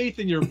profile. Have faith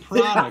in your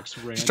products,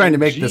 Rand. Just trying to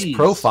make this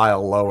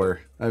profile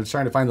lower. I was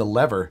trying to find the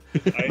lever.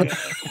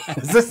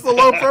 Is this the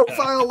low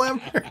profile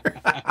lever?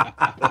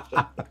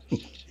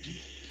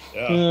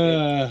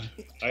 Yeah.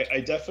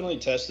 I definitely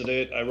tested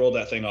it. I rolled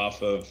that thing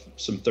off of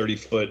some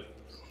 30-foot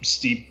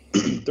steep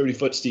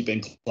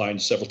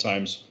inclines several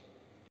times.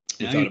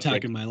 Now you're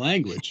talking my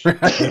language.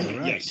 Right.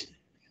 Right. Yes.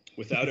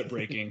 Without it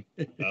breaking.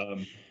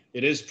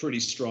 It is pretty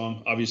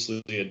strong.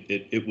 Obviously,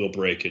 it will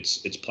break. It's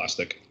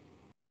plastic.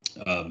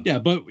 Yeah,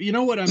 but you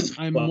know what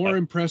I'm more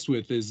impressed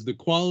with is the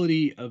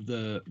quality of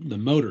the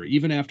motor.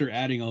 Even after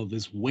adding all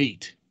this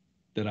weight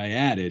that I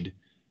added,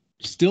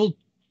 still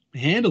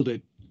handled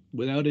it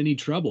without any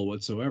trouble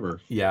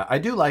whatsoever. Yeah, I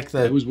do like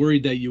the. I was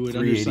worried that you would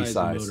 380 undersize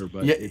size. the motor,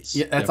 but it's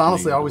that's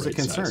honestly always a the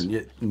right concern.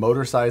 size.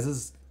 Motor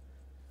sizes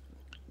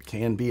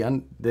can be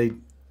the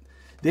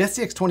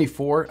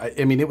SCX24.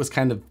 I mean, it was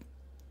kind of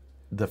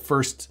the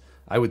first,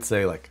 I would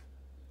say, like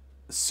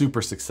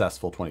super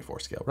successful 24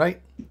 scale,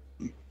 right?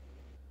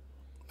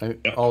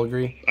 All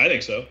agree? I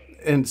think so.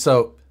 And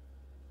so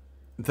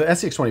the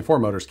SCX24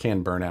 motors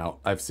can burn out.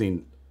 I've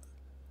seen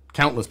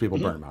countless people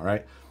burn them out,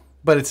 right?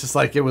 But it's just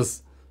like it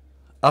was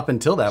up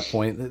until that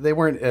point. They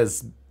weren't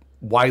as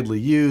widely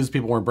used.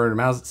 People weren't burning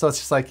them out. So it's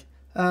just like,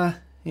 now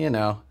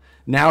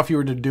if you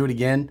were to do it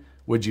again,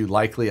 would you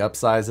likely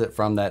upsize it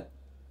from that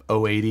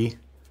 080?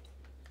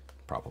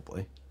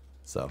 Probably.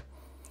 So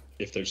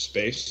if there's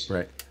space.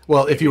 Right.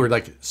 Well, if you were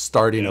like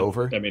starting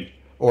over. I mean,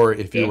 or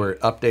if you were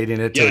updating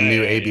it to a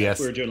new ABS.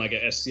 If we were doing like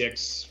a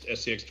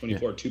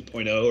SCX24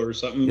 2.0 or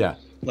something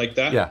like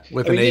that. Yeah,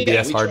 with an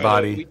ABS hard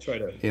body. We try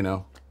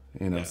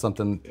to,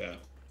 something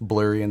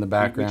blurry in the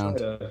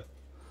background. I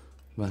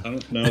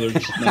don't know. There's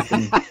just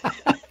nothing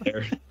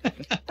there.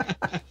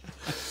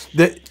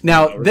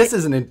 This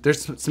isn't.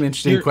 There's some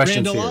interesting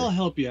questions Randall, here. I'll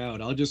help you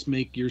out. I'll just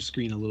make your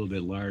screen a little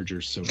bit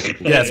larger so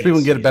people. So people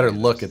can get a better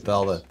look at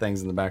all the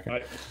things in the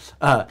background.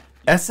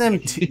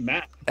 SMTs.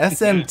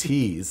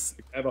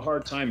 I have a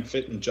hard time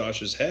fitting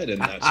Josh's head in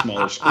that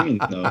smaller screen,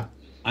 though.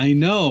 I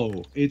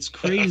know. It's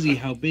crazy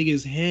how big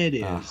his head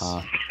is.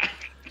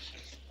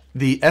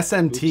 The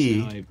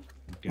SMT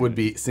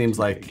seems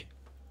like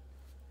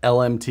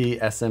LMT,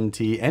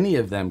 SMT, any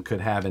of them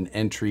could have an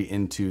entry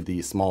into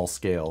the small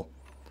scale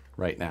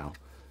right now.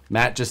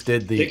 Matt just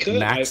did the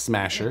Max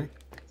Smasher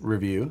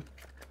review.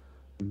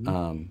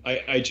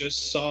 I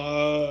just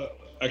saw,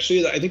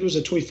 actually, I think it was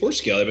a 24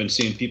 scale. I've been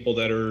seeing people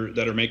that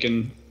are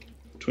making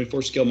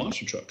 24 scale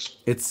monster trucks.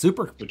 It's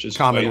super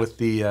common with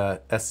the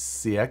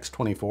SCX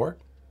 24.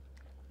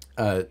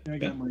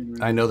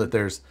 I know that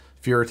there's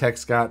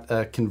Furatech's got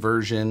a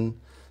conversion.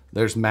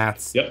 There's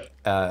Matt's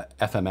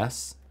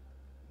FMS,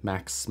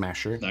 Max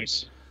Smasher.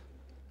 Nice.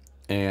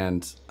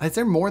 And is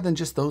there more than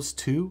just those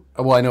two?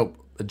 Well, I know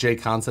J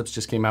Concepts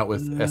just came out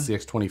with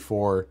SCX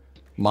 24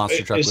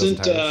 monster truck.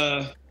 Isn't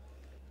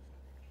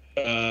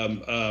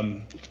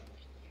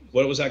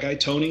what was that guy?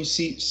 Tony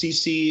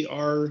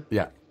CCR?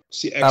 Yeah.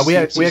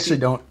 CX, we actually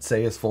don't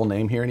say his full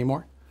name here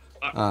anymore.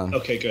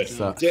 Okay, good.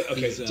 So,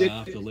 he's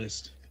off the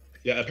list.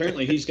 Yeah,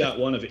 apparently he's got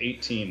one of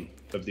 18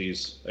 of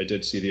these. I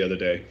did see the other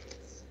day.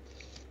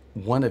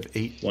 One of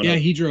 8.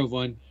 He drove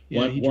one.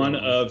 Yeah, one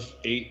of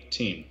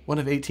 18. One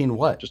of 18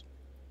 what? Just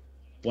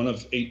one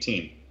of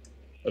 18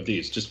 of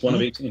these. Just one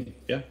of 18.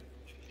 Yeah.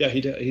 Yeah, he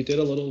did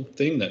a little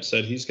thing that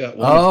said he's got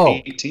one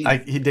of 18.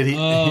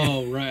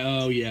 Oh, right.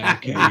 Oh, yeah.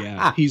 Okay,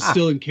 yeah. He's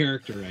still in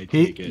character, I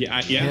take it.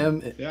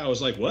 Yeah, I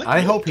was like, what?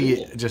 I hope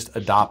he just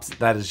adopts.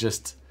 That is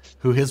just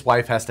who his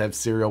wife has to have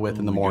cereal with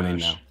in the morning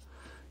now.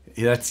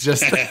 Yeah, that's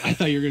just... I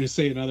thought you were going to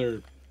say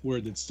another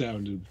word that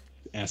sounded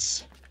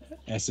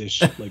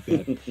S-ish, like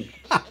that.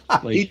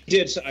 Like, he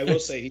did. I will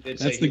say he did.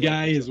 That's the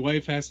guy his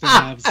wife has to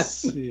have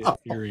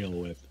cereal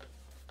with.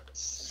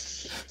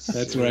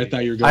 That's what I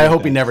thought you were going. I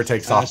hope he never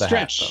takes off the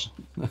Stretch.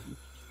 Hat,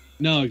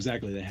 no,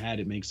 exactly. The hat,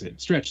 it makes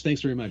it. Stretch,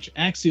 thanks very much.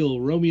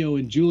 Axial, Romeo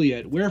and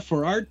Juliet.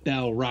 Wherefore art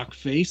thou, rock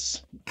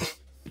face?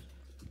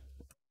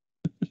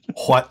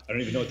 What? I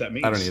don't even know what that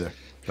means. I don't either.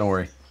 Don't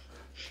worry.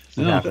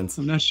 It happens.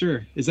 I'm not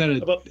sure. Is that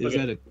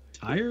a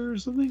tire or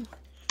something?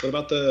 What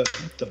about the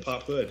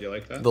pop hood? Do you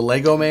like that? The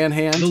Lego Man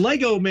hand? The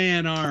Lego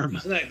Man arm.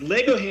 That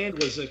Lego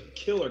hand was a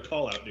killer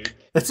call out, dude.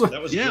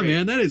 That was great.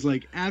 Man, that is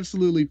like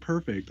absolutely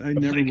perfect. I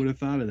never would have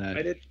thought of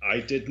that. I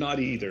did not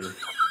either.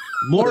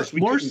 More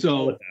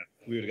so.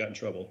 We would have got in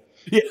trouble.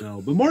 Yeah.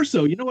 No, but more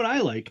so, you know what I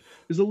like?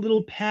 There's a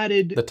little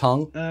padded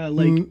tongue,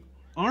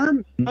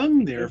 arm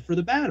tongue there for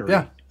the battery.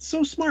 Yeah.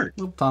 So smart.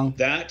 Little tongue.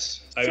 I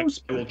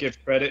will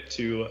give credit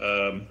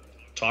to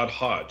Todd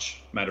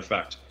Hodge, matter of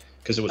fact.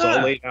 Because it was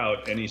all laid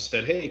out, and he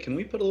said, "Hey, can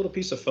we put a little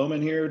piece of foam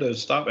in here to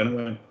stop?" And I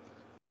went,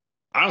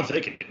 "I don't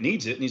think it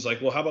needs it." And he's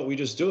like, "Well, how about we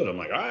just do it?" I'm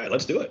like, "All right,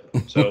 let's do it."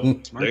 So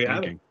there you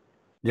have it.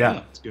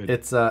 Yeah, it's good.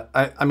 It's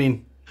I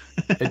mean,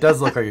 it does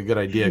look like a good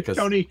idea because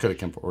Tony could have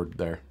come forward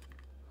there.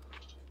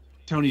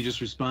 Tony just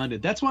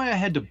responded. That's why I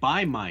had to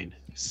buy mine.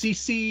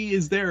 CC,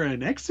 is there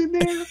an X in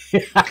there?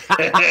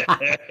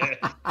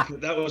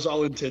 That was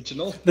all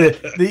intentional.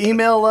 The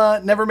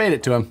email never made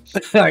it to him.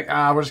 Like,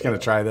 we're just gonna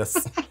try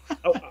this.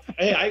 Oh,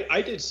 hey,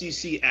 I did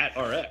CC at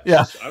RX.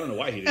 Yeah. I don't know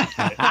why he didn't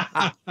get it.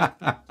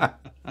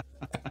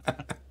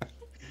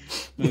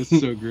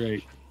 That's so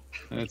great.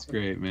 That's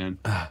great, man.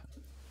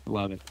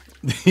 Love it.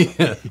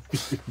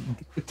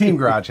 Team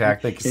Garage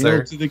Hack, thank you,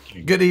 sir.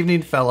 Good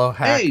evening, fellow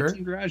hacker. Hey,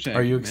 Team Garage Hack,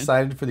 are you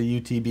excited for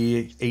the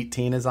UTB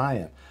 18 as I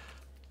am?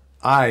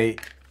 I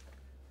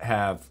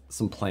have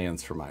some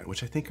plans for mine,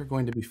 which I think are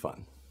going to be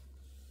fun.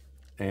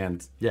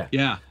 And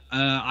yeah.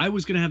 I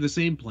was gonna have the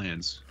same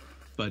plans,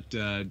 but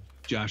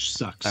Josh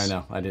sucks. I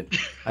know. I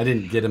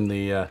didn't get him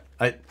the.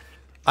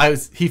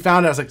 He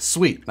found it. I was like,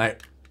 sweet. I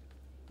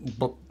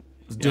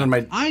was doing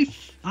my.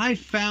 I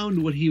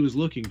found what he was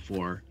looking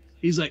for.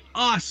 He's like,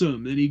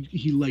 awesome. And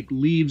he like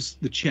leaves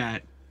the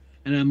chat,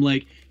 and I'm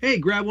like, hey,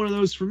 grab one of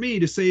those for me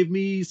to save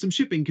me some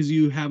shipping because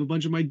you have a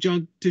bunch of my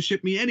junk to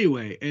ship me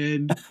anyway,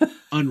 and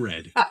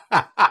unread.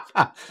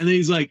 And then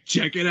he's like,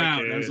 check it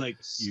out. And I was like,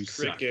 you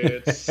suck.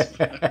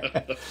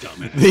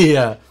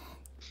 Dumbass.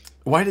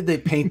 Why did they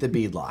paint the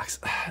beadlocks?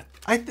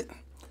 I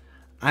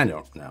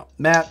don't know,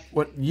 Matt.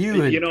 What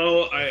you? You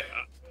know,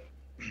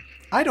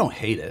 I don't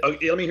hate it.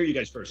 Okay, let me hear you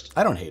guys first.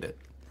 I don't hate it.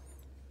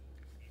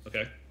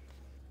 Okay.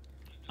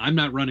 I'm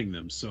not running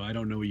them, so I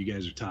don't know what you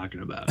guys are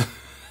talking about.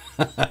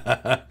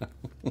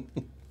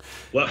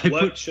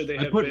 What should they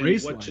have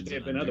been? What should they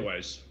have been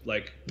otherwise?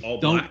 Like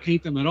all black? Don't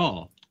paint them at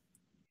all.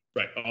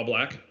 Right, all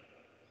black.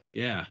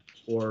 Yeah.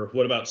 Or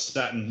what about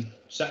satin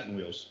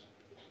wheels?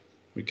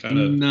 We kind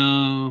of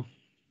no.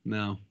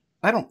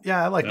 I don't.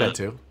 Yeah, I like that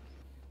too.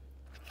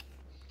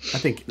 I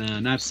think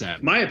not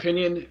satin. My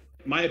opinion.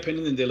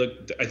 They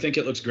look. I think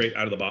it looks great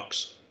out of the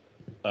box.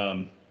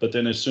 But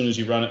then as soon as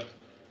you run it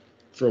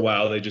for a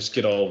while, they just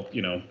get all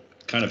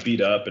kind of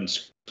beat up and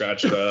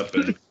scratched up,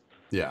 and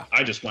yeah,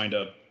 I just wind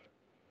up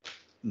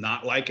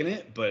not liking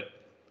it. But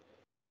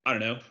I don't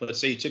know. Let's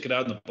say you took it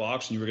out in the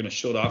box and you were going to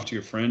show it off to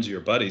your friends or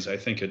your buddies. I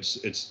think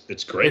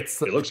it's great.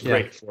 It looks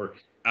great for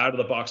out of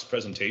the box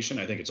presentation.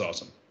 I think it's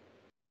awesome.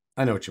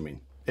 I know what you mean.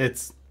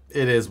 It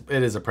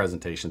is a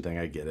presentation thing.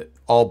 I get it.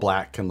 All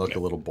black can look a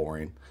little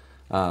boring.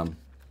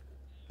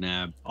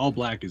 Nah, all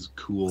black is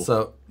cool.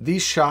 So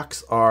these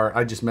shocks are,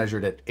 I just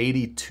measured at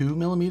 82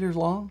 millimeters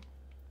long.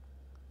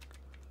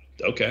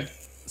 Okay.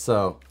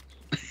 So,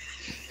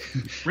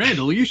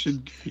 Randall, you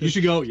should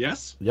go.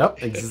 Yes. yep.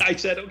 I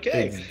said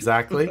okay.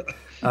 Exactly.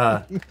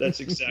 That's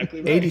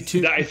exactly right.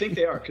 82. I think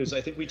they are, because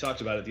I think we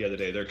talked about it the other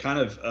day. They're kind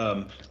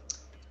of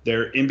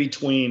they're in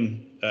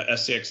between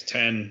SCX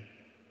 10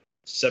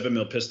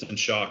 7mm piston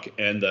shock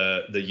and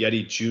the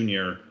Yeti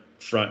Junior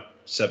front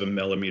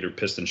 7mm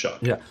piston shock.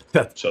 Yeah.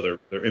 So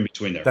they're in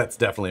between there. That's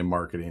definitely a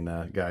marketing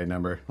guy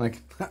number.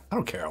 Like, I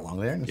don't care how long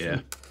they are.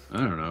 Yeah. I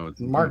don't know. It's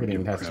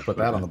Marketing has to put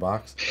that on the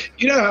box.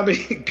 You know how many?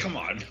 Come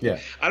on. Yeah.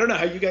 I don't know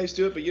how you guys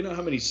do it, but you know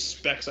how many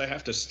specs I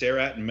have to stare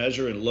at and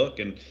measure and look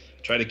and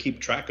try to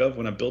keep track of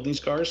when I'm building these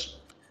cars.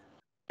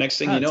 Next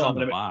thing you know, I'm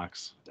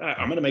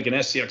gonna make an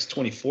SCX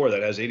 24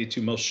 that has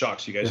 82 mil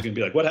shocks. You guys are gonna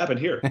be like, "What happened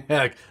here?"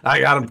 I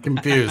got them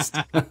confused.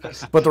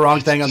 Put the wrong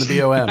thing on the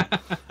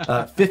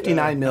BOM.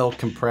 59 mil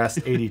compressed,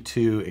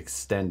 82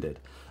 extended.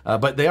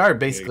 But they are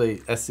basically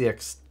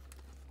SCX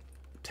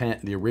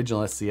 10, the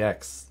original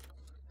SCX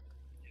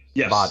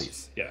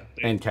bodies. Yeah.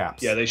 And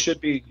caps. Yeah, they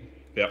should be.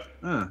 Yep.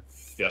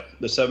 Yep.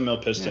 The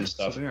 7mm piston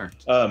stuff.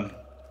 So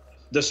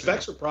the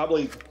specs are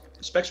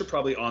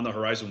probably on the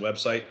Horizon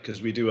website,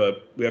 because we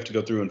have to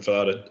go through and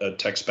fill out a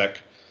tech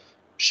spec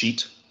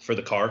sheet for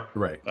the car.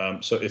 Right.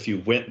 So if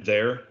you went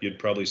there, you'd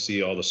probably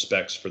see all the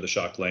specs for the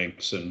shock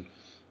lengths and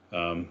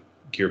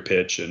gear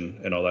pitch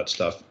and all that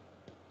stuff.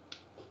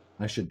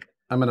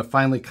 I'm going to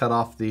finally cut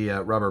off the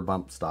rubber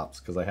bump stops,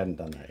 because I hadn't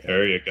done that yet.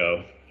 There you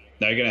go.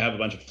 Now you're going to have a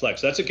bunch of flex.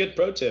 That's a good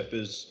pro tip,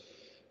 is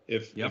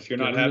if you're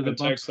not having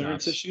tire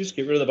clearance issues,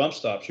 get rid of the bump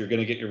stops. You're going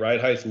to get your ride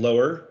height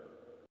lower.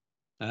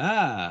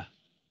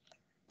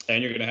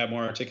 And you're going to have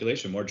more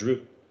articulation, more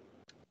droop.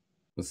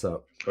 What's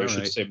up? Or I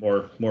should say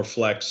more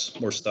flex,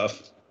 more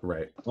stuff.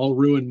 Right. I'll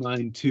ruin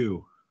mine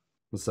too.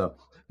 What's up?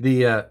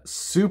 The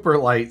super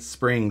light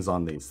springs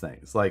on these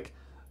things, like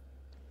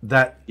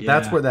that. Yeah.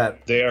 That's where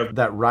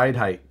that ride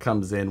height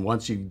comes in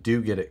once you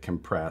do get it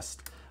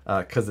compressed,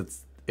 because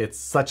it's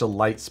such a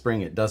light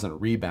spring, it doesn't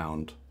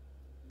rebound.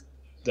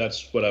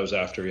 That's what I was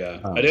after. Yeah,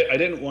 I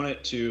didn't want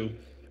it to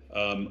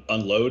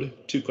unload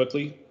too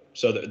quickly.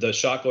 So the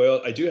shock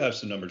oil, I do have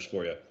some numbers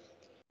for you.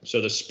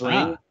 So the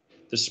spring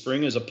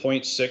is a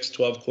 0.6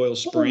 12 coil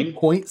spring.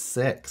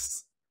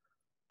 0.6.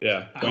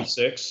 Yeah,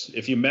 0.6.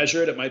 If you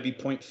measure it, it might be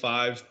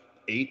 0.5,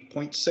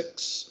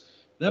 8.6.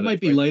 That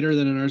might be lighter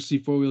than an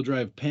RC 4-wheel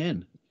drive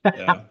pen.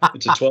 Yeah,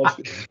 it's a 12.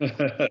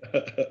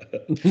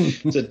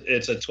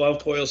 it's a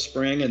 12 coil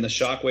spring, and the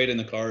shock weight in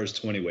the car is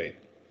 20 weight.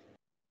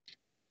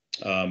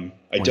 I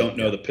don't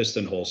know the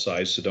piston hole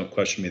size, so don't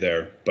question me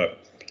there. But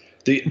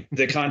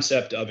the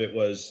concept of it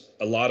was,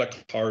 a lot of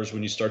cars,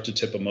 when you start to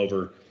tip them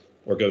over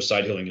or go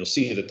side hilling, you'll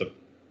see that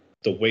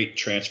the weight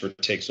transfer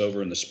takes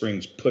over and the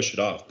springs push it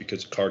off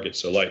because the car gets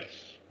so light.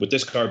 With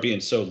this car being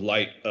so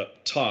light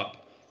up top,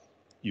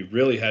 you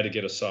really had to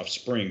get a soft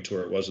spring to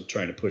where it wasn't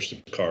trying to push the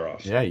car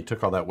off. Yeah, you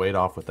took all that weight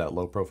off with that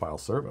low profile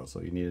servo, so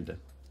you needed to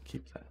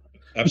keep that.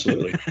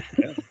 Absolutely.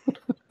 Yeah.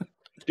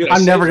 Dude,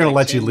 I'm never going to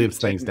let you leave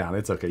things down.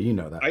 It's okay. You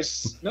know that.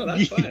 No,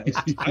 that's fine.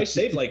 I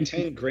saved like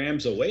 10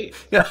 grams of weight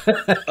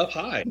up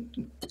high.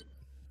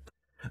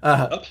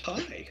 Up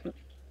high.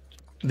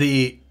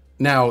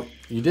 Now,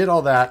 you did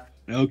all that.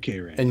 Okay,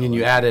 right. And then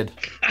you added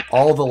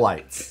all the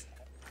lights,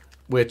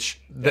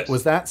 which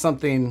was that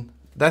something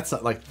that's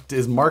like,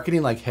 is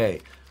marketing like,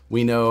 hey,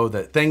 we know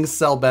that things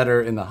sell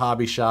better in the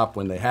hobby shop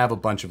when they have a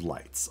bunch of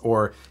lights?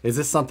 Or is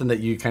this something that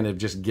you kind of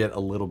just get a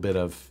little bit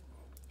of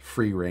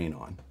free reign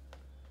on?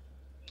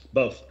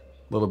 Both.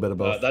 A little bit of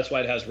both. That's why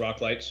it has rock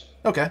lights.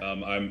 Okay.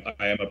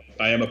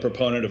 I am a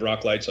proponent of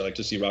rock lights. I like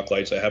to see rock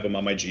lights. I have them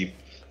on my Jeep.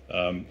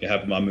 You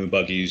have them on moon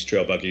buggies,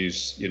 trail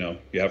buggies. You know,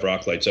 you have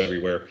rock lights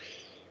everywhere.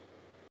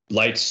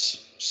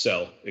 Lights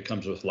sell. It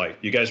comes with light.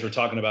 You guys were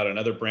talking about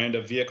another brand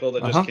of vehicle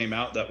that just came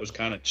out that was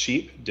kind of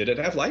cheap. Did it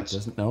have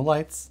lights? No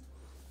lights.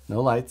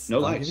 No lights. No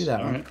lights. I'll give you that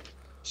All one. Right.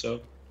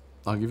 So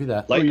I'll give you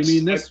that. Lights. Oh,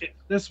 you mean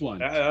this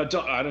one? I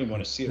don't even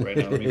want to see it right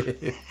now.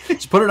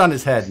 Just put it on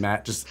his head,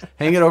 Matt. Just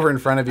hang it over in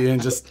front of you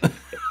and just.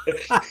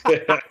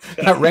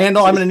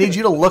 Randall, I'm going to need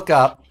you to look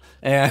up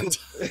and.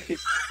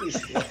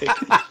 He's like,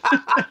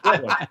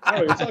 what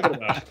are you talking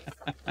about?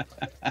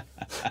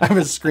 I have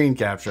a screen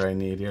capture I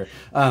need here.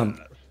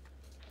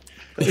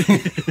 We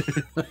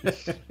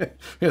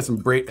have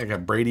some a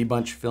Brady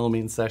Bunch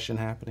filming session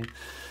happening.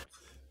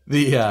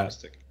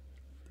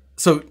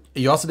 So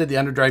you also did the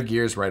underdrive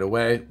gears right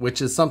away,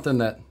 which is something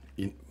that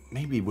you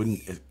maybe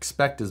wouldn't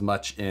expect as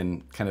much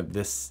in kind of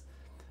this.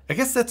 I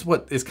guess that's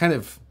what is kind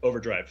of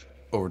overdrive.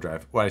 What did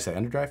I say?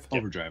 Underdrive? Yep.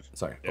 Overdrive.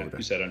 Sorry. Yeah, overdrive.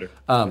 You said under.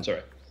 That's all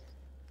right.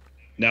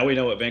 Now we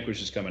know what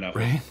Vanquish is coming out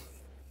with.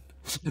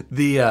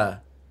 Right.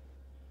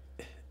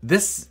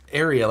 This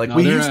area, like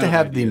we used to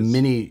have the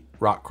mini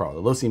rock crawler,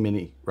 the Losi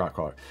mini rock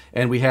crawler,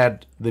 and we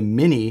had the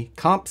mini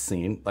comp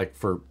scene, like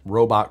for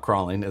robot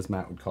crawling, as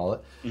Matt would call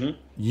it,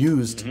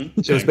 used.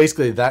 It was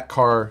basically that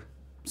car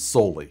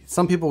solely.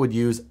 Some people would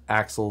use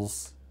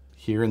axles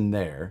here and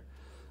there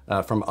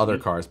from other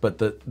cars, but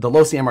the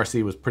Losi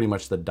MRC was pretty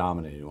much the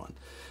dominating one.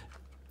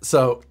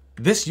 So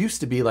this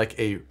used to be like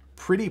a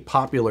pretty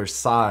popular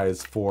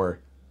size for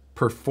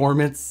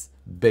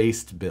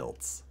performance-based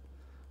builds.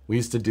 We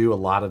used to do a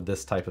lot of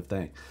this type of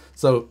thing.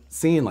 So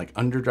seeing like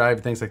underdrive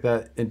and things like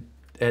that, and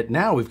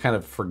now we've kind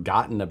of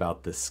forgotten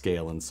about this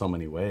scale in so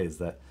many ways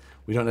that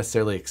we don't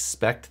necessarily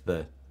expect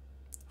the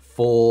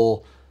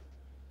full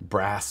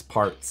brass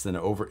parts and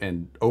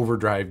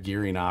overdrive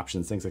gearing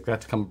options, things like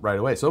that, to come right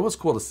away. So it was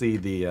cool to see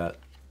the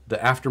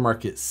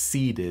aftermarket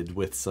seeded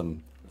with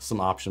some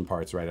option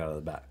parts right out of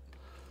the bat.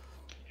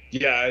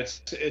 Yeah,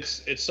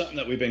 it's something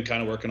that we've been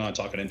kind of working on,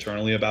 talking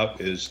internally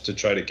about, is to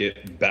try to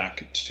get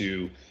back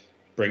to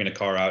bringing a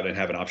car out and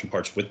having option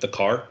parts with the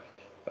car.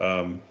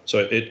 So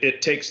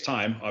it takes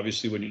time.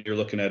 Obviously, when you're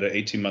looking at an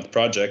 18-month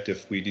project,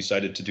 if we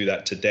decided to do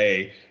that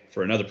today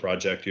for another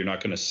project, you're not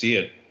going to see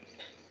it,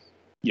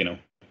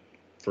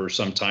 for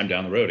some time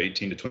down the road,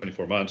 18 to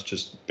 24 months,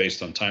 just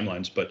based on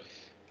timelines. But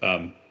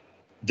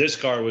this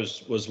car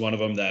was one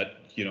of them that,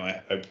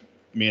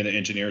 me and the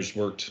engineers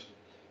worked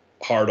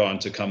hard on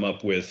to come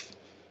up with,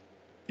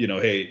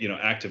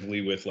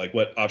 actively with like,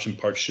 what option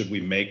parts should we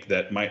make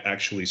that might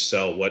actually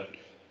sell?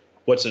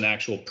 What's an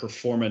actual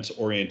performance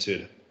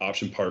oriented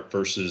option part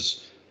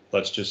versus,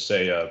 let's just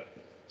say,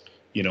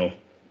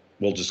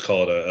 we'll just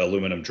call it a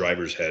aluminum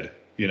driver's head,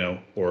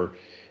 or,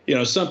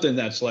 something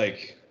that's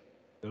like,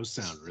 those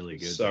sound really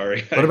good.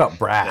 Sorry. What about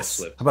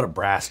brass? How about a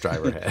brass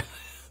driver head?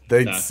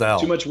 They'd sell.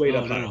 Too much weight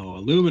up high. No,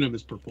 aluminum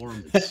is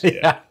performance.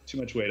 Yeah. Too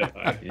much weight up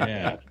high.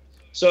 Yeah.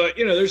 So,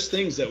 there's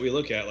things that we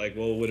look at like,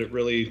 well,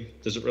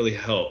 does it really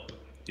help?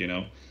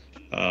 The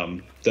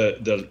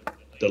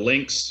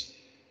links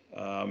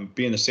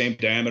being the same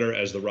diameter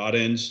as the rod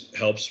ends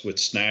helps with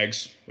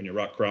snags when you're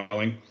rock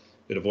crawling.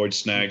 It avoids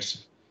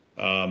snags.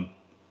 The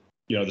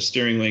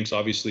steering links,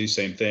 obviously,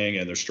 same thing,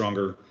 and they're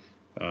stronger.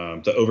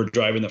 The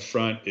overdrive in the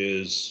front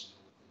is,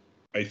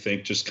 I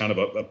think, just kind of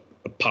a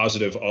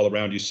positive all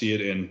around. You see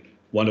it in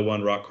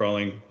one-to-one rock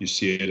crawling. You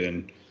see it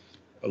in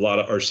a lot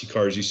of RC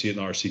cars. You see it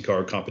in the RC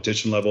car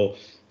competition level.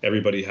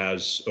 Everybody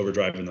has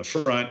overdrive in the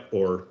front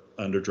or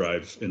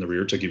underdrive in the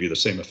rear to give you the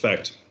same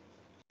effect.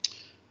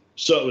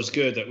 So it was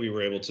good that we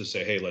were able to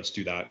say, hey, let's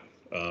do that.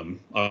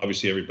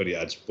 Obviously, everybody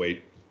adds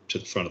weight to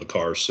the front of the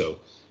car, so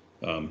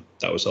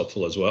that was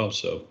helpful as well.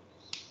 So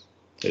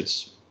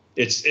it's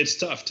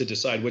tough to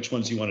decide which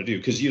ones you want to do,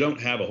 because you don't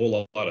have a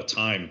whole lot of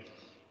time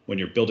when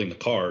you're building the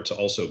car to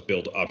also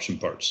build option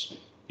parts.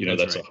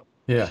 That's right.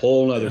 a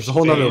whole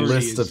nother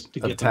list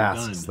of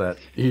tasks that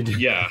you do.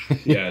 Yeah,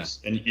 yes.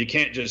 And you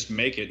can't just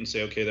make it and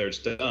say, okay, there, it's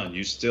done.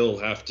 You still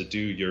have to do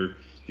your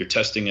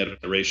testing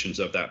iterations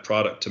of that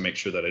product to make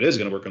sure that it is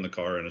going to work on the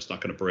car and it's not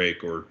going to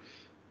break, or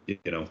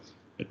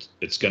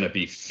it's going to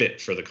be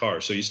fit for the car.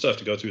 So you still have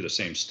to go through the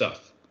same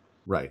stuff.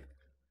 Right.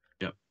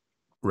 Yep.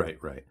 Right.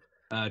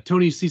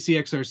 Tony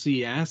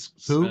CCXRC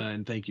asks, Who?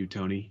 And thank you,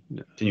 Tony.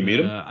 Can you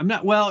meet him? I'm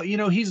not. Well,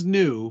 he's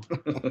new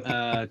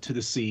to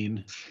the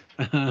scene.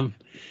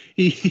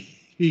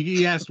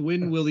 He asked,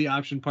 when will the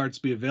option parts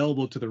be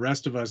available to the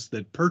rest of us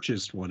that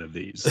purchased one of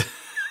these?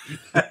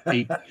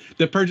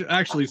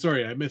 Actually,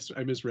 sorry, I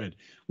misread.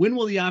 When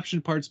will the option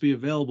parts be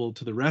available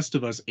to the rest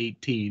of us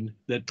 18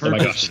 that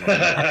purchased? Oh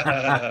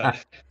my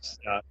gosh.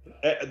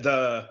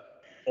 The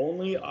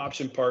only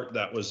option part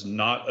that was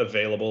not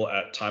available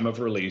at time of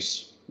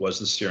release was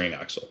the steering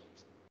axle.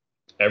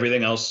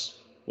 Everything else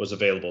was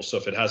available. So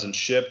if it hasn't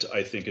shipped,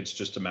 I think it's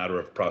just a matter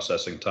of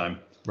processing time.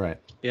 Right.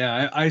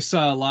 Yeah, I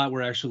saw a lot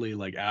were actually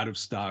like out of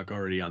stock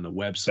already on the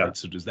website. Yeah.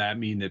 So does that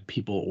mean that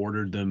people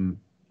ordered them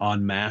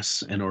en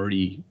masse and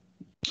already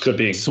could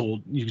be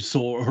sold?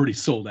 Already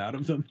sold out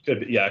of them?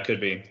 Could be. Yeah, it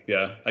could be.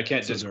 Yeah, I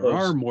can't disclose. There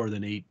are more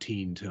than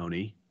 18,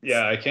 Tony.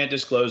 Yeah, I can't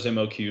disclose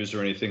MOQs or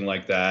anything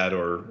like that,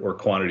 or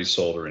quantity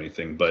sold or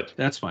anything. But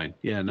that's fine.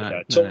 Yeah, not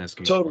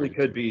asking. Totally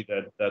could be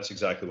that. That's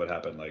exactly what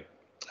happened. Like,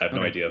 I have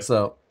no idea.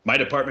 So my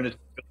department is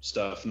build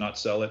stuff, not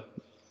sell it.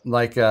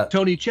 Like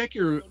Tony, check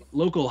your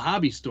local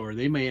hobby store.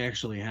 They may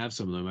actually have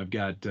some of them. I've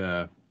got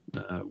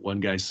one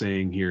guy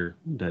saying here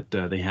that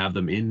they have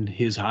them in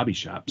his hobby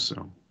shop.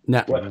 So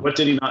now, what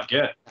did he not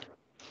get?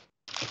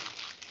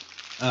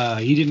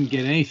 He didn't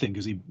get anything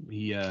because he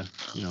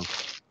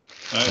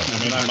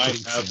I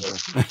might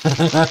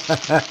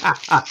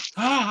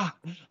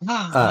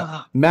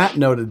have. Matt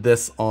noted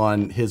this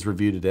on his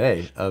review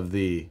today of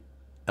the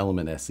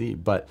Element SE,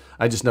 but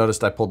I just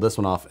noticed, I pulled this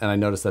one off and I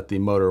noticed that the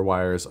motor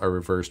wires are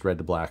reversed red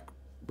to black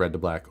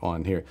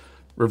on here,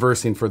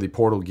 reversing for the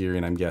portal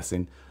gearing. I'm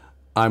guessing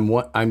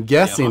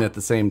at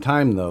the same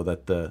time though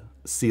that the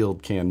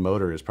sealed can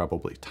motor is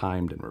probably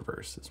timed in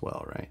reverse as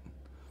well, right?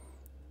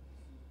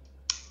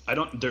 I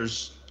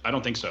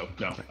don't think so.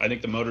 No, I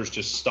think the motor's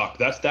just stock.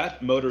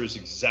 That motor is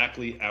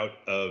exactly out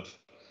of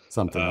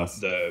something else.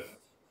 The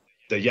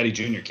Yeti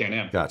Junior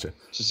Can-Am. Gotcha.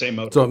 It's the same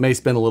motor. So it may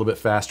spin a little bit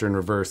faster in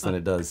reverse than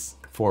it does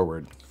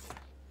forward.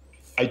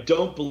 I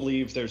don't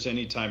believe there's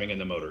any timing in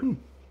the motor.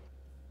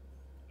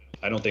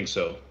 I don't think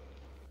so.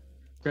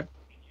 Okay.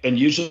 And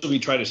usually we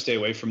try to stay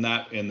away from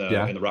that in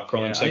the rock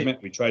crawling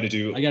segment. We try to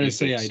do. I gotta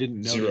say, I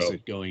didn't notice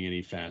it going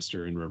any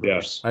faster in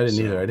reverse. Yeah. I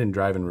didn't either. I didn't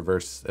drive in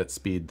reverse at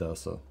speed though.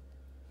 So.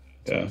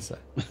 Yeah.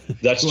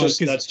 That's Well,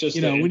 just you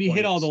know, the when you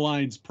hit all endpoints. the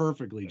lines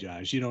perfectly,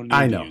 Josh, you don't need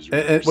I to know, use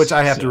reverse, which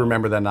I have to so-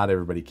 remember that not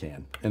everybody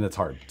can, and it's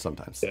hard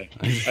sometimes. Yeah,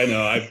 I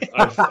know.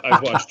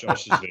 I've watched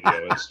Josh's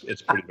video.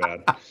 It's pretty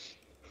bad.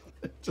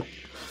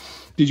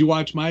 Did you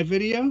watch my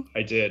video?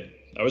 I did.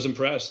 I was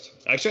impressed.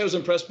 Actually, I was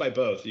impressed by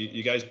both.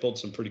 You guys pulled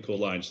some pretty cool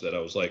lines that I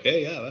was like,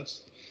 hey, yeah,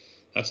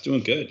 that's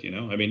doing good. You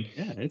know, I mean,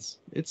 Yeah, it's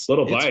a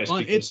little biased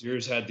fun. because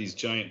yours had these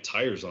giant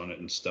tires on it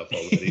and stuff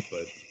already,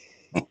 but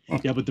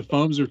Yeah, but the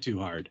foams are too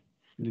hard.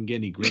 I didn't get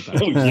any grip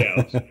out. oh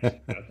yeah.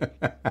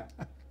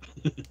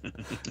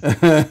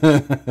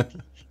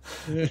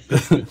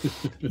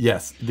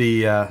 Yes,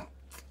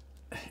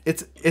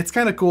 it's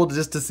kind of cool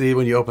just to see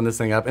when you open this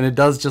thing up, and it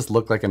does just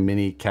look like a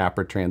mini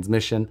Capra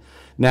transmission.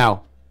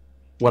 Now,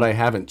 what I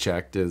haven't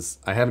checked is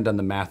I haven't done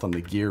the math on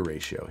the gear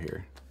ratio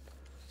here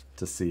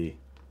to see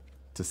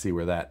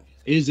where that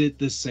Is it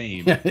the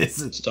same?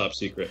 It's top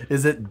secret.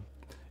 Is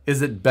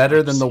it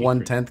better than the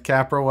secret. 1/10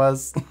 Capra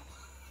was?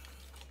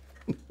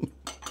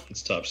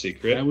 It's top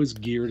secret. That was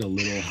geared a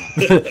little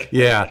high.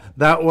 Yeah,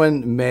 that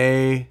one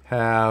may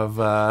have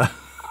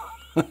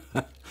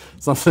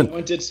something. That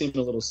one did seem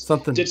a little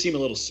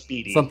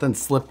speedy. Something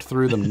slipped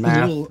through the a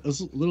math.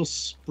 little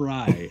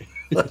spry,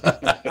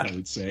 I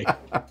would say.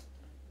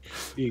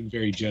 Being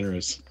very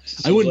generous.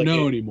 I wouldn't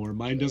know anymore.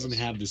 Mine doesn't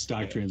have the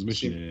stock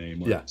transmission in it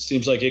anymore. Yeah,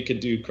 Seems like it could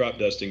do crop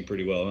dusting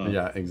pretty well, huh?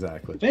 yeah,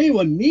 exactly. If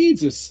anyone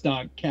needs a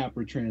stock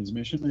Capra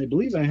transmission, I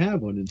believe I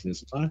have one in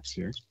this box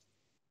here.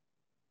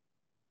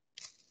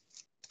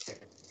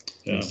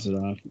 Yeah. Test it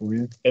off for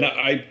you. And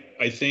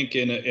I think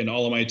in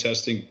all of my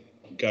testing,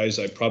 guys,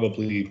 I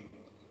probably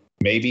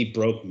maybe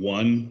broke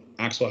one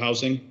axle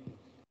housing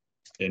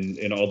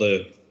in all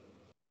the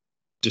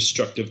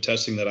destructive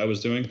testing that I was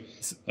doing.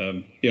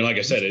 You know, like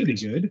I said, That's pretty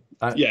it's good.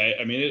 yeah.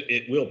 I mean,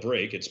 it will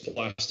break. It's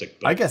plastic.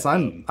 But, I guess I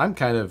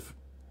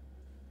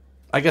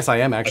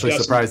am actually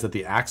got surprised that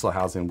the axle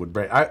housing would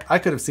break. I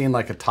could have seen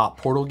like a top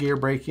portal gear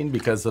breaking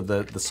because of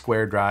the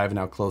square drive and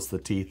how close the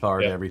teeth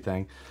are to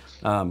everything.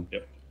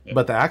 Yep.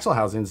 But the axle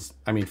housings,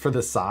 I mean, for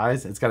this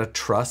size, it's got a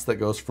truss that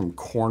goes from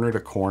corner to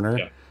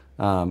corner.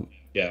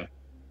 Yeah.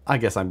 I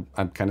guess I'm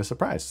kind of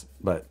surprised,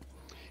 but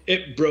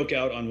It broke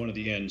out on one of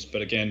the ends,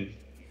 but again,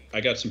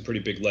 I got some pretty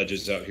big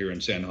ledges out here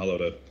in San Hollow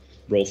to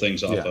roll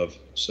things off of.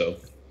 So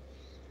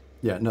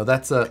yeah, no,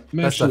 that stuff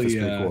is pretty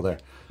cool there.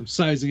 I'm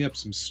sizing up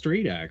some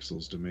straight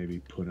axles to maybe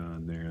put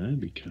on there. That'd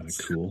be kind of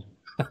cool.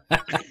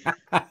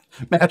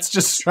 Matt's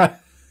just trying.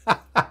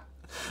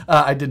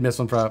 I did miss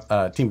one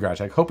from Team Garage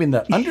Hack, hoping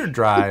the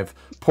underdrive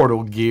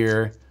portal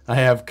gear I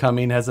have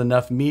coming has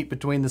enough meat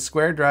between the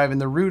square drive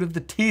and the root of the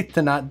teeth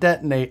to not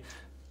detonate.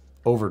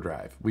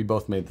 Overdrive. We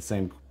both made the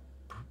same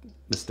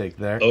mistake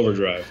there.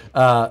 overdrive.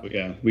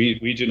 Yeah,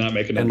 we do not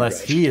make an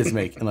Unless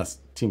overdrive. unless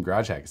Team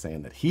Garage Hack is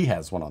saying that he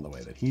has one on the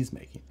way that he's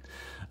making.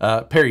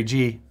 Perry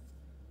G,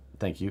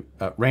 thank you.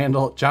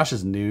 Randall, Josh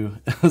is new,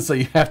 so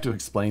you have to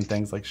explain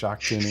things like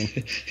shock tuning.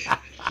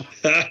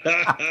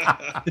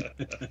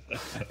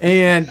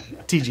 And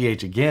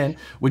TGH again,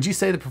 would you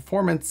say the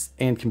performance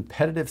and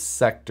competitive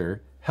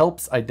sector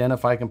helps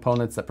identify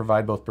components that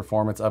provide both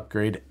performance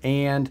upgrade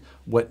and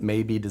what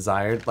may be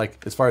desired?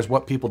 Like as far as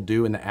what people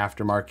do in the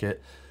aftermarket,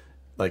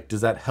 like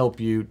does that help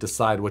you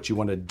decide what you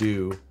want to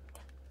do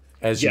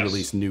as you Yes.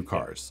 release new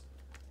cars?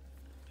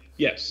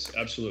 Yes,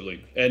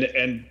 absolutely.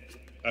 And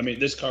I mean,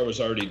 this car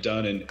was already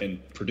done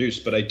and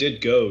produced, but I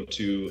did go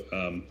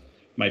to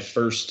my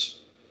first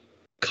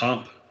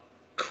comp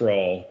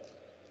crawl,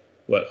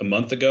 a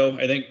month ago,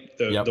 I think,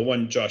 the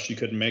one, Josh, you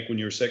couldn't make when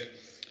you were sick.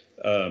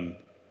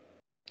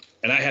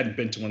 And I hadn't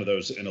been to one of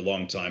those in a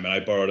long time. And I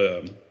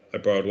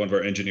borrowed one of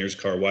our engineers'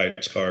 car,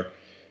 Wyatt's car,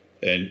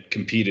 and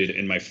competed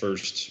in my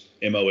first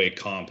MOA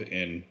comp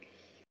in,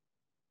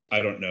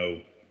 I don't know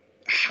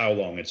how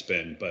long it's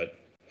been, but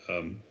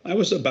I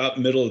was about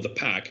middle of the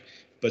pack.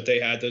 But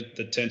they had the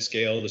 10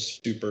 scale, the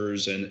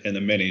supers, and the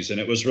minis, and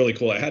it was really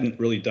cool. I hadn't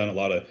really done a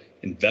lot of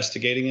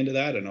investigating into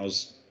that, and I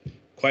was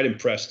quite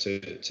impressed to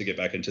get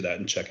back into that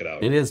and check it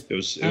out. It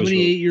was How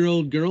many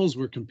 8-year-old girls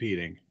were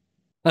competing?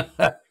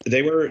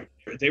 They were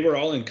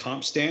all in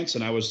comp stance,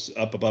 and I was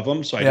up above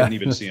them, so I didn't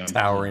even see them.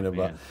 Towering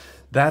above.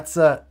 That's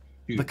the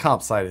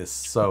comp site is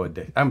so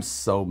addictive. I'm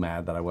so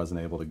mad that I wasn't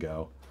able to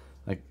go.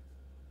 Like,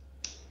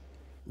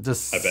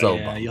 just so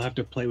Yeah, bummed. you'll have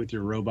to play with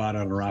your robot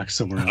on a rock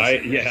somewhere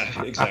else.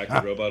 Yeah,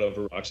 exactly. Robot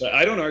over rocks.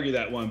 I don't argue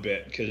that one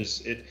bit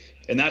because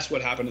and that's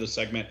what happened to the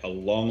segment a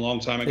long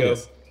time ago,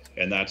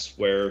 and that's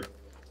where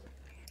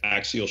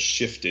Axial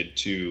shifted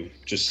to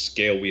just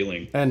scale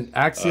wheeling. And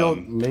Axial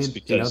made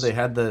they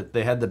had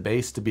the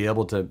base to be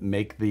able to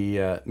make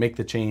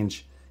the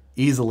change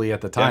easily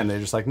at the time. They're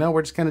just like, no,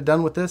 we're just kind of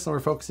done with this and we're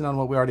focusing on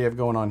what we already have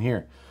going on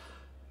here.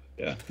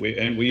 Yeah,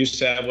 we used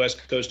to have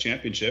West Coast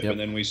Championship, and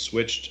then we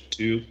switched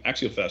to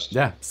Axial Fest.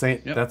 Yeah,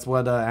 that's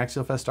what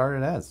Axial Fest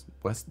started as,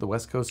 the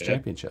West Coast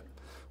Championship,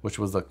 which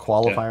was the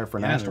qualifier for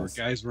nationals.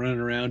 There were guys running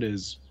around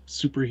as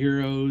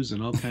superheroes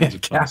and all kinds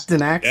of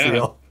Captain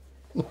Axial.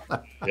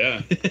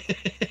 Yeah.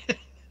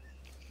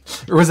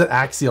 Or was it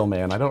Axial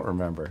Man? I don't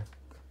remember.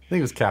 I think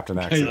it was Captain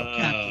Axial.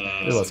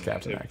 It was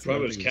Captain It Axial.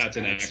 probably was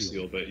Captain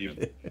Axial, but you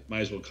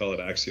might as well call it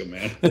Axial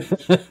Man.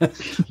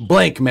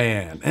 Blank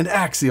Man and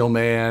Axial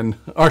Man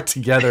are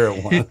together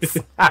at once.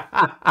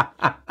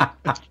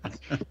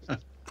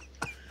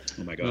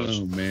 Oh my gosh.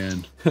 Oh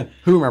man.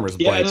 Who remembers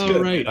Yeah, Blank it's Man?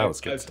 good. Right. That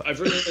was good stuff. I've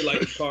really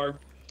liked the car.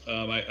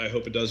 I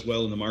hope it does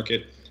well in the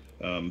market.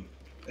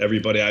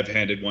 Everybody I've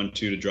handed one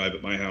to drive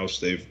at my house,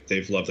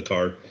 they've loved the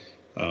car.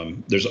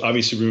 There's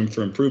obviously room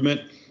for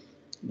improvement.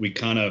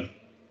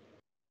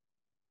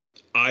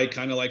 I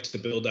kind of like to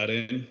build that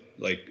in.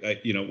 Like,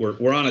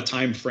 we're on a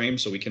time frame,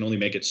 so we can only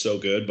make it so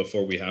good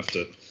before we have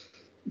to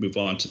move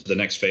on to the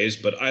next phase.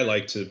 But I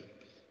like to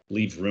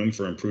leave room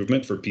for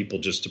improvement for people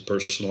just to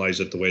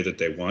personalize it the way that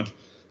they want.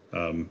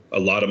 A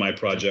lot of my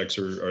projects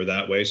are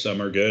that way.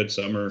 Some are good,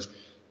 some are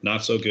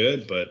not so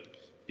good, but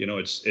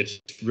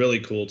it's really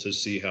cool to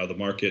see how the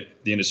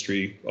market, the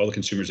industry, all the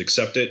consumers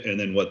accept it, and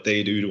then what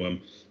they do to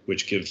them,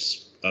 which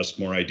gives us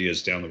more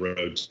ideas down the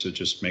road to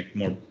just make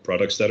more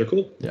products that are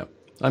cool. Yeah.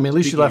 I mean, at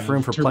least you left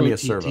room for plenty of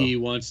Turbo servo. TT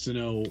wants to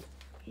know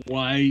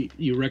why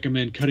you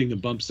recommend cutting the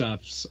bump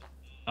stops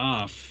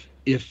off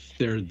if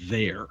they're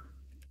there.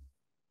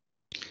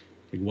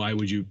 Like, why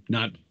would you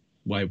not?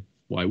 Why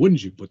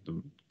wouldn't you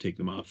take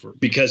them off? Or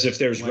because if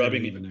there's why are they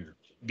rubbing, even there?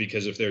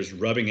 because if there's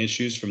rubbing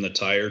issues from the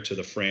tire to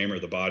the frame or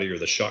the body or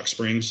the shock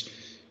springs,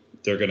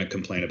 they're going to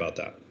complain about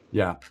that.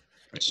 Yeah.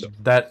 So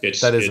that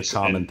is a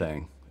common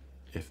thing.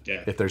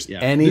 If there's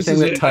anything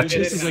that touches,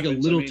 this is like a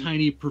little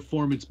tiny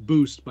performance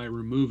boost by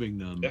removing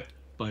them,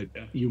 but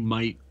you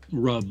might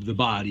rub the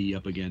body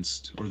up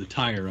against, or the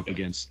tire up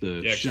against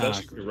the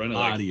shock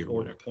body, or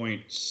whatever.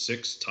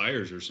 4.6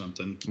 tires or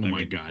something. Oh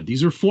my God,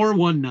 these are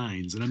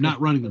 419s, and I'm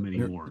not running them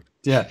anymore.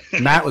 Yeah,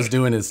 Matt was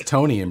doing his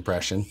Tony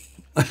impression.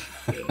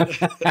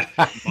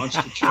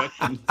 Monster truck.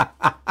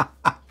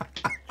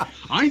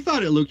 I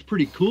thought it looked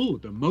pretty cool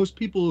with them. Most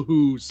people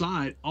who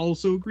saw it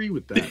also agree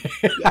with that.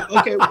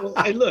 Okay, well,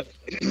 and look,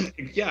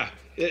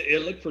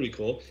 it looked pretty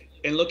cool.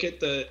 And look at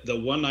the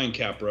 1.9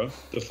 Capra,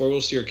 the four-wheel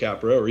steer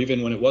Capra, or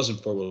even when it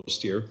wasn't four-wheel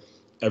steer,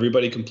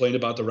 everybody complained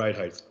about the ride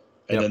height.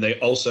 And then they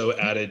also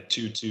added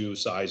 2.2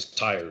 size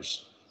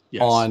tires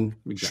on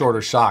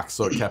shorter shocks,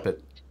 so it kept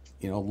it,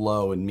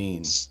 low and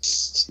mean.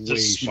 The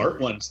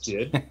smart ones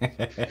did.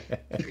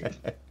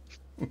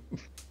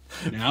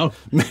 Now,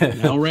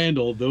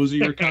 Randall, those are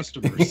your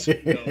customers.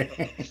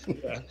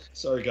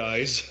 Sorry,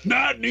 guys.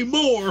 Not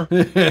anymore.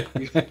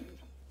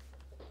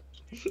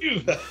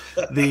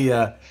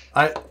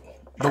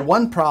 The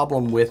one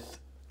problem with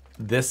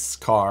this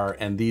car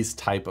and these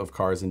type of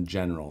cars in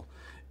general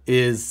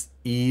is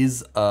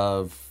ease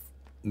of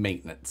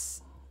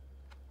maintenance.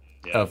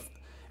 Yeah.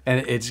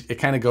 And it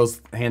kind of goes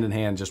hand in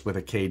hand just with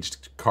a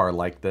caged car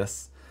like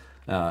this.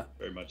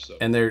 Very much so.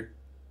 And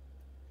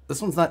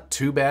this one's not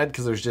too bad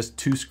because there's just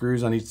 2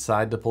 screws on each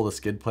side to pull the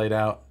skid plate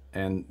out,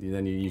 and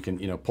then you can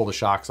pull the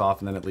shocks off,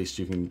 and then at least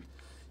you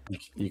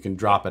can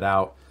drop it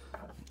out.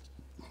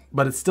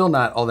 But it's still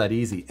not all that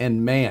easy.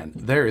 And man,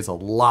 there is a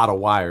lot of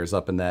wires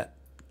up in that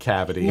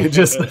cavity. It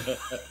just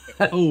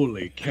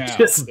holy cow!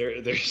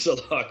 There's a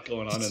lot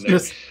going on in there.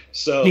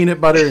 So peanut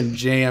butter and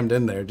jammed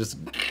in there. Just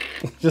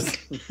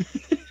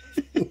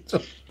all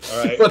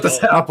right. Put the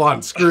snap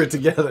on, screw it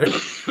together.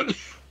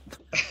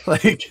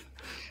 Like.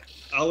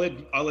 I'll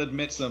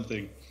admit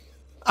something.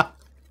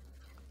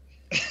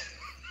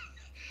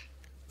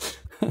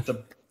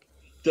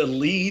 The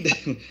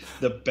lead,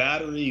 the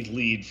battery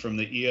lead from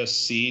the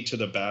ESC to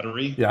the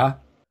battery,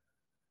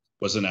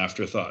 was an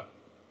afterthought.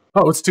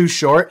 Oh, it's too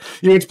short.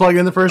 You had to plug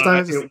in the first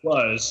time. It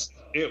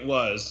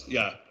was.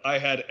 Yeah, I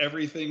had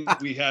everything.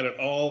 We had it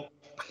all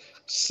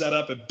set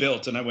up and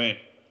built, and I'm like,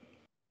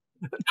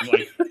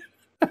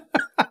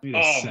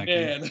 oh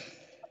man.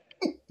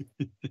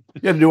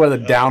 You had to do one of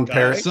the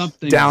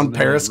down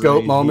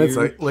periscope moments,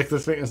 like lick the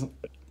fingers.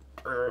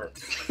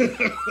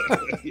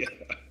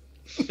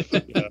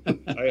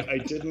 I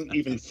didn't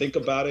even think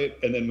about it,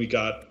 and then we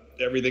got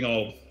everything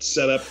all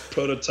set up,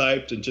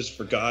 prototyped, and just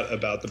forgot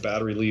about the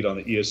battery lead on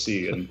the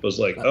ESC, and was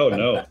like, "Oh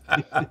no,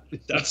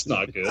 that's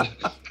not good.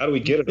 How do we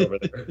get it over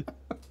there?"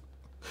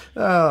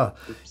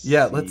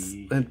 Yeah, let's.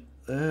 And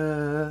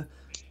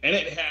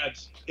it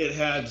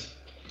had.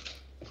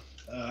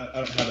 I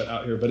don't have it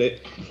out here, but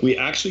we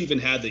actually even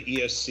had the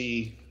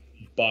ESC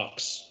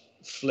box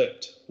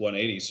flipped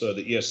 180, so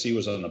the ESC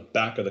was on the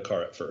back of the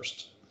car at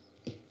first.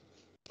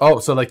 Oh,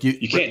 so like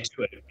you can't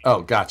do it.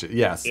 Oh, gotcha.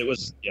 Yes. It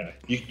was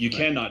you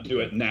cannot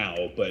do it now,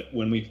 but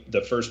when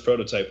the first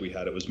prototype we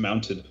had, it was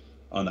mounted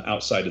on the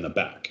outside and the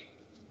back.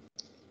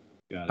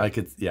 I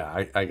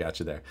got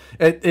you there.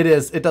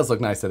 It does look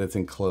nice that it's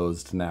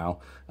enclosed now.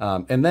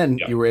 And then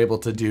you were able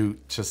to do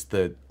just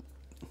the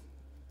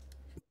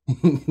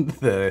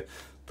the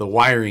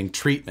wiring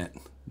treatment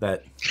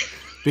that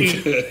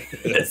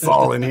it's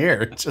all in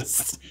here.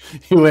 Just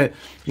you went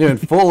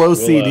full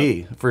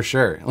OCD for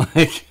sure.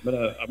 Like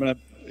I'm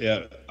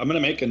gonna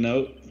make a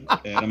note,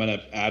 and I'm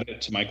gonna add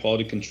it to my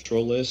quality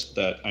control list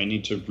that I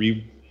need to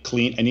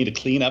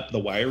clean up the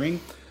wiring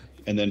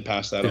and then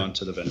pass that on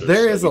to the vendors.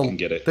 There so we can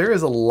get it there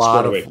is a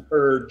lot squared of away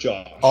per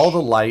Josh. all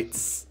the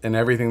lights and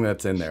everything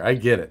that's in there. I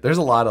get it. There's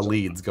a lot of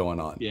leads going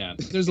on. Yeah,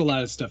 there's a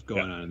lot of stuff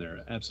going on in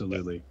there.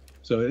 Absolutely.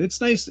 So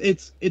it's nice.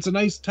 It's a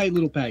nice tight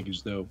little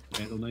package though.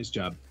 Randall, nice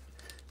job.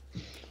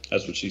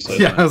 That's what she said.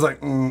 Yeah, I was like,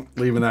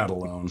 leaving that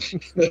alone.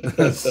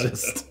 That's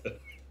just.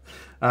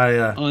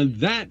 On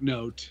that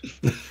note,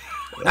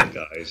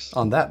 guys,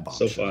 on that bomb.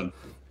 So fun.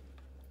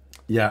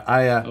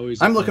 Yeah,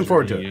 always I'm looking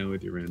forward to it.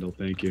 With you, Randall.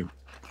 Thank you.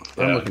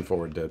 I'm looking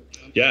forward to it.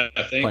 Yeah,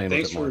 Playing thanks with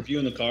it for more.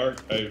 reviewing the car.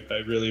 I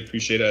really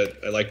appreciate it.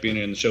 I like being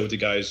in the show with you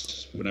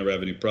guys whenever I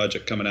have a new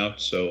project coming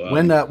out. So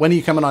When are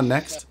you coming on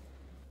next?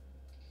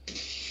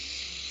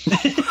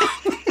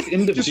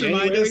 end of Just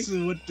January. remind us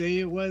what day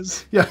it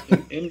was. Yeah,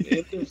 End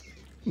of,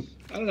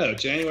 I don't know,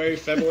 January,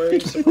 February,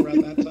 somewhere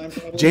around that time,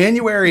 probably.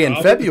 January and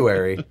Probably.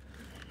 February.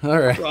 All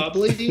right.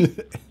 Probably.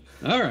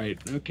 All right.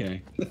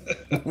 Okay.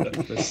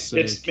 Let's,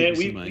 It's keep man,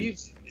 this in mind.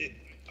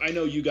 I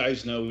know you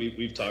guys know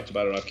we've talked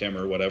about it off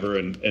camera or whatever,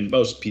 and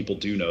most people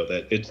do know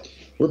that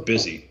we're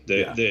busy.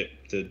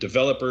 The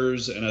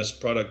developers and us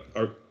product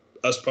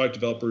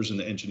developers and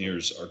the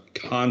engineers are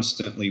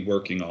constantly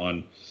working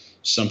on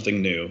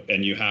something new,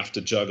 and you have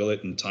to juggle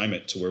it and time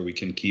it to where we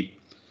can keep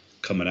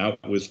coming out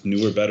with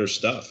newer, better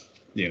stuff.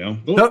 You know.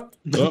 Nope.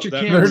 Put your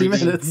that- camera. 30 man.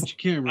 minutes. Put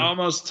your camera.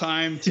 Almost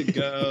time to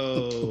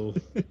go.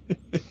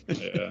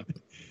 Yeah.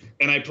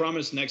 And I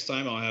promise next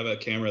time I'll have a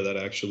camera that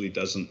actually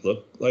doesn't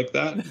look like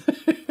that.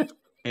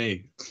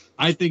 Hey,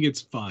 I think it's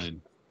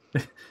fun.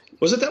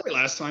 Was it that way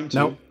last time too?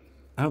 Nope.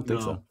 I don't think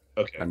No. so.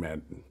 Okay. I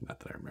mean, not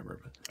that I remember,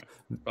 but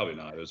Probably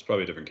not. It was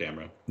probably a different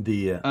camera.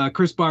 the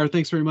Chris Barr,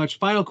 thanks very much.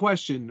 Final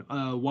question: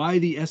 why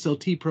the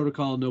SLT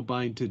protocol no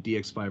bind to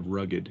DX5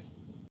 rugged?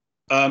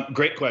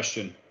 Great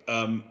question.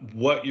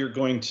 What you're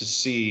going to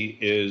see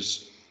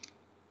is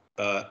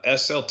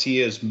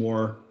SLT is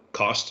more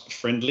cost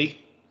friendly.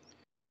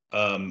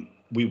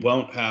 We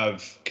won't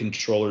have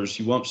controllers.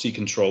 You won't see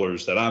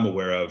controllers that I'm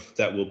aware of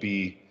that will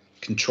be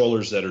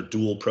controllers that are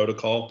dual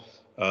protocol,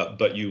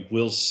 but you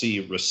will see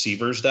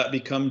receivers that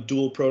become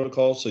dual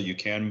protocol. So you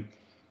can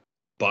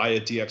buy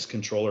a DX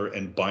controller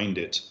and bind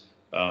it.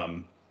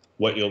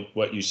 What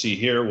you see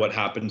here, what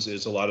happens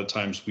is a lot of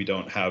times we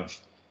don't have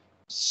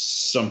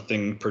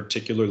something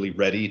particularly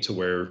ready to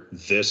where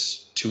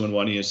this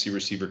 2-in-1 ESC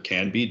receiver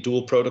can be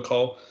dual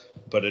protocol,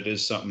 but it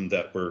is something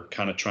that we're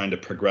kind of trying to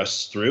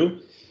progress through.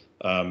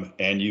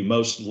 And you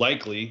most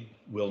likely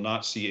will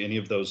not see any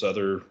of those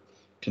other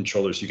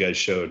controllers you guys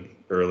showed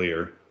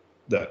earlier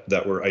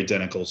that were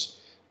identicals.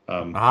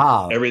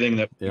 Everything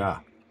that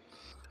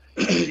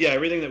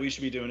everything that we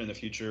should be doing in the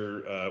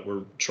future,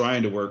 we're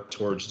trying to work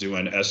towards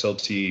doing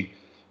SLT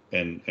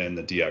and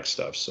the DX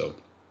stuff. So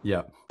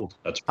yeah,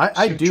 that's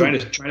I do trying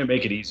to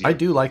make it easy. I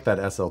do like that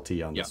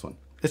SLT on this one.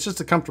 It's just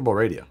a comfortable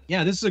radio.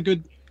 Yeah, this is a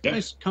good,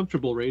 nice,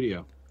 comfortable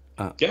radio.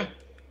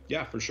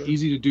 Yeah, for sure.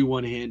 Easy to do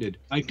one-handed.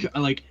 I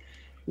like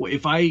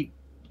if I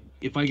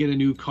get a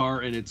new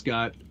car and it's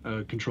got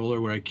a controller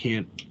where I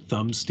can't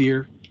thumb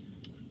steer,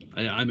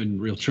 I'm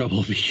in real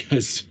trouble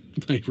because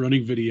my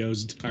running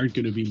videos aren't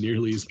going to be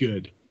nearly as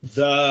good.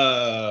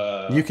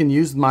 You can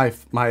use my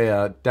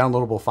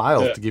downloadable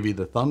files to give you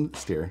the thumb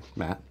steer,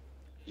 Matt.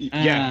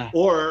 Yeah,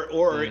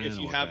 or if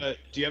you have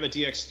do you have a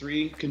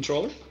DX3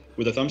 controller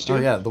with a thumb steer? Oh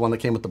yeah, the one that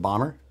came with the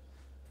bomber.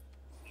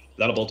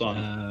 That'll bolt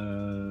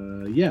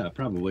on. Yeah,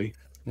 probably.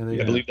 Yeah,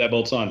 I believe that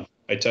bolts on.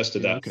 I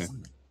tested that. Okay.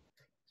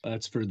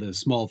 That's for the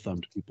small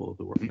thumbed people of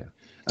the world.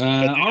 All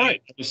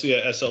right. Obviously,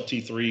 a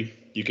SLT3.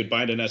 You could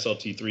bind an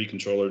SLT3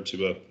 controller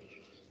to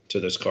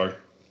this car.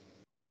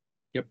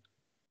 Yep.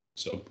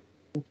 So.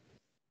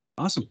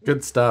 Awesome.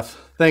 Good stuff.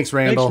 Thanks,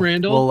 Randall. Thanks,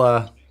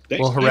 Randall.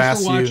 We'll harass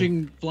Thanks for you.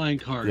 watching Flying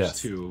Cars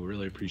Yes. too.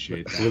 Really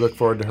appreciate that. We look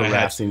forward to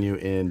harassing you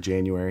in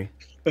January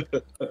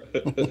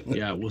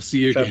Yeah, we'll see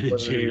you again in February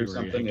January. or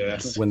something, I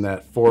guess. when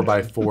that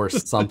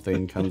 4x4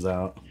 something comes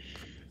out.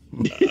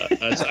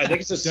 I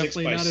think it's a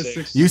Definitely not a 6x6.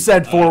 6. You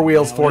said 4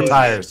 wheels, 4 no,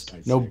 tires.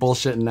 6x6. No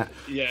bullshit in that.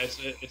 Yeah, it's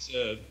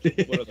a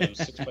what are those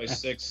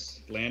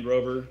 6x6 Land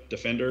Rover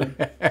Defender?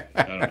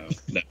 I don't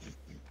know.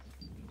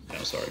 No,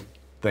 sorry.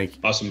 Thank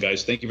you. Awesome,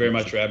 guys. Thank you very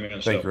much for having me on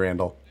the show. Thank you,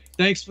 Randall.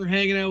 Thanks for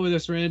hanging out with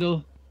us,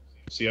 Randall.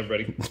 See you,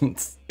 everybody.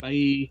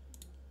 Bye.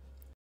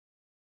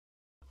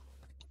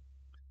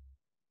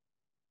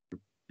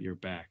 You're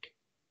back.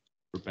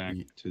 We're back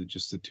to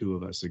just the two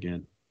of us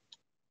again.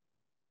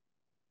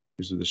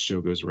 Here's where the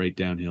show goes right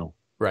downhill.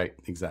 Right,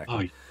 exactly. Oh,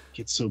 you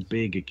get so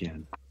big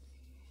again.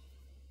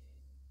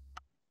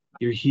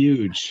 You're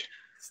huge.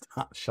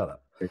 Stop, shut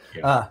up. There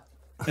you go.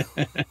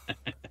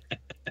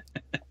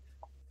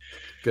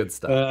 Good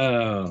stuff.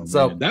 Oh,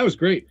 So- man, that was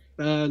great.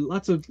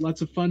 Lots of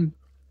fun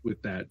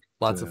with that.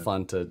 Lots of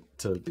fun to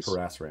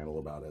harass Randall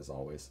about, as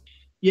always.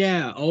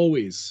 Yeah,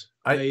 always.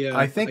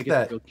 I think get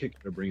that a real kick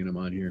out of bringing him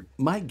on here.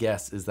 my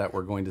guess is that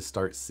we're going to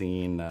start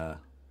seeing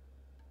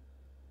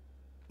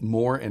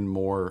more and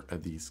more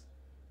of these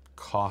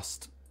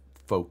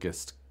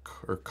cost-focused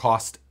or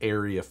cost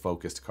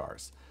area-focused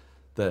cars.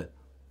 The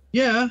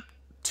Yeah.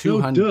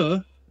 200. Duh.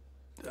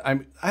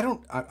 I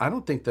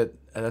don't think that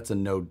that's a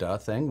no duh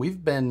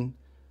thing.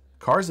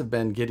 Cars have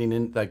been getting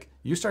in, like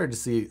you started to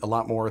see a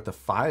lot more at the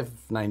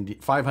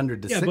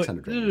 500 to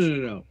 600 but range.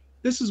 no.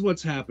 This is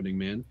what's happening,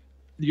 man.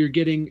 You're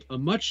getting a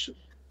much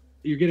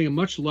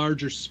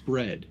larger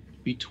spread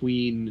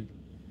between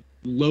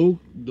the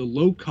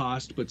low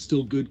cost but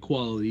still good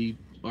quality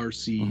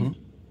RC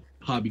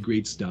hobby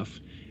grade stuff,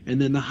 and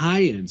then the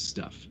high end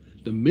stuff.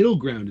 The middle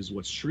ground is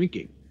what's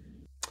shrinking.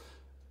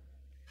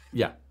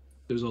 Yeah.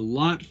 There's a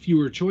lot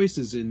fewer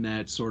choices in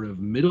that sort of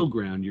middle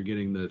ground. You're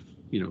getting the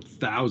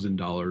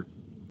 $1,000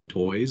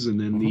 toys and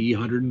then the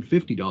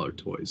 $150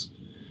 toys,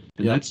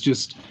 and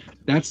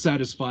that's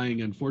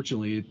satisfying.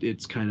 Unfortunately,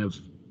 it's kind of,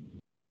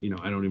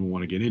 I don't even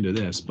want to get into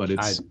this, but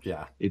it's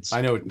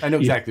I know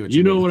exactly what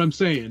you mean. know what I'm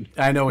saying.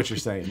 I know what you're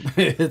saying.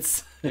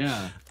 It's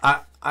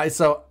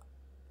so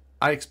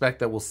I expect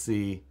that we'll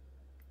see,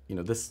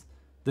 this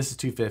is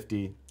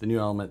 250, the new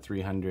Element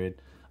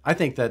 300. I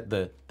think that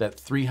that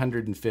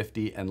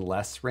 350 and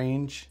less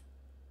range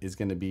is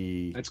going to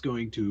be... That's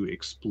going to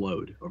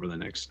explode over the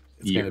next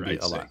it's year. Going to be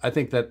a lot. I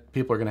think that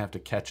people are going to have to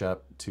catch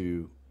up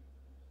to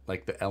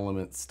like the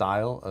Element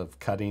style of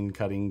cutting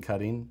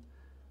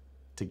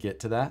to get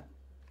to that.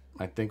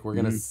 I think we're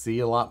going to see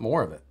a lot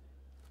more of it.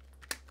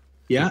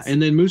 Yeah,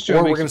 and then Moose Jaw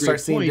or makes we're going to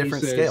start seeing point.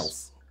 different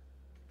scales.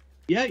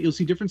 Yeah, you'll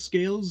see different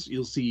scales.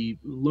 You'll see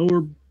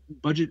lower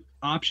budget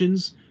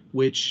options,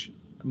 which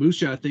Moose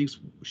Jaw thinks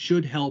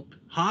should help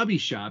hobby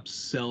shops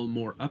sell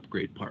more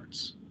upgrade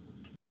parts,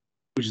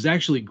 which is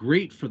actually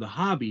great for the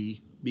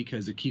hobby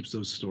because it keeps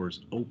those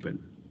stores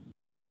open.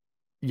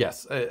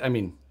 Yes, I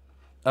mean,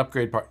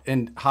 upgrade part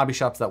and hobby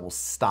shops that will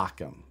stock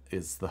them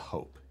is the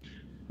hope.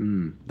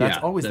 That's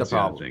always the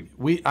problem.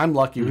 I'm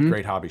lucky with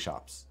great hobby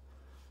shops.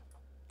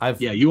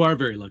 You are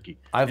very lucky.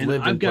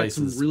 I've got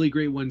some really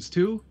great ones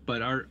too,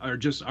 but our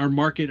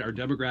market, our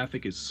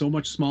demographic is so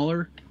much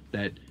smaller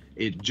that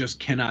it just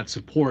cannot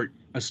support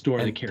a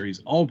store that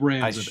carries all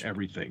brands of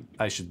everything.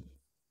 I should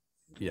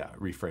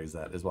rephrase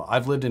that as well.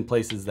 I've lived in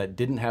places that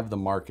didn't have the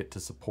market to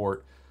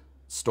support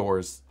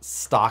stores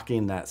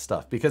stocking that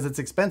stuff because it's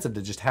expensive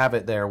to just have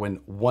it there when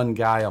one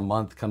guy a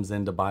month comes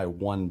in to buy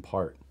one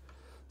part.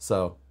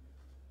 So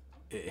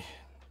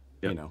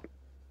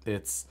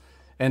it's,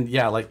 and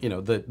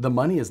the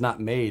money is not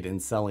made in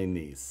selling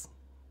these.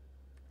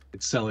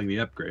 It's selling the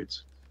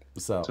upgrades.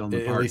 So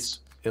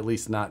at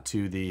least not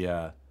to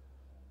the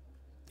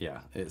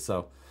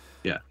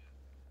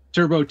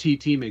Turbo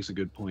TT makes a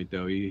good point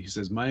though. He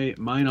says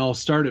mine all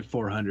start at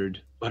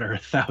 400 but are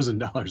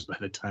 $1,000 by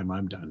the time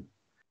I'm done.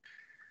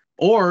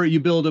 Or you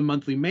build a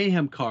monthly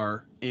Mayhem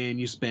car and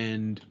you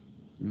spend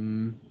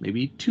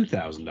maybe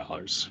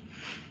 $2,000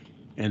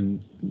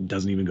 and it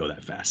doesn't even go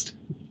that fast.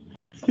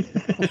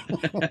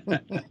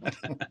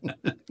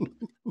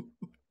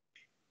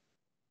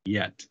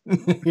 Yet.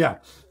 Yeah.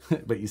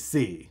 But you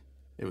see,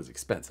 it was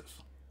expensive.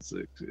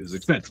 It was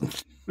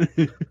expensive.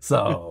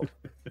 So,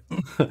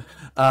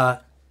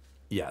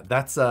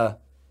 that's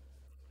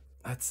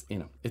it's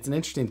an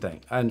interesting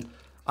thing. And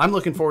I'm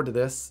looking forward to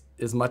this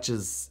as much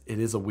as it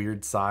is a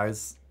weird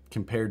size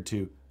compared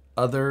to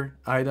other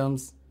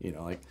items,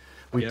 like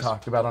we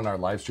talked about on our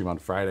live stream on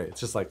Friday. It's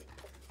just like,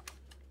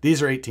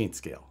 these are 18th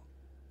scale,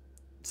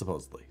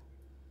 supposedly.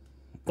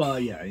 Well,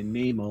 yeah, in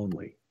name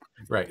only.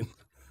 Right.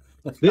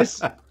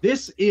 This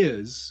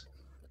is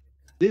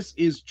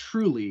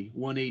truly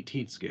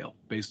 1/18th scale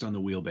based on the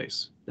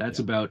wheelbase. That's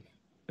about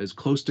as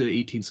close to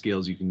 18th scale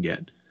as you can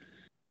get.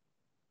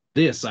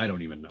 This, I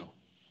don't even know.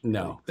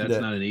 No, that's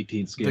not an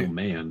 18th scale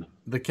man.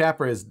 The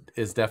Capra is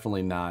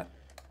definitely not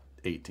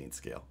 18th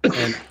scale.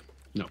 And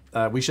no,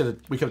 we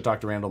could have talked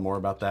to Randall more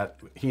about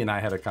that. He and I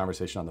had a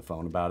conversation on the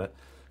phone about it,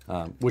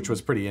 which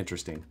was pretty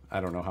interesting.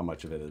 I don't know how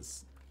much of it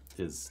is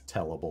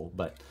tellable,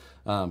 but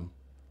I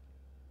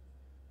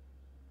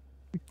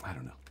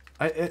don't know.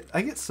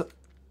 I get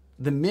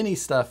the mini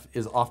stuff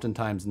is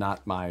oftentimes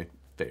not my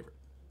favorite,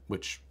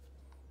 which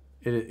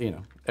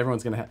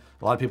everyone's gonna have.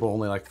 A lot of people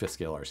only like 5th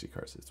scale RC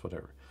cars. It's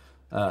whatever.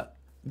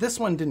 This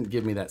one didn't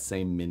give me that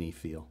same mini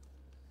feel.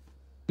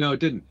 No, it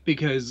didn't,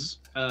 because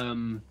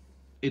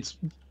it's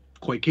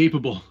quite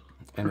capable.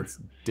 And it's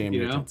damn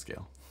near 10th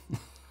scale.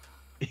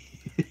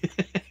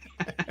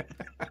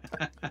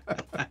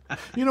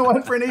 You know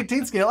what? For an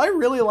 18th scale, I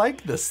really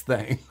like this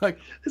thing. Like,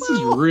 this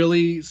is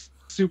really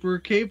super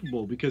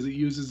capable because it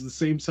uses the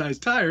same size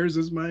tires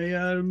as my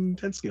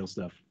 10th scale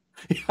stuff.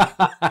 Pretty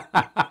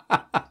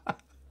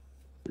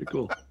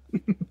cool.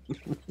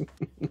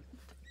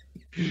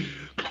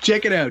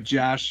 Check it out,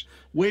 Josh.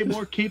 Way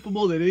more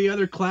capable than any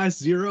other Class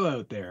 0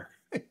 out there.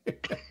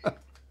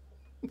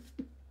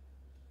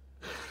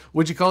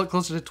 Would you call it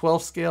closer to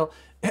 12 scale?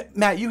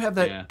 Matt, you have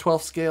that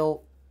 12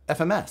 scale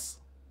FMS.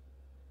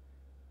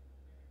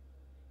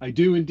 I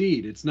do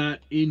indeed. It's not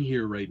in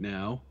here right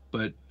now,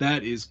 but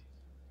that is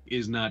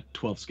not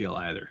 12 scale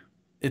either.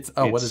 It's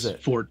what is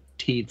it?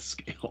 14th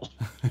scale.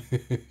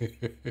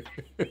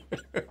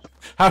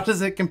 How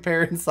does it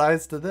compare in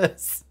size to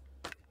this?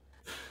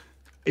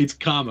 It's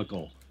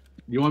comical.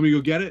 You want me to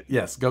go get it?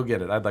 Yes, go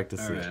get it. I'd like to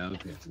see All right, it.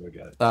 okay, go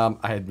get it.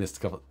 I had missed a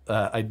couple.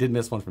 I did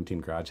miss one from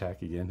Team Garage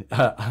Hack again.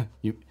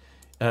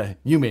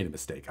 You made a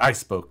mistake. I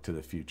spoke to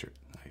the future.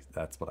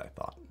 That's what I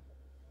thought.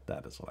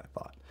 That is what I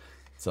thought.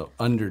 So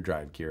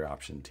underdrive gear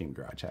option, Team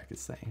Garage Hack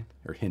is saying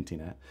or hinting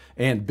at.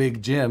 And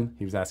Big Jim,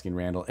 he was asking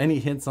Randall, any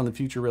hints on the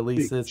future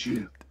releases,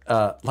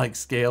 like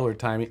scale or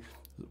timing?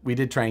 We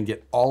did try and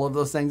get all of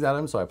those things out of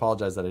him, so I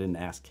apologize that I didn't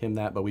ask him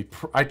that. But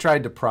I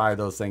tried to pry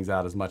those things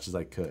out as much as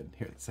I could.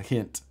 Here's a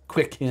hint: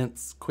 quick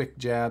hints, quick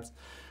jabs.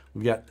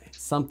 We've got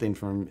something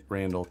from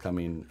Randall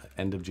coming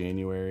end of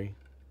January.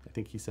 I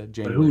think he said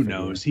January. But who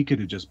knows? He could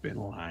have just been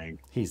lying.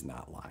 He's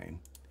not lying.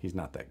 He's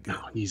not that good.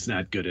 No, he's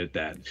not good at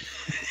that.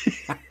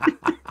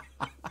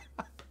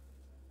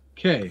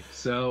 Okay,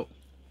 so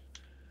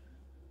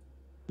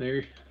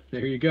there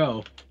you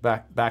go.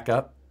 Back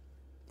up,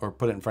 or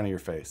put it in front of your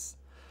face.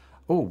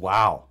 Oh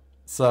wow!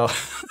 So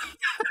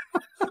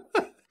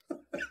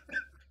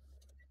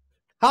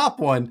top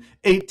one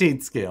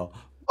 18th scale,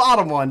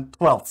 bottom one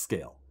 12th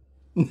scale.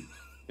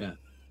 Yeah.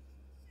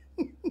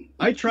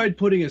 I tried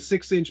putting a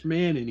 6-inch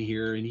man in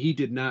here, and he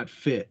did not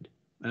fit.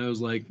 I was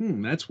like,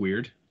 that's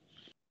weird.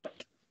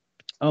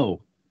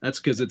 Oh, that's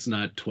because it's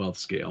not 12th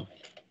scale.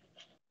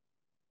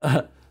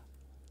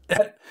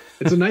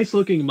 It's a nice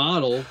looking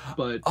model,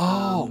 but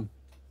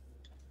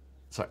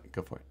sorry,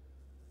 go for it.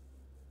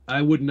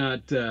 I would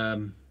not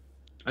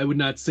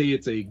say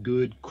it's a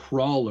good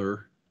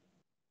crawler.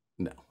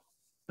 No.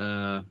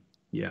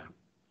 Yeah.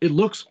 It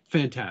looks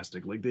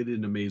fantastic. Like they did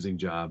an amazing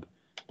job.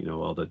 You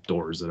know, all the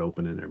doors that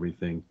open and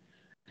everything,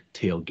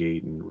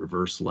 tailgate and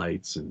reverse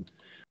lights and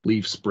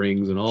leaf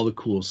springs and all the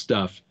cool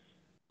stuff,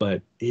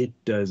 but it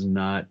does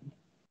not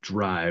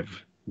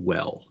drive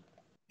well.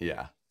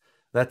 Yeah.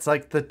 That's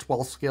like the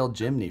 12th scale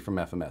Jimny from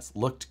FMS.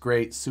 Looked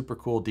great, super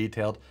cool,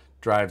 detailed,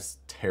 drives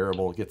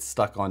terrible, gets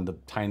stuck on the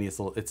tiniest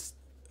little,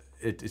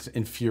 it's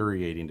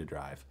infuriating to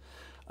drive.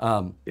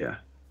 Yeah.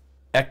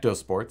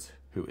 Ectosports,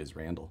 who is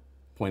Randall,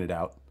 pointed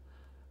out,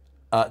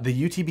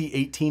 the UTB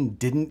 18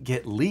 didn't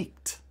get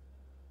leaked.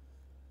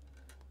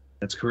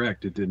 That's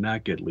correct. It did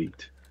not get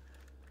leaked.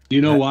 Do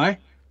you know why?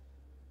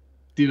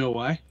 Do you know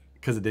why?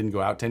 Because it didn't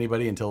go out to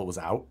anybody until it was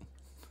out.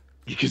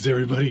 Because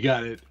everybody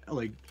got it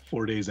like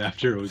 4 days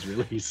after it was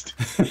released.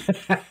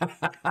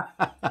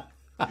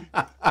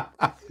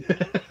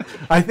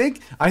 I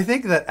think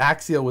that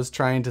Axial was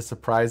trying to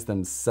surprise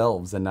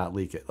themselves and not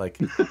leak it. Like,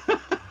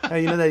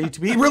 hey, you know that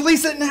UTB?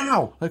 Release it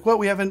now! Like, what?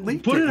 We haven't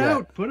leaked it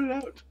yet. Put it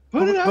out.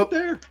 Put it out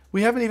there.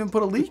 We haven't even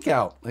put a leak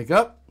out. Like,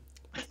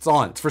 it's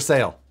on. It's for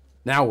sale.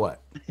 Now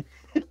what?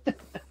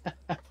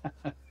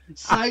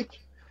 Psych.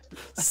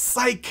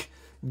 Psych.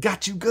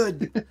 Got you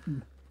good.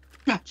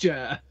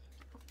 Gotcha.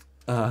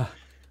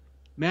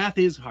 Math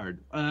is hard.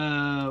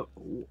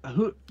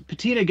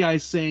 Patina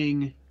guy's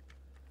saying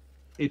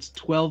it's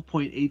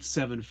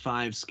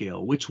 12.875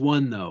 scale. Which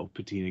one though,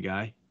 Patina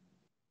guy?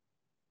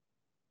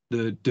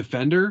 The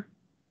Defender?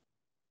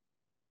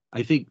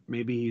 I think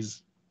maybe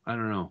he's. I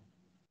don't know.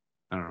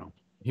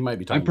 He might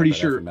be talking I'm pretty about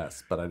that sure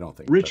FMS, but I don't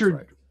think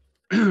Richard.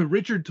 That's right.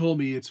 Richard told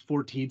me it's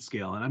 14th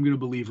scale, and I'm going to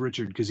believe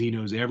Richard because he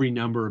knows every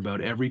number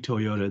about every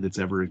Toyota that's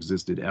ever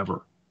existed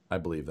ever. I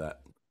believe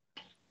that.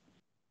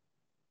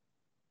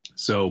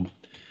 So,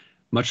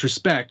 much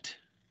respect,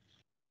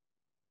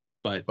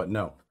 but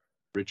no,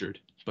 Richard.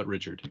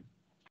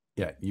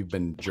 Yeah, you've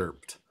been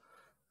jerped.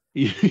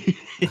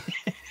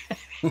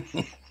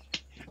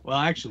 Well,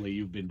 actually,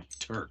 you've been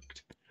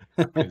turked.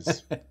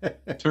 Because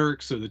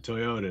Turks are the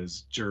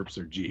Toyotas, jerps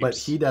are Jeeps. But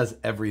he does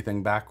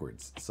everything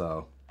backwards,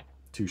 so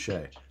touche.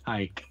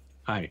 Hi.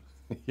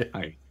 Yeah.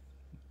 Hi.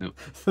 No,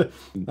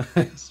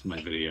 it's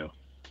my video.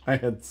 I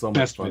had so much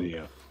Best fun.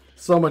 video.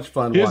 So much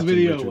fun His watching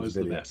video Richard's was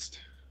video. the best.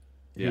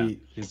 Yeah,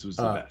 his was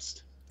the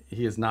best.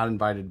 He is not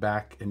invited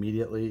back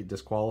immediately,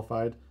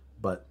 disqualified,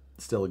 but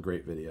still a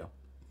great video.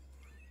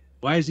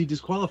 Why is he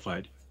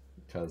disqualified?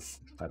 Because,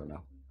 I don't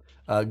know.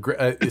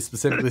 It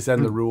specifically said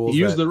in the rules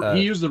he used the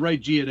right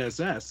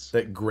GNSS.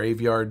 that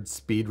graveyard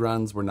speed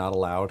runs were not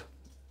allowed.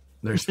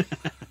 There's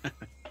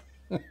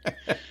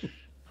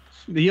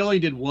He only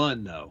did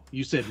one though.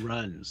 You said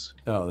runs.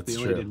 Oh, that's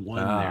he true. Only did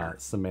one there.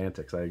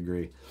 Semantics, I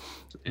agree.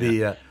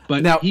 Yeah.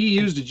 But now he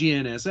used a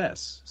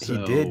GNSS. So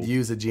he did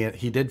use a GN.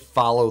 He did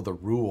follow the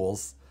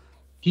rules.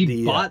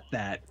 He bought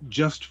that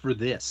just for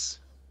this.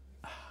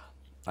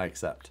 I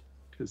accept.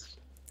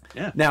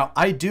 Yeah. Now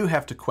I do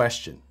have to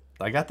question.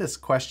 I got this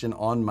question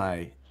on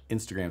my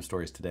Instagram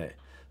stories today.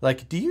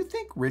 Like, do you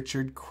think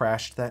Richard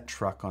crashed that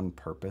truck on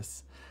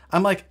purpose?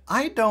 I'm like,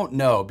 I don't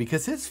know,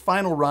 because his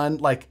final run,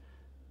 like,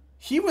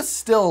 he was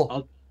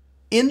still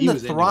in the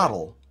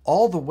throttle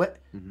all the way.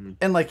 Mm-hmm.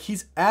 And like,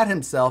 he's at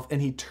himself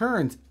and he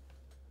turns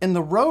and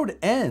the road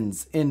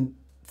ends in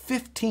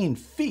 15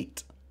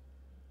 feet.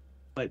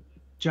 But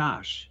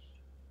Josh,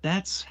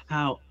 that's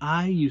how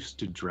I used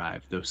to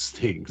drive those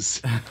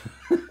things.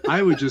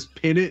 I would just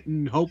pin it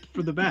and hope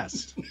for the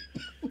best.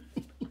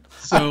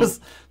 So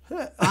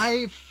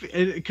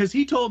because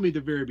he told me at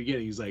the very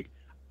beginning, he's like,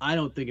 I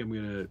don't think I'm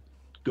going to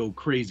go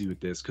crazy with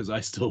this because I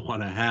still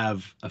want to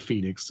have a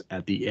Phoenix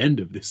at the end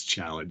of this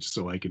challenge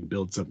so I can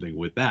build something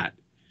with that.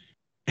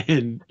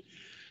 And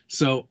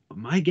so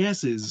my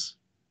guess is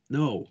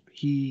no,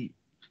 he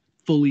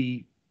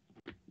fully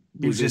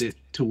was in it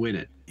to win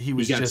it. He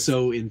was got just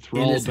so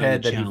enthralled in his by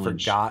head the that he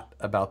challenge. forgot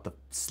about the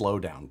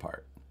slowdown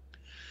part.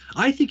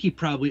 I think he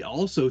probably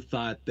also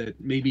thought that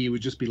maybe it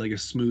would just be like a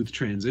smooth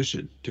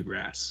transition to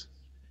grass.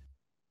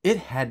 It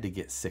had to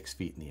get 6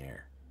 feet in the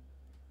air.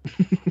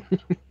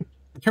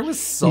 There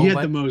was He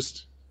had the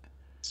most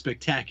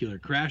spectacular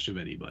crash of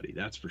anybody,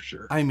 that's for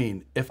sure. I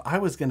mean, if I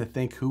was going to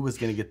think who was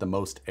going to get the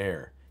most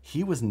air,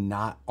 he was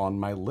not on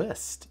my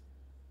list.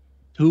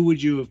 Who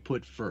would you have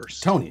put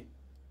first? Tony.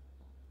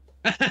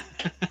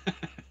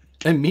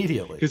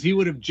 Immediately. Because he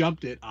would have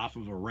jumped it off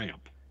of a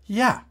ramp.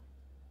 Yeah.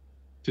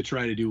 To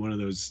try to do one of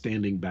those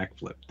standing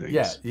backflip things.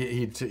 Yeah,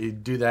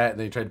 he'd do that, and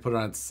then he tried to put it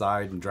on its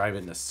side and drive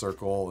it in a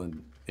circle,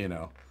 and, you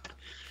know.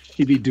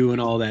 He'd be doing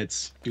all that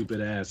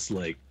stupid ass,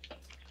 like...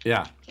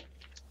 Yeah.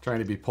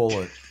 Trying to pull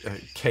a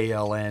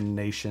KLN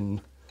Nation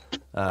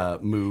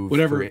move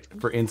whatever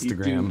for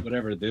Instagram. Do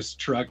whatever this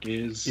truck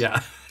is. Yeah.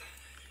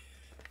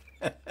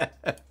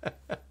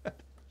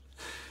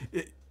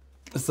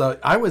 So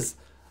I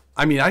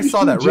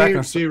saw that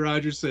wreck. Jay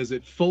Rogers says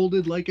it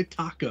folded like a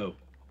taco.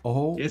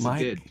 Oh, yes, my.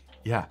 It did.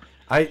 Yeah.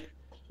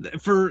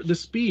 For the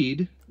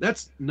speed,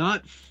 that's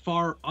not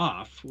far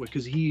off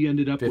because he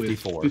ended up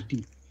 54. with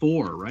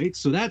 54, right?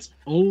 So that's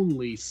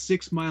only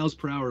 6 miles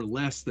per hour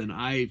less than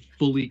I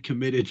fully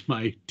committed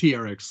my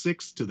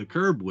TRX6 to the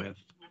curb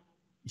with.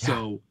 Yeah.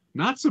 So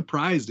not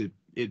surprised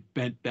it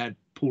bent that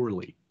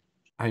poorly.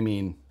 I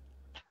mean,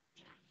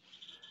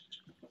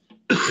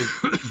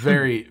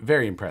 very,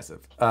 very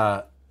impressive.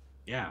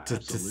 Yeah, to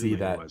see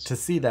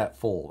that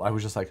fold, I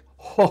was just like,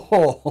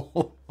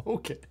 oh,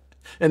 okay.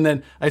 And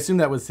then I assume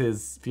that was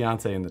his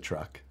fiance in the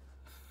truck.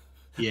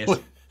 Yes.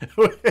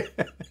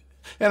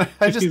 And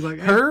I just like,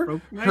 her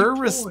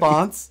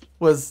response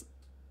was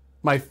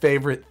my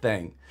favorite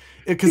thing,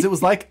 because it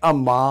was like a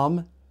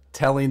mom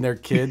telling their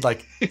kid,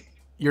 like,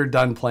 "You're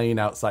done playing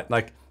outside.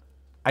 Like,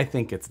 I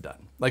think it's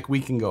done. Like, we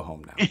can go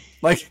home now."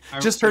 Like,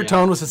 just her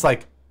tone was just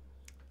like,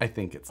 "I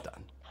think it's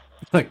done."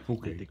 Like,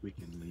 okay. I think we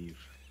can leave.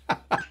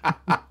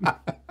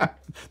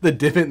 The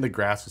divot in the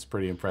grass was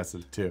pretty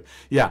impressive too.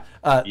 Yeah,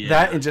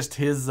 that and just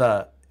his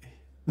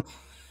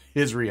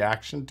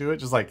reaction to it,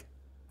 just like,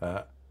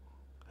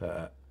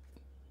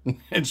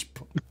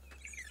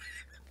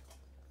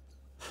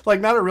 like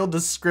not a real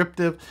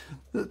descriptive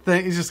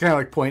thing. He's just kind of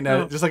like pointing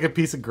at it, just like a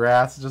piece of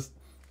grass. Just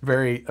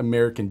very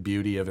American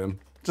Beauty of him.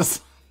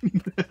 Just.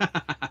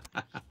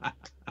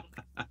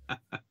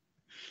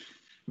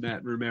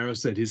 Matt Romero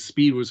said his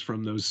speed was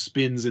from those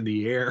spins in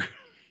the air.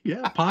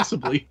 Yeah,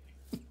 possibly.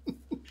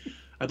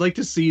 I'd like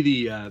to see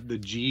the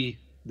G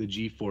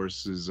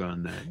forces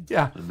on that.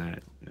 Yeah, on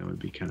that would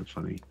be kind of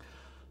funny.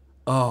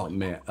 Oh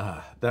man,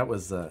 that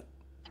was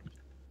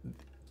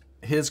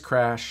his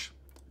crash.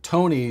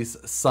 Tony's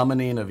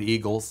summoning of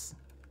eagles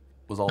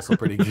was also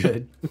pretty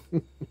good.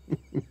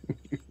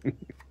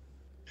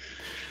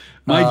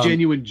 My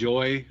genuine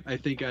joy, I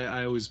think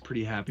I was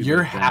pretty happy.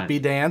 Your happy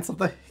dance of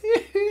the.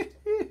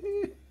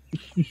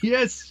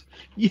 Yes.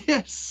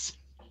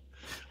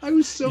 I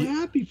was so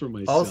happy for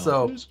myself.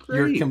 Also, it was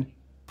great. Your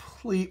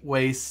complete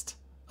waste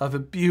of a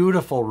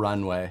beautiful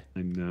runway.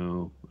 I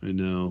know.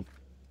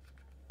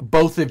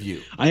 Both of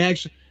you.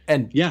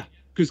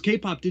 Because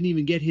K-Pop didn't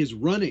even get his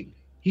running.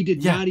 He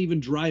did not even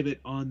drive it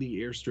on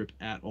the airstrip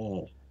at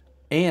all.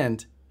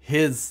 And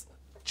his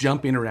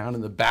jumping around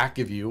in the back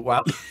of you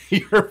while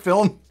you're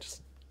filming.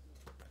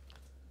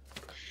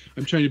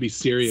 I'm trying to be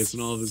serious,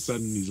 and all of a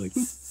sudden he's like,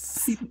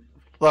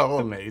 so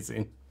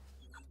amazing.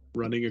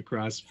 Running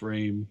across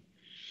frame.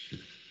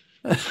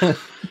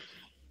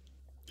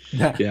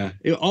 Yeah.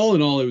 All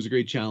in all, it was a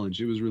great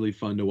challenge. It was really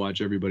fun to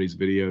watch everybody's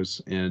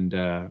videos, and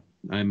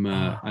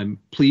I'm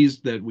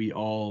pleased that we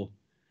all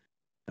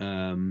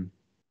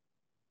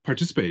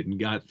participated and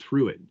got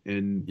through it,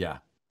 and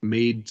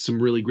made some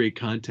really great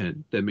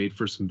content that made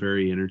for some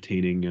very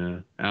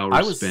entertaining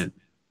hours spent.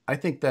 I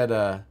think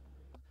that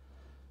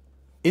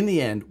in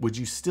the end, would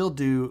you still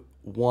do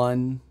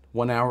 1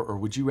 hour, or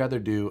would you rather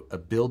do a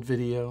build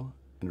video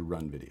and a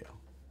run video?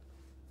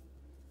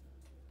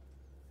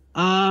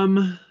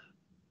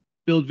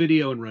 Build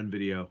video and run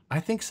video.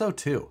 I think so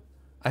too.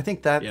 I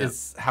think that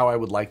is how I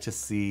would like to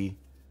see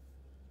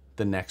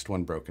the next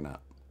one broken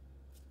up.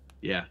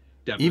 Yeah,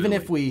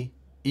 definitely.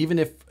 Even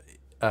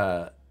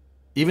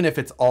if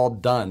it's all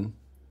done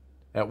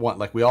at once,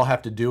 like we all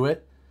have to do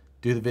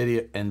the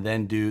video and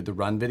then do the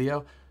run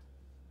video,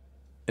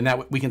 and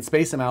that we can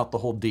space them out the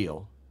whole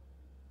deal.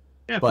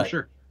 Yeah, for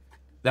sure.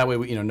 That way,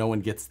 no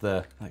one gets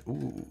the like,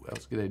 ooh, that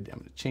was a good idea. I'm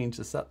going to change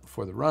this up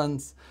before the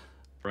runs.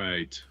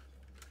 Right.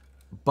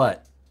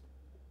 But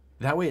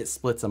that way it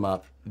splits them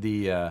up.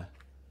 The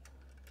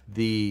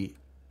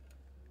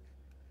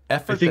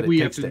effort that it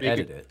takes to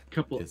edit it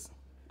is.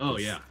 Oh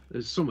yeah,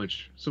 there's so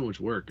much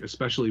work,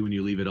 especially when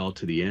you leave it all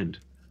to the end.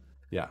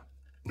 Yeah.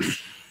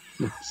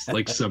 It's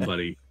like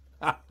somebody.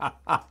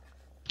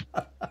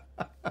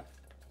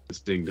 This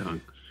ding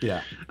dong.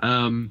 Yeah.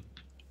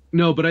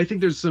 No, but I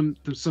think there's some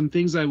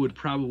things I would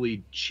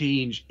probably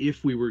change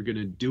if we were going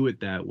to do it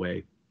that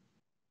way.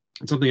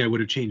 And something I would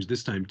have changed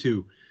this time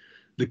too.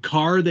 The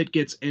car that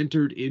gets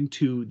entered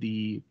into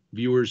the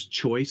viewer's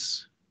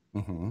choice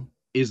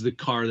is the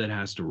car that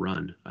has to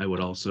run. I would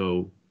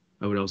also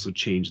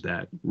change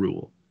that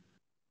rule,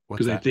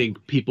 because I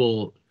think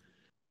people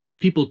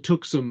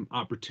took some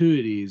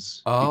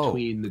opportunities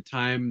between the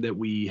time that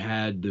we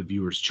had the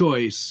viewer's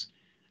choice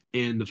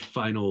and the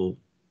final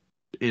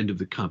end of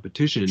the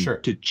competition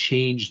to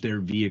change their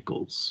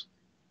vehicles.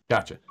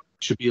 Gotcha.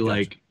 Should be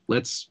like,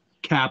 let's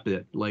cap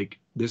it. Like,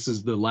 this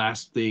is the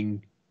last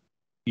thing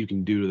you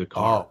can do to the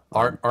car.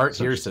 Art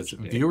here says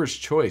viewer's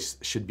choice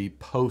should be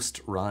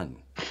post-run.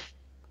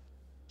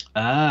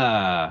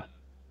 Ah,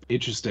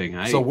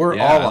 interesting. So we're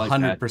all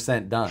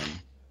 100% done.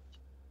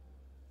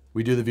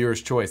 We do the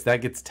viewer's choice.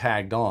 That gets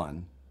tagged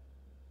on.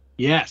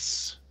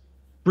 Yes.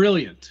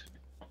 Brilliant.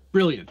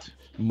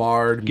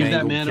 Marred,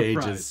 mangled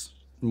cages.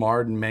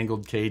 Marred and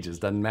mangled cages.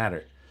 Doesn't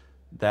matter.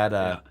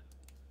 That,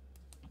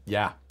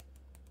 yeah.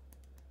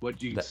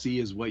 What you see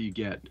is what you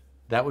get.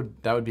 That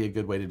would be a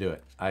good way to do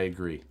it. I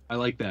agree. I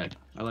like that.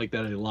 I like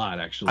that a lot,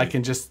 actually. I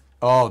can just,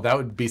 that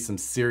would be some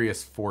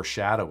serious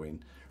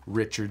foreshadowing.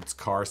 Richard's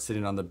car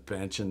sitting on the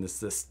bench and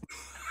this just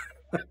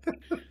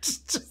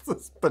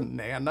this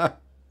banana.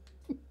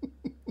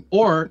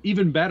 Or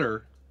even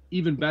better,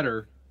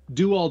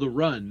 do all the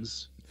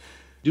runs,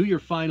 do your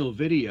final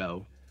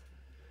video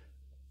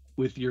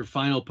with your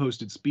final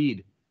posted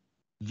speed,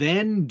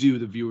 then do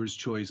the viewer's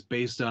choice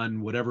based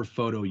on whatever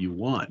photo you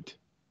want.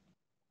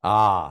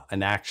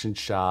 An action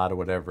shot or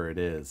whatever it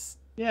is.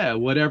 Yeah,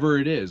 whatever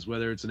it is,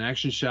 whether it's an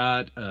action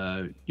shot,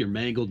 your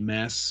mangled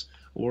mess,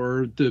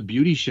 or the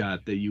beauty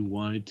shot that you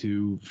wanted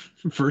to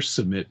first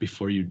submit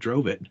before you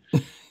drove it.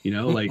 You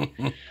know, like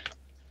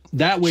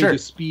that way the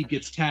speed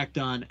gets tacked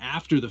on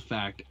after the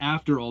fact,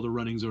 after all the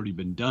running's already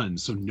been done,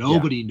 so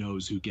nobody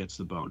knows who gets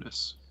the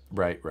bonus.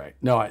 Right.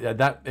 No,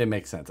 that it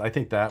makes sense. I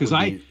think that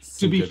because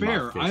to be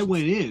fair, I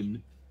went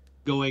in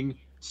going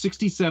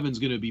 67 is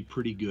going to be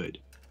pretty good.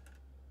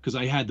 Because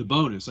I had the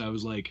bonus. I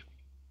was like,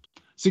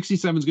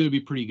 67 is going to be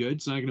pretty good.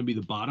 It's not going to be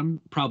the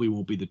bottom. Probably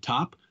won't be the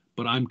top,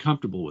 but I'm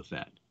comfortable with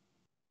that.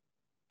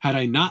 Had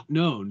I not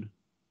known,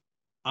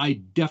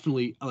 I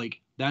definitely, like,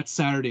 that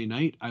Saturday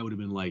night, I would have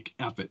been like,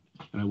 F it.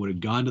 And I would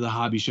have gone to the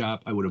hobby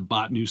shop. I would have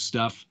bought new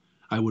stuff.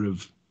 I would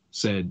have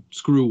said,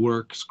 screw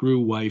work, screw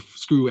wife,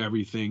 screw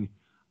everything.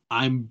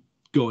 I'm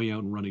going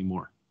out and running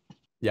more.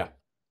 Yeah,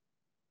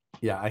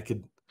 I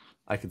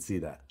could see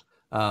that.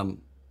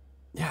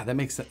 Yeah, that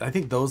makes sense. I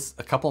think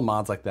a couple of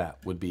mods like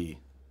that would be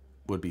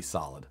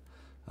solid.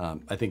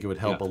 I think it would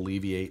help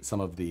alleviate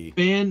some of the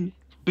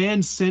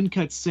ban send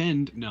cut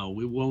send. No,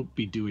 we won't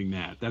be doing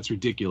that. That's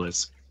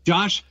ridiculous.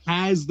 Josh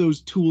has those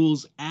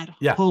tools at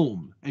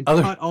home and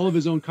cut all of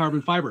his own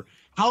carbon fiber.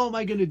 How am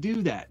I going to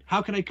do that?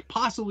 How can I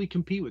possibly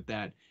compete with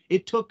that?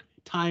 It took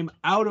time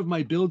out of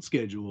my build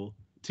schedule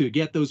to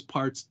get those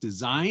parts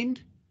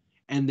designed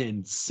and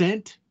then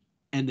sent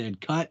and then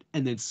cut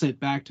and then sent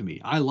back to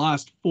me. I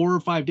lost 4 or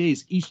 5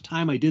 days each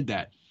time I did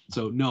that.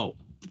 So no,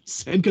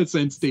 send cut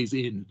send stays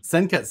in.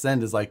 Send cut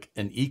send is like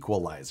an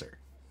equalizer.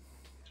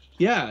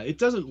 Yeah, it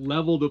doesn't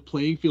level the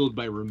playing field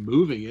by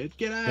removing it.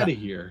 Get out of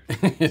here.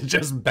 It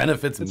just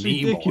benefits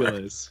me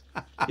ridiculous.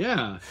 More.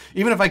 Yeah.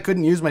 Even if I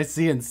couldn't use my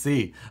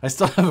CNC, I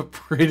still have a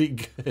pretty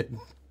good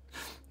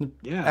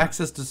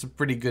access to some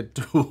pretty good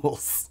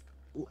tools.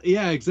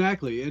 Yeah,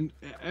 exactly. And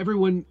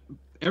everyone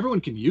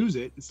can use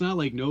it. It's not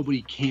like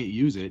nobody can't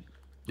use it.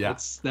 Yeah.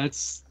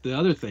 That's the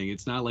other thing.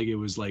 It's not like it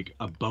was like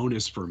a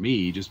bonus for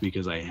me just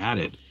because I had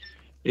it.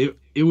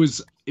 It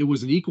was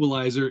an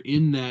equalizer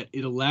in that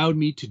it allowed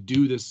me to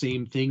do the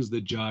same things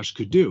that Josh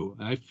could do.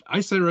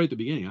 I said it right at the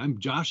beginning. I'm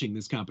joshing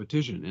this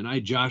competition, and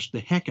I joshed the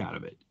heck out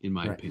of it, in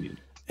my opinion.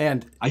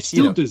 And I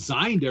still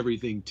designed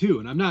everything too.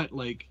 And I'm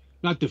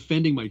not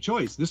defending my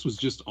choice. This was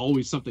just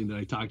always something that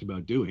I taled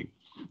about doing.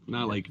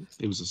 Not like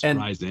it was a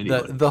surprise to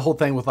anybody. The whole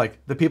thing with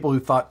like the people who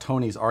thought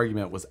Tony's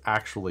argument was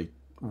actually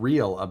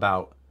real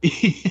about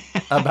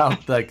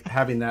like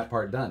having that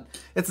part done.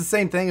 It's the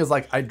same thing as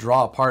like I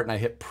draw a part and I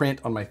hit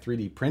print on my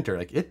 3D printer.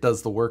 Like it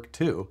does the work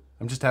too.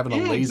 I'm just having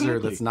a laser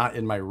that's not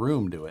in my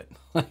room do it.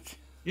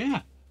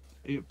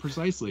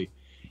 Precisely.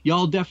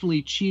 Y'all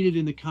definitely cheated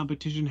in the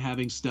competition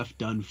having stuff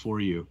done for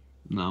you.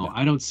 No,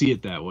 I don't see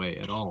it that way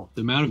at all.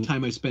 The amount of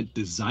time I spent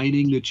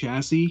designing the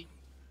chassis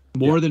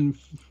more than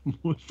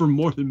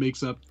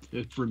makes up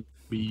for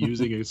me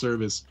using a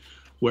service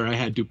where I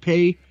had to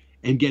pay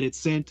and get it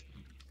sent,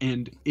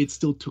 and it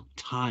still took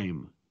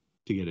time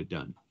to get it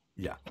done.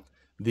 Yeah.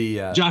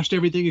 Joshed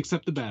everything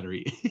except the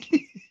battery.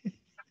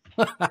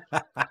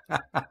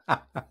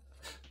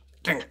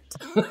 Dang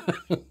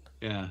it.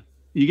 Yeah.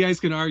 You guys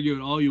can argue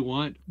it all you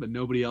want, but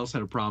nobody else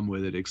had a problem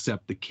with it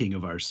except the king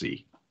of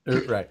RC.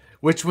 Right.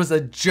 Which was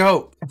a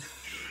joke.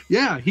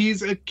 Yeah,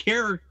 he's a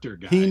character,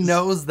 guys. He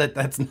knows that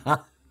that's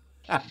not.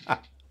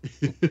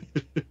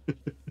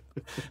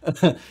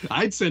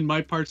 I'd send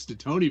my parts to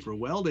Tony for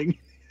welding.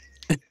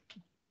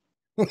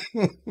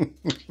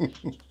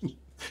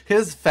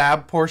 His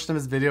fab portion of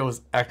his video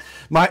was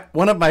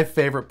one of my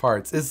favorite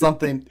parts. Is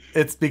something.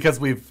 It's because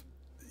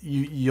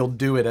you'll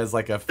do it as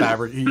like a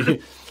fabric.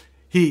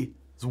 He's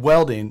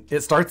welding.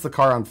 It starts the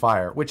car on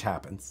fire, which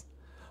happens,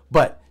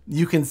 but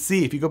you can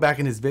see if you go back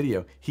in his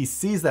video, he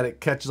sees that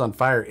it catches on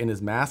fire in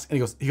his mask,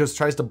 and he goes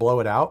tries to blow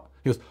it out.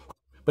 He goes,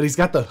 but he's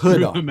got the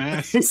hood on.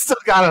 Mask. He's still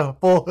got a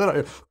full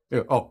hood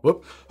on. Oh,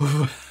 whoop.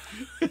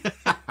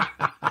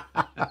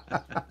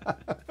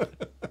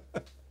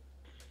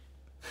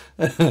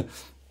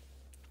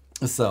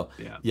 So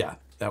yeah,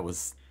 that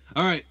was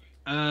all right.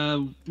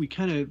 We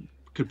kind of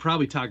could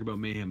probably talk about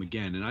Mayhem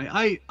again, and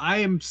I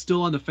am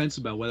still on the fence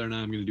about whether or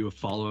not I'm going to do a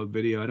follow-up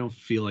video. I don't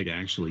feel like I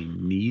actually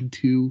need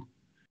to.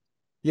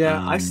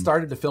 Yeah, I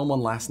started to film one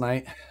last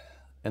night,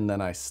 and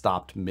then I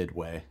stopped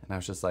midway, and I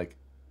was just like,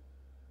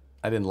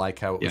 I didn't like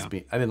how it was I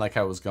didn't like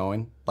how it was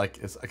going, like,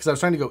 because I was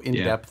trying to go in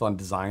depth on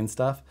design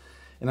stuff,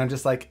 and I'm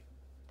just like,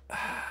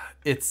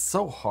 it's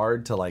so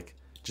hard to like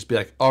just be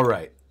like, all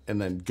right, and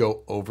then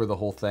go over the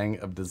whole thing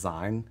of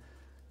design.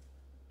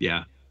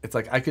 Yeah, it's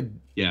like I could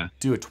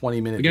do a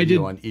 20-minute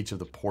video on each of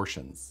the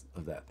portions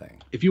of that thing.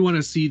 If you want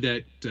to see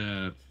that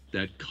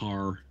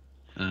car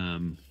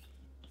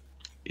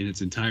in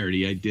its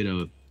entirety, I did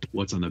a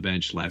What's on the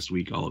Bench last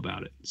week all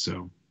about it,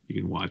 so you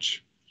can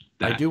watch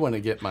that. I do want to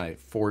get my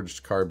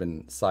forged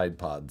carbon side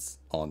pods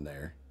on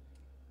there,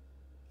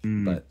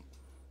 but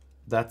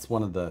that's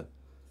one of the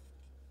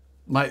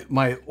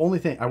my only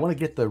thing. I want to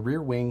get the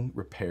rear wing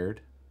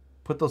repaired,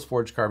 put those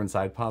forged carbon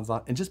side pods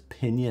on, and just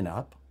pinion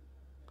up.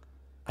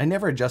 I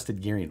never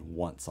adjusted gearing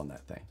once on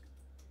that thing.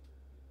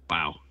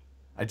 Wow.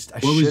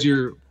 What was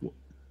your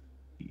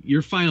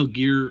final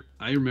gear?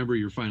 I remember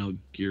your final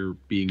gear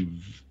being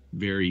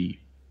very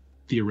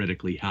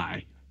theoretically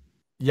high.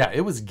 Yeah,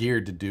 it was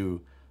geared to do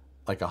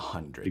like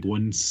 100. Like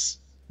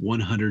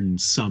 100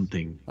 and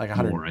something. Like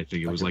 100 more. I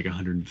think it was like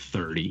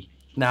 130.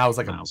 Now it's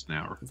like miles an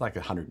hour. It's like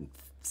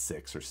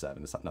 106 or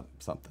 7 or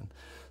something.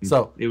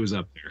 So it was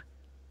up there.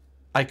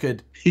 I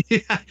could.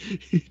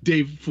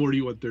 Dave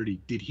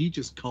 4130. Did he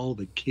just call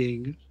the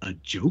king a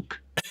joke?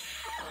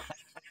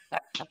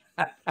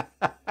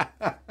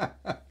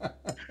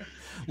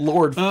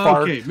 Lord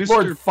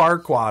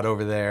Farquaad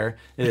over there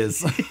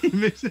is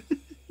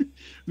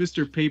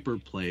Mr. Paper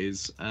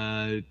Plays.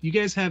 You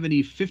guys have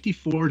any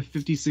 54 to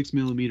 56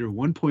 millimeter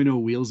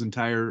 1.0 wheels and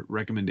tire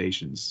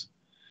recommendations?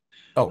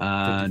 Oh,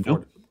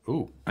 nope.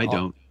 Ooh, I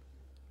don't.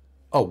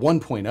 Oh,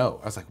 1.0.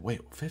 I was like,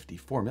 wait,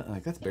 54 million?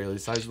 Like that's barely the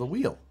size of the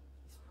wheel.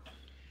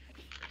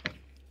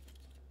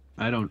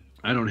 I don't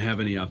have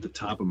any off the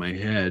top of my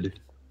head.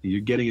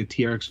 You're getting a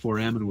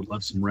TRX4M and would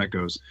love some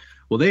recos.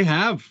 Well, they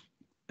have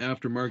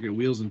aftermarket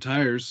wheels and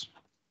tires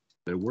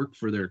that work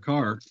for their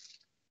car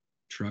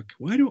truck.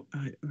 Why don't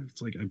I?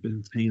 It's like I've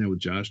been hanging out with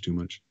Josh too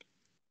much.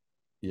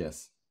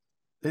 Yes,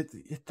 they're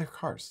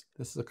cars.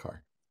 This is a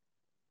car.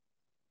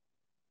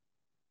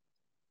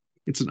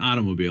 It's an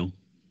automobile.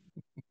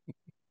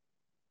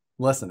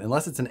 Listen,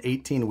 unless it's an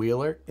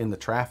 18-wheeler in the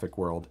traffic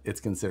world, it's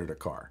considered a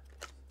car.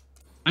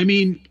 I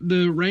mean,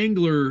 the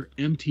Wrangler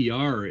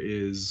MTR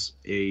is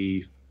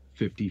a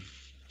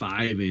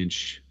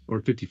 55-inch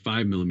or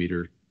 55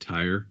 millimeter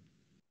tire.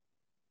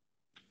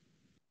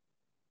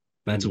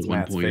 That's a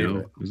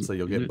 1.0. So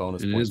you'll get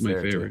bonus points. It is my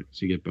favorite. Too.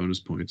 So you get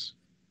bonus points.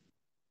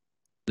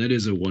 That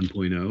is a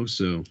 1.0,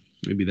 so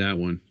maybe that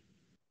one.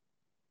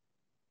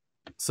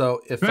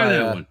 So if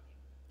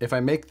I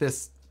make a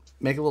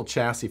little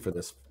chassis for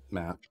this,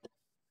 Matt,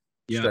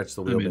 stretch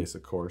the wheelbase,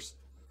 of course.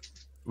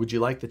 Would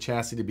you like the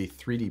chassis to be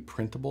 3D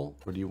printable,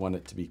 or do you want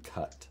it to be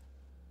cut?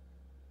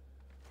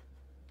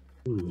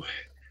 Ooh. I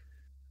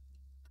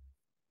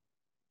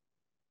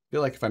feel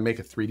like if I make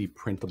a 3D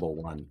printable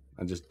one,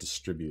 I just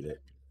distribute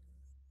it.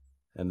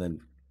 And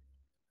then,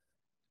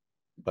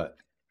 but.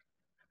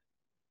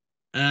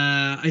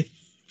 I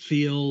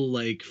feel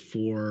like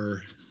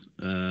for,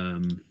 I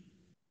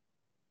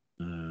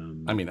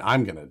mean,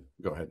 I'm going to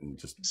go ahead and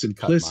just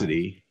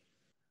simplicity.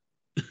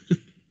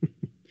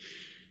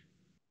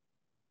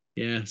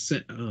 Yeah,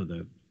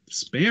 the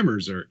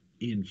spammers are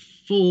in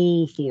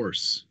full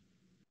force.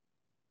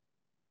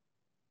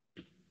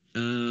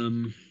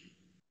 Better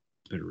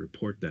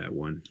report that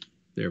one.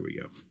 There we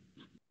go.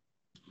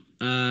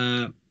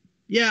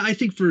 Yeah, I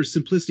think for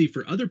simplicity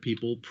for other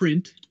people,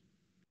 print,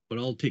 but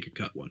I'll take a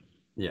cut one.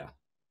 Yeah.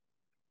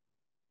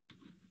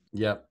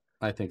 Yep,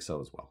 I think so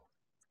as well.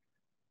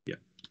 Yeah.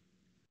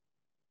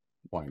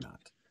 Why not?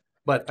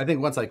 But I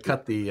think once I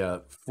cut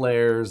the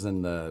flares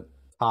and the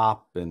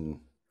top and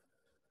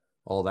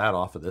all that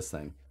off of this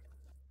thing,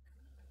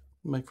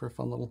 make for a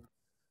fun little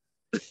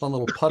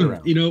putt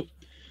around. You know,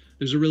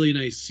 there's a really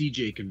nice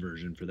CJ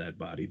conversion for that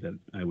body that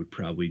I would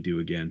probably do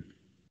again.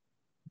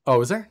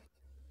 Oh, is there?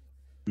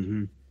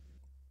 Mm-hmm.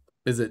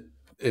 Is it?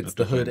 It's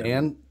the hood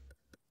and.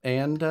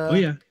 Oh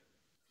yeah.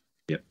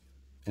 Yep.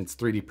 It's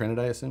 3D printed,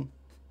 I assume.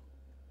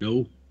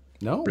 No.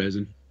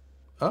 Resin.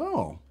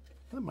 Oh,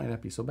 that might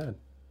not be so bad.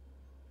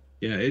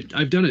 Yeah,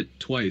 I've done it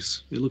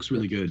twice. It looks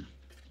really good.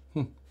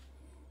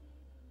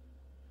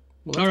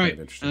 Well, that's All kind right. of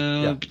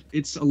interesting.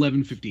 It's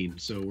 11:15,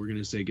 so we're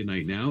gonna say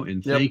goodnight now,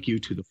 and Yep. thank you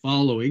to the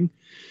following: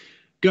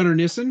 Gunnar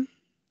Nissen.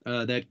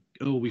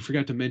 We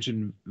forgot to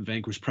mention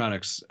Vanquish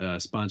Products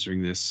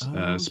sponsoring this.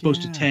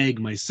 Supposed to tag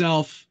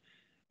myself,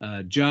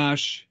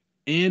 Josh,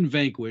 and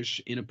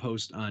Vanquish in a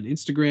post on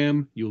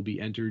Instagram. You will be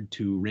entered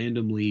to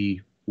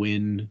randomly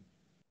win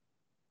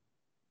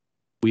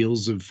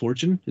Wheels of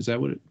Fortune. Is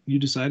that what you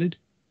decided?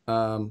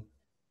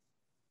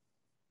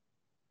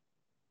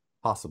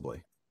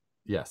 Possibly.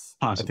 Yes.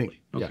 Possibly. I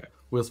think, Okay. yeah.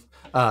 Wheels,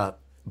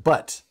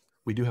 but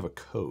we do have a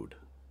code.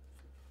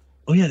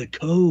 Oh yeah, the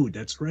code.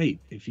 That's right.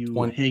 If you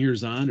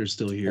hangers on are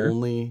still here,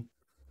 only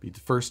be the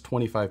first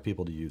 25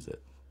 people to use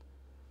it.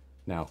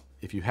 Now,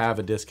 if you have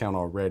a discount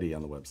already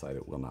on the website,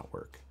 it will not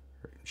work.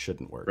 Or it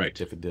shouldn't work. Right.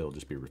 If it did, it'll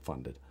just be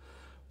refunded.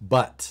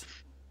 But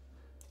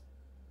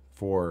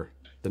for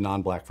the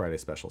non-Black Friday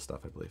special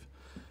stuff, I believe,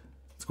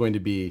 it's going to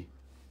be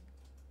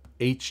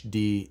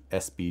HD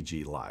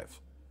SBG Live.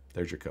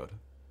 There's your code.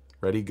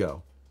 Ready,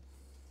 go.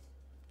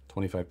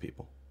 25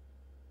 people.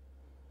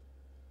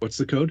 What's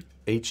the code?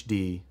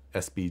 HD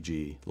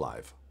SBG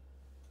Live.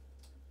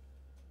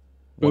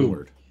 One Boom.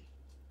 word.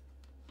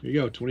 There you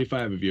go,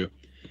 25 of you.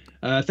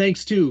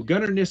 Thanks to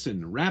Gunnar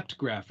Nissen, Wrapped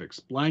Graphics,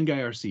 Blind Guy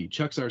RC,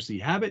 Chuck's RC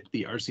Habit,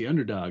 the RC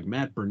Underdog,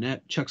 Matt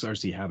Burnett, Chuck's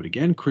RC Habit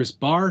again, Chris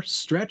Barr,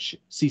 Stretch,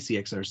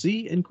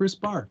 CCXRC, and Chris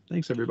Barr.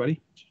 Thanks,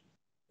 everybody.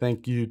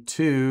 Thank you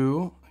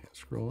to, I gotta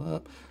scroll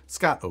up,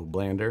 Scott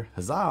O'Blander,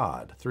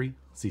 Hazard 3,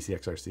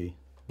 CCXRC,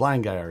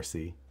 Blind Guy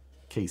RC,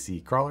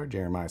 KC Crawler,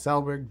 Jeremiah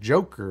Salberg,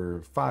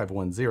 Joker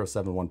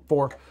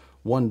 510714,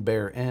 One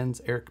Bear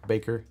Ends, Eric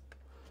Baker,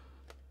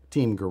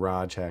 Team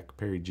Garage Hack,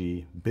 Perry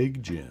G,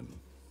 Big Jim.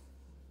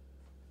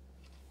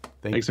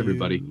 Thanks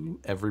you,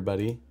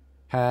 everybody.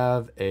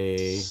 Have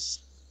a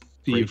See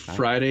you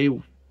Friday.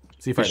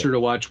 See you Friday. Be sure to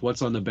watch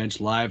What's on the Bench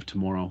live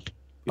tomorrow.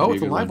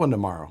 It's a live one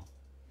tomorrow.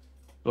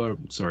 Or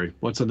sorry,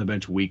 What's on the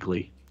Bench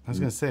weekly. I was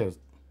gonna say,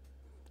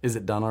 is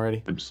it done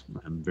already?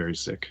 I'm very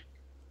sick.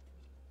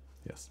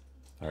 Yes.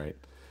 All right.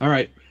 All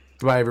right.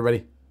 Goodbye,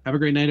 everybody. Have a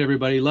great night,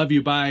 everybody. Love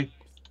you. Bye.